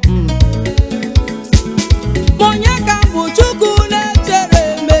 Ma onye ka m bụ Chukwu na-echere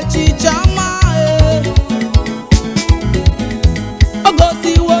mechicha mma, o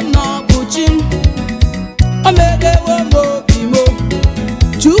gosiwo na ọ bụ chi m, o medewo m obi m.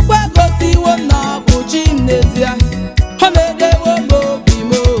 Chukwu egosiwo na ọ bụ chi m n'ezie, o medewo m obi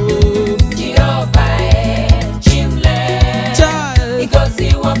m. Jehovah chimle, Child,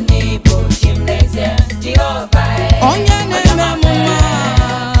 igosiwo m n'ibu chim n'ezie. Jehovah onye na-eme m mma,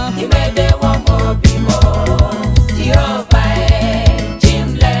 imedewo m obi m. Jehovah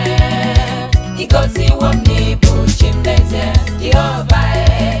chimle, igosiwo m n'ibu chim n'ezie. Jehovah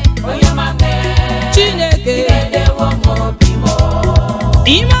onye ọma m Chineke, imedewo m obi m.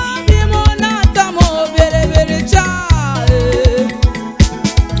 ime obi m na-atọ m obere child.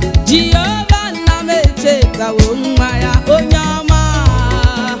 Jehova nna m echetawo nwa ya onye ọma,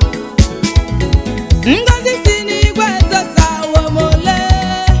 ngozi si n'igwe zosawo m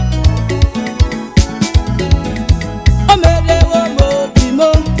lee, o merewo m obi m,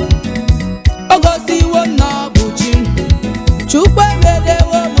 o gosiwo na ọ bụ chi. Chukwu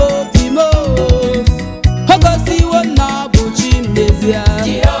emedewo m obi m, o gosiwo na ọ bụ chi m n'ezie.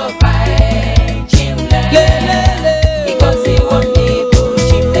 Jehovah chimle, Lelele, igosiwo m n'ibu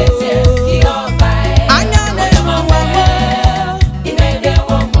chim n'ezie. Jehovah anya na-enwe nwa m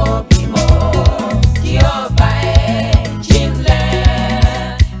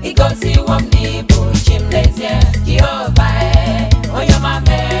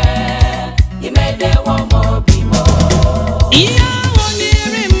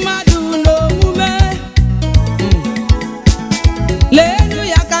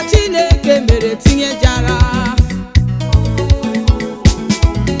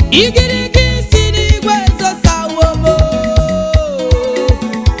igirigi si n'igwe zosawo m,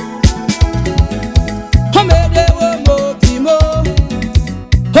 o merewo m obi m,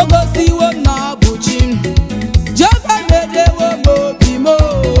 o gosiwo m na ọ bụ chi m. Jehova merewo m obi m,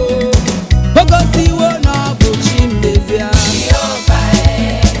 o gosiwo na ọ bụ chi m n'ezie.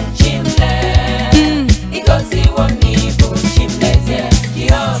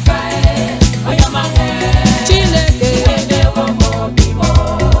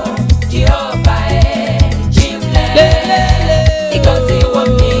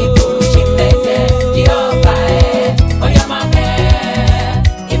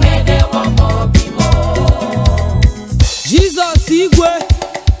 Jesus igwe.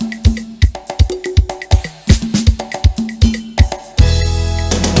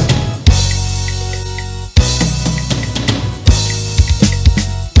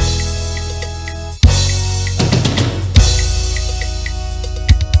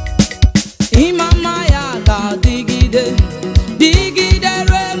 Imama ya ga-adịgide dịgide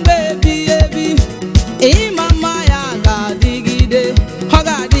ruo mgbe ebighị ebi. Imama ya ga-adịgide, ọ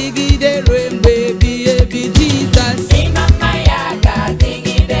ga-adịgide ruo mgbe ebighị ebi. Jesus.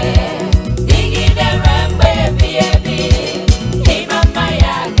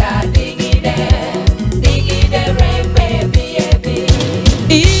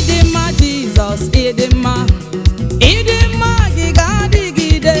 Ịdị mma Jizọs, ịdị mma, ịdị mma gị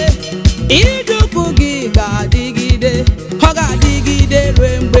ga-adịgide, ịdị ukwu gị ga-adịgide, ọ ga-adịgide ruo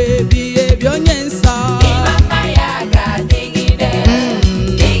mgbe ebighị ebi. Onye nsọ.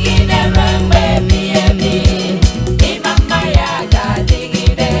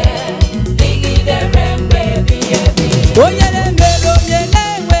 Onye na-emere onye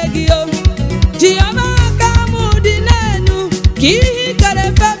na-enweghị o, Jehova aka m dị n'elu, ka ihe ikere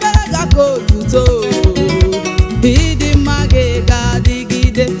febere ga ka otuto. Ịdị mma gị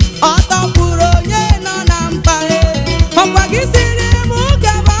ga-adịgide, ọ tọpụrụ onye nọ na mkpaghe. Ọkwa gị siri m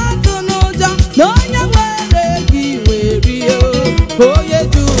gaba atụ n'ụjọ, na onye nwere gị nwere ihe. Onye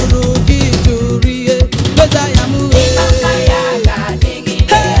jụrụ gị jụrụ ihe, weta ya m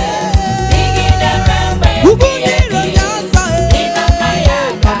ugwu n'iro ya asa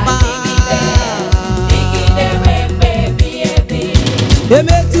papa.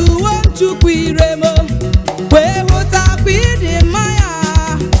 Emetuwo m Chukwu ire m, wee hụtakwa ịdị mma ya.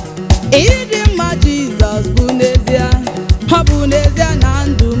 Ịdị mma Jizọs bụ n'ezie, ọ bụ n'ezie na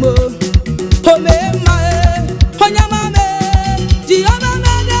ndụ m. O mee mma onye ọma m, Jehova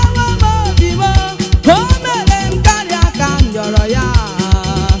merewo m obi m, o mere m karịa ka m rịọrọ ya.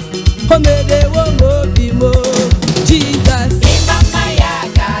 O merewo m obi m, Jizọs.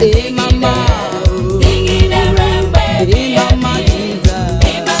 Ịmama ịmama Jizọs,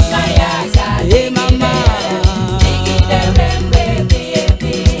 ịmama.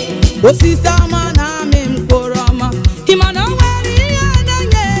 Osisi ọma na-amị mkpụrụ ọma, ịma na o nwere ihe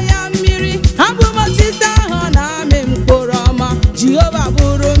na-enye ya mmiri. Abụ m osisi ahụ na-amị mkpụrụ ọma. Jehova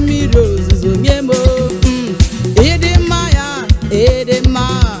bụrụ mmiri ozuzo nye m. Ịdị mma ya, ịdị mma,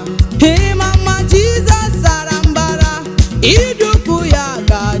 ịma mma Jizọs sara mbara. Ịdị ukwu ya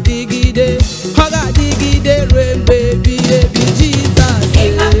ga-adịgide, ọ ga-adịgide ruo mgbe ebighị ebi. Jizọs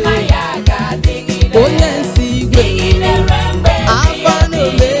onye nsi igwe, Alfa na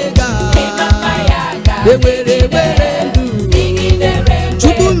Omega, enwere ndụ.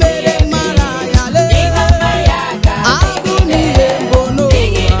 Chukwu mere mara ya lee, abụ m ihe mbụ n'ụwa,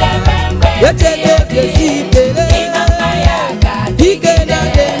 echeta ekesi ikele, ike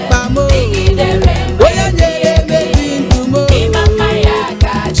na-adị mkpa m, onye nyere mebi ndụ m.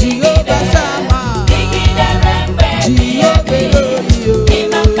 Jehova Shama, Jehova Elohio,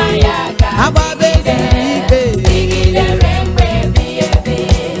 agbaba ezuru ike.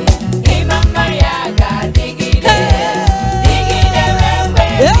 Hey!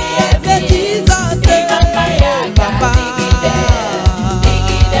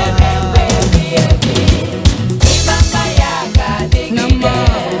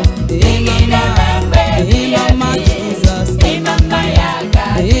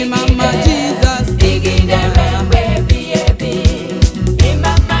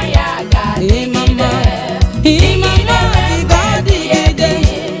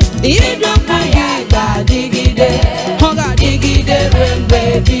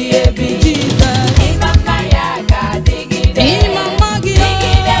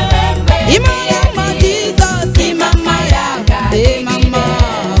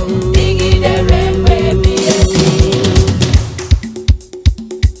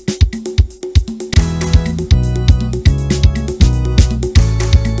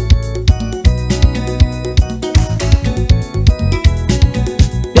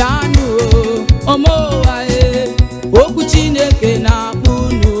 ụwa okwu Chineke na-akpọ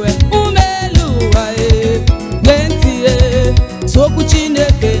unu ume elu ụwa gee ntị so okwu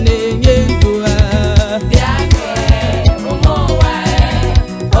Chineke na-enye ndụ bịa gee ụmụ ụwa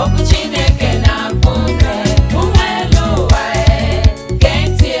okwu Chineke na-akpọ unu ume elu ụwa gee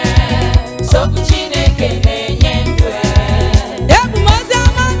ntị so okwu Chineke na-enye ndụ ebu m ozi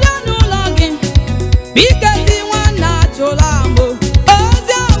ọma bịa n'ụlọ gị biko ezi nwanna achụla mbụ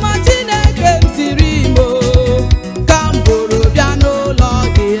ozi ọma Chineke m siri imo ka m bụrụ bịa n'ụlọ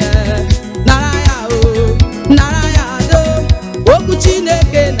gị nara ya nara ya do okwu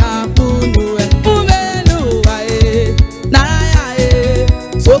Chineke na-akpọ unu ume elu ụwa nara ya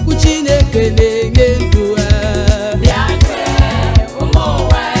so okwu Chineke na-enye ndụ bịa gee ụmụ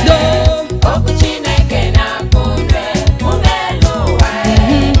ụwa okwu Chineke na-akpọ unu ume elu ụwa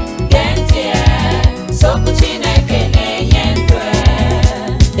gee ntị so okwu Chineke na-enye ndụ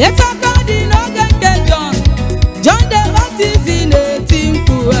ịtaka dị n'oge nke John the Baptist na-eti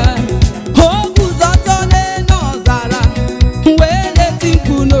mkpu o guzọtọ n'elu ọzara wee na-eti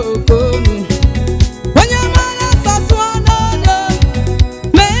mkpu n'oke olu onye mara nsọ sụọ n'ọnụ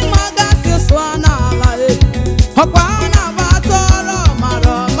ma ịma gasị sụọ n'ala ọkwa ha na-aba atọrọ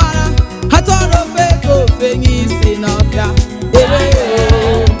ọmara ọmara atọrọ ofe ka ofe nye isi n'ọbịa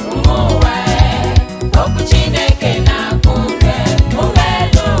ụmụ ụwa okwu Chineke na-akpọ unu ume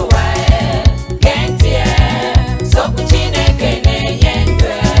elu ụwa gee ntị so okwu Chineke na-enye ndụ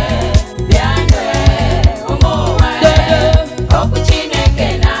bịa gee ụmụ ụwa okwu Chineke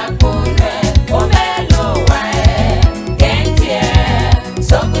na-akpọ unu ume elu ụwa gee ntị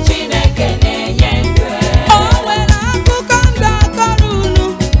so okwu Chineke na-enye ndụ o nwere akụkọ m ga-akọrọ unu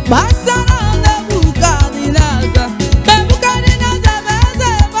gbasara Nebukadneza bụ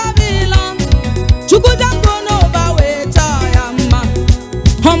eze Babilọn Chukwu jakpo n'ụba wee chọọ ya mma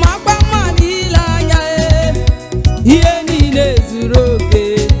ọ makwa mma n'ile anya ihe niile zuru oke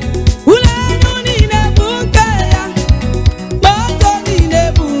ụlọ elu niile bụ nke ya moto niile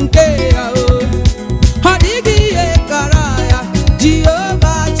bụ nke ya ọ dịghị ihe kọrọ ya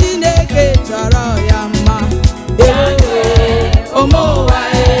Jehova Chineke chọrọ ya mma ụmụ ụwa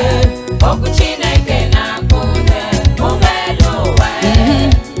okwu Chineke na-akpọ unu ume elu ụwa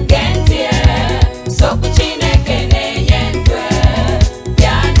gee ntị so okwu Chineke na-enye ndụ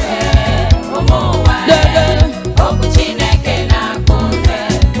bịa gee ụmụ ụwa okwu Chineke na-akpọ unu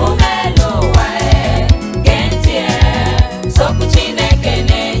ume elu ụwa gee ntị so okwu Chineke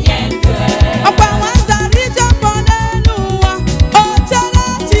na-enye ndụ ọkwa nwazara ijepọ n'elu ụwa o chere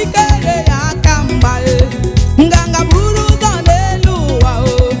chikere ya aka mgba nganga buru ụzọ n'elu ụwa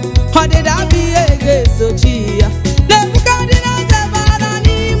ọdịda bụ ihe ga-esochi ya Nebukadneza bara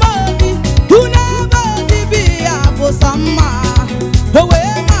n'ime obi hụ n'ebe obibi ya bụ sọ mma o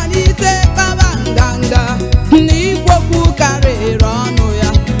wee malite kpaba nganga na ikwu okwu karịrị ọnụ ya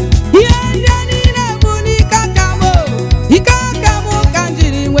ihe ndị niile bụ n'ike aka m ike aka m ka m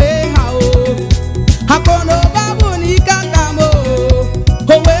jiri nwee ha akụ na ụba bụ n'ike aka m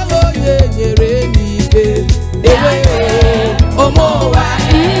o wee onye nyere m ike ụmụ ụwa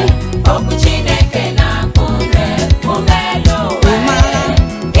okwu Chineke na-akpọ unu ume elu ụwa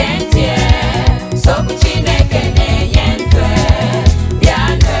gee ntị so okwu Chineke na-enye ndụ bịa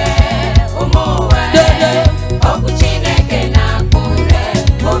gee ụmụ ụwa okwu Chineke na-akpọ unu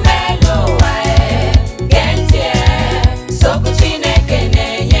ume elu ụwa gee ntị so okwu Chineke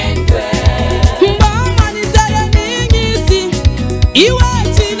na-enye ndụ mgbe ọ malitere n'inye isi iwe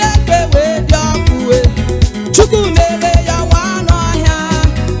Chineke wee dị ọkụ Chukwu mere ya nwa n'ọhịa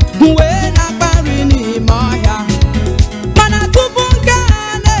wee na-akpa nri n'ime ọhịa mana tupu nke a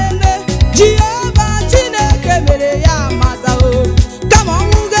na-eme Jehova Chineke mere ya mata kama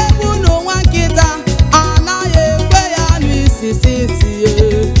ọnwụ ga-egbu n'ụwa nkịta anaghị ekwe ya n'isisi isi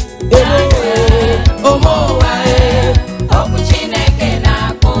ụmụ ụwa okwu Chineke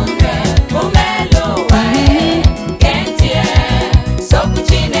na-akpọ unu ume elu ụwa gee ntị so okwu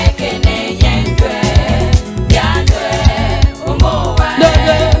Chineke na-enye ndụ bịa gee ụmụ ụwa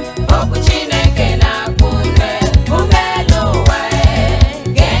okwu Chineke na-akpọ unu ume elu ụwa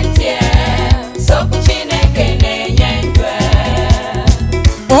gee ntị so okwu Chineke na-enye ndụ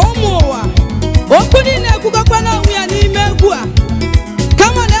ụmụ ụwa okwu niile ekwugokwa n'onwe ya n'ime egwu a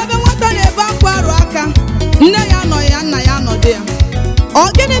kama na ebe nwata na-ebe akwa arụ aka nne ya nọ ya nna ya nọdụ ya ọ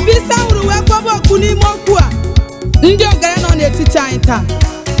gịnị bụ isi ahụrụ wee kwaba okwu n'ime okwu a ndị ọgaranya nọ n'etiti anyị taa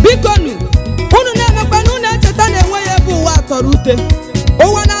biko nu unu na-emekwa na unu echeta na enweghị ebe ụwa tọrọ ute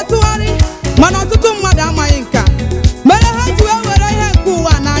ụwa na-atụgharị mana ọtụtụ mmadụ amaghị nke a mere ha ji wee were ihe nke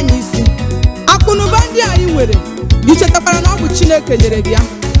ụwa n'anya isi akụnụba ndị anyị nwere ichetakwara na ọ bụ Chineke nyere gị ya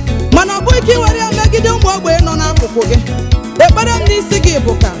mana ọ bụ ike iwere ya megide ụmụ ogbenye nọ n'akụkụ gị. Ekpere m n'isi gị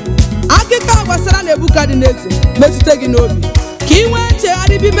bụ ka akụkọ gbasara Nebukadneza metụta gị n'obi, ka ị nwee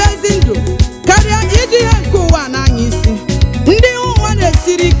nchegharị bibe ezi ndụ karịa iji ihe nke ụwa na-anya isi. Ndị ụwa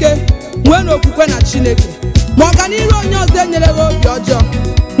na-esiri ike nwee n'okwukwe na Chineke, ma ọganihu onye ọzọ enyere gị obi ọjọọ.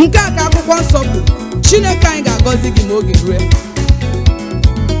 Nke a ka akwụkwọ nsọ bụ, Chineke anyị ga-agọzi gị ma oge rue.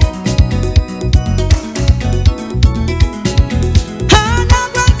 Ha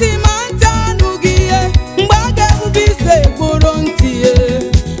na-agbatị ma ntị anụghị ihe mgbe a ga-ebube ise kpụrụ ntị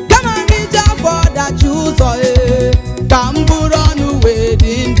kama gị ji afọ ọdachi ụzọ ka m bụrụ ọnụ wee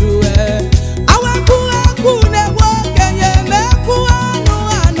dị ndụ awakụ akụ na-egbu okenye mekụ anụ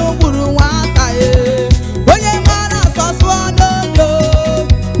anụ gburu nwata onye mara asọsụọ n'odo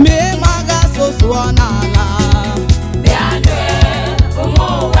ma ịma ga-asụsụọ n'ala.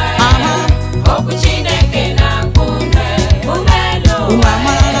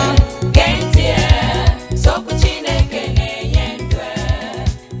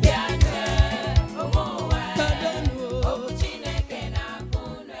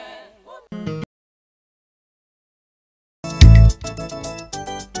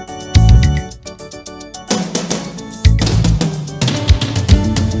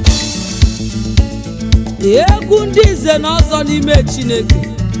 Egwu ndị nze na ọzọ n'ime Chineke.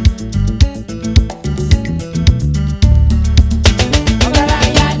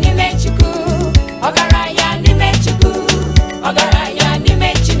 Ọgaranya n'ime Chukwu, ọgaranya n'ime Chukwu, ọgaranya n'ime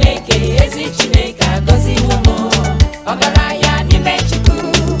Chineke, ezi Chineke agọziwo m. Ọgaranya n'ime Chukwu,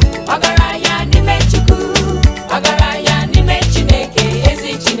 ọgaranya n'ime Chukwu, ọgaranya n'ime Chineke,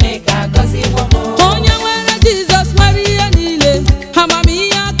 ezi Chineke agọziwo m. Onye nwere Jizọs nwere ihe niile,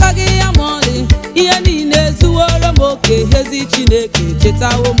 amamihe akaghị ya ma ọlị, ihe niile zuworo m oke, ezi Chineke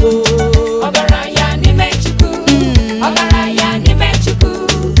chetawo m. Ọgaranya n'ime Chukwu, ọgaranya n'ime Chukwu,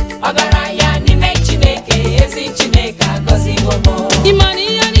 ọgaranya n'ime Chineke, ezi Chineke agọziwo m. Ịma na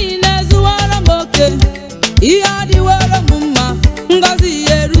ihe niile zuworo m oke, ihe adịworo m mma, ngọzi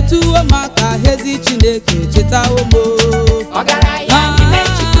ya erutuwo m aka, ezi Chineke chetawo m. Ọgaranya n'ime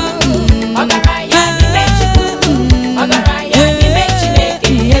Chukwu, ọgaranya n'ime Chukwu, ọgaranya n'ime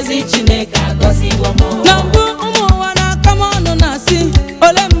Chineke, ezi Chineke agọziwo m. Na mbụ ụmụ ụwa na-aka m ọnụ na-asị,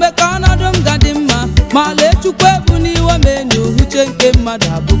 ole mgbe ka ọnọdụ m ga-adị mma, ma lee Chukwu ebu n'iwe m enyo, uche nke mmadụ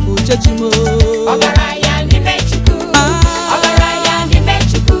abụghị uche chi m. Ọgaranya n'ime Chukwu, ọgaranya n'ime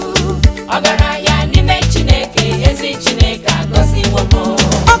Chukwu, ọgaranya n'ime Chineke, ezi Chineke agọziwo m.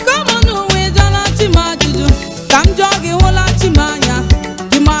 Ọka m n'ụwa ịjụla chi m ajụjụ, ka m jụọ gị, hụla chi m anya,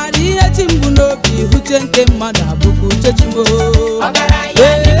 ị maara ihe chi m bụ n'obi, uche nke mmadụ abụghị uche chi m. Ọgaranya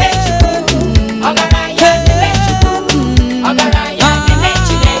n'ime Chukwu, ọgaranya n'ime Chukwu, ọgaranya n'ime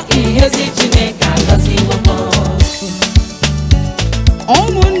Chineke, ezi Chineke agọziwo m.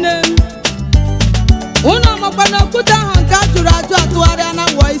 Ụmụnne m, unu amakwa na okwute ahụ nke a jụrụ ajụ atụgharịa na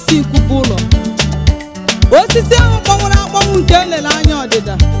wụọ isi nkuku ụlọ. Osisi ahụ kpọnwụrụ akpọnwụ nke elele anya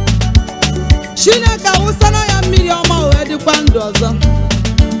ọdịda, Chineke awụsala ya mmiri ọma wee dịkwa ndụ ọzọ.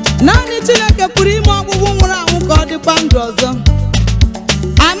 Naanị Chineke pụrụ ime ọkpụkpụ nwụrụ anwụ ka ọ dịkwa ndụ ọzọ.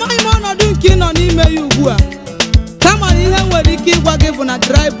 Amaghị m ọnọdụ nke ị nọ n'ime ya ugbu a, kama na ihe nwere ike ịgwa gị bụ na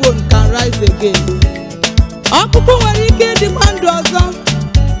dry bone can rise again. Ọkpụkpụ nwere ike ịdịkwa ndụ ọzọ.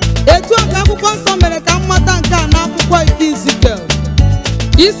 Etu a ka akwụkwọ nsọ mere ka m mata nke a n'akwụkwọ nke Ezikiel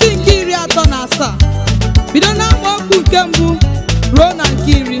isi nke 37 bido na amaokwu nke mbụ ruo na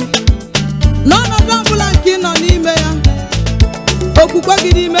nke 10. N'ọnọdụ ọbụla nke ị nọ n'ime ya, okwukwe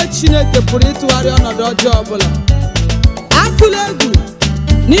gị n'ime Chineke pụrụ ịtụgharị ọnọdụ ọjọọ ọbụla. Atụla egwu,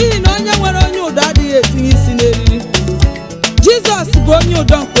 n'ihi na onye nwere onye ụdọ adịghị etinye isi n'eriri. Jizọs bụ onye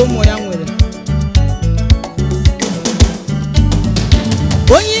ụdọ nke ụmụ ya nwere.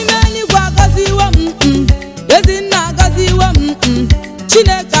 Onye ime eluigwe agọziwo m, Ezinna agọziwo m,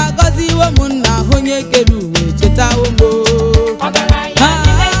 Chineke agọziwo m, nna onye kere uwe chetawo m. Ọgaranya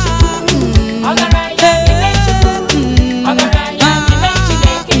n'ime Chukwu, ọgaranya n'ime Chukwu, ọgaranya n'ime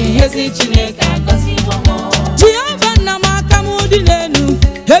Chineke, ezi Chineke agọziwo m. Jehova nna m, aka m dị n'elu,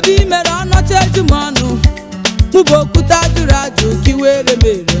 ebe i mere ọnọchi eju m ọnụ, mụ bụ okwute ajụrụ ajụ ka i were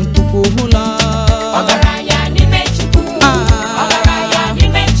mere mkpụkpụ hụla. Ọgaranya n'ime Chukwu, ọgaranya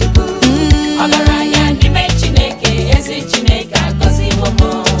n'ime Chukwu, ọgaranya n'ime Chineke, ezi Chineke agọziwo m.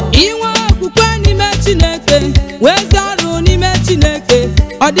 Inwe okwukwe n'ime Chineke, wee ezi ọrụ n'ime Chineke,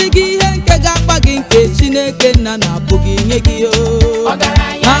 ọ dịghị ihe nke ga-akpa gị nke Chineke nna na-apụghị inye gị.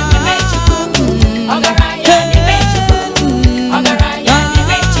 Ọgaranya n'ime Chukwu, ọgaranya n'ime Chukwu, ọgaranya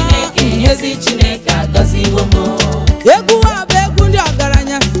n'ime Chineke, ezi Chineke agọziwo m. Egwu a bụ egwu ndị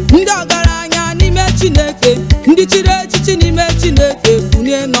ọgaranya, ndị ọgaranya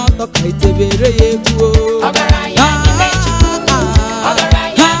n'ọtọ ka itebere ya egwu ọgaranya n'ime Chukwu,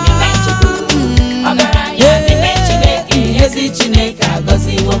 ọgaranya n'ime Chukwu, ọgaranya n'ime Chineke, ezi Chineke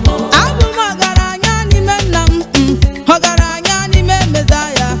agọziwo m. abụ m ọgaranya n'ime nna m, ọgaranya n'ime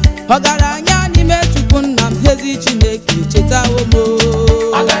Mesaya, ọgaranya n'ime Chukwu nna m, ezi Chineke chetawo m.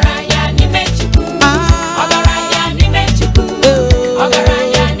 Ọgaranya n'ime Chukwu, ọgaranya n'ime Chukwu,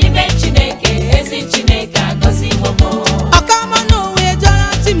 ọgaranya n'ime Chineke, ezi Chineke agọziwo m. ọkama n'onwe jọrọ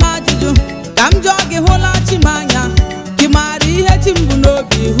chi m ajụjụ ka m jụọ gị, hụla chi m anya, gị maara ihe chi m bụ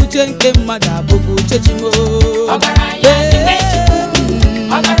n'obi, uche nke mmadụ abụghị uche chi m. Ọgaranya n'ime Chukwu,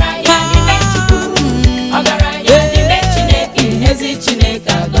 ọgaranya n'ime Chukwu, ọgaranya n'ime Chineke, ezi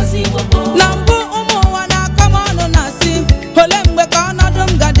Chineke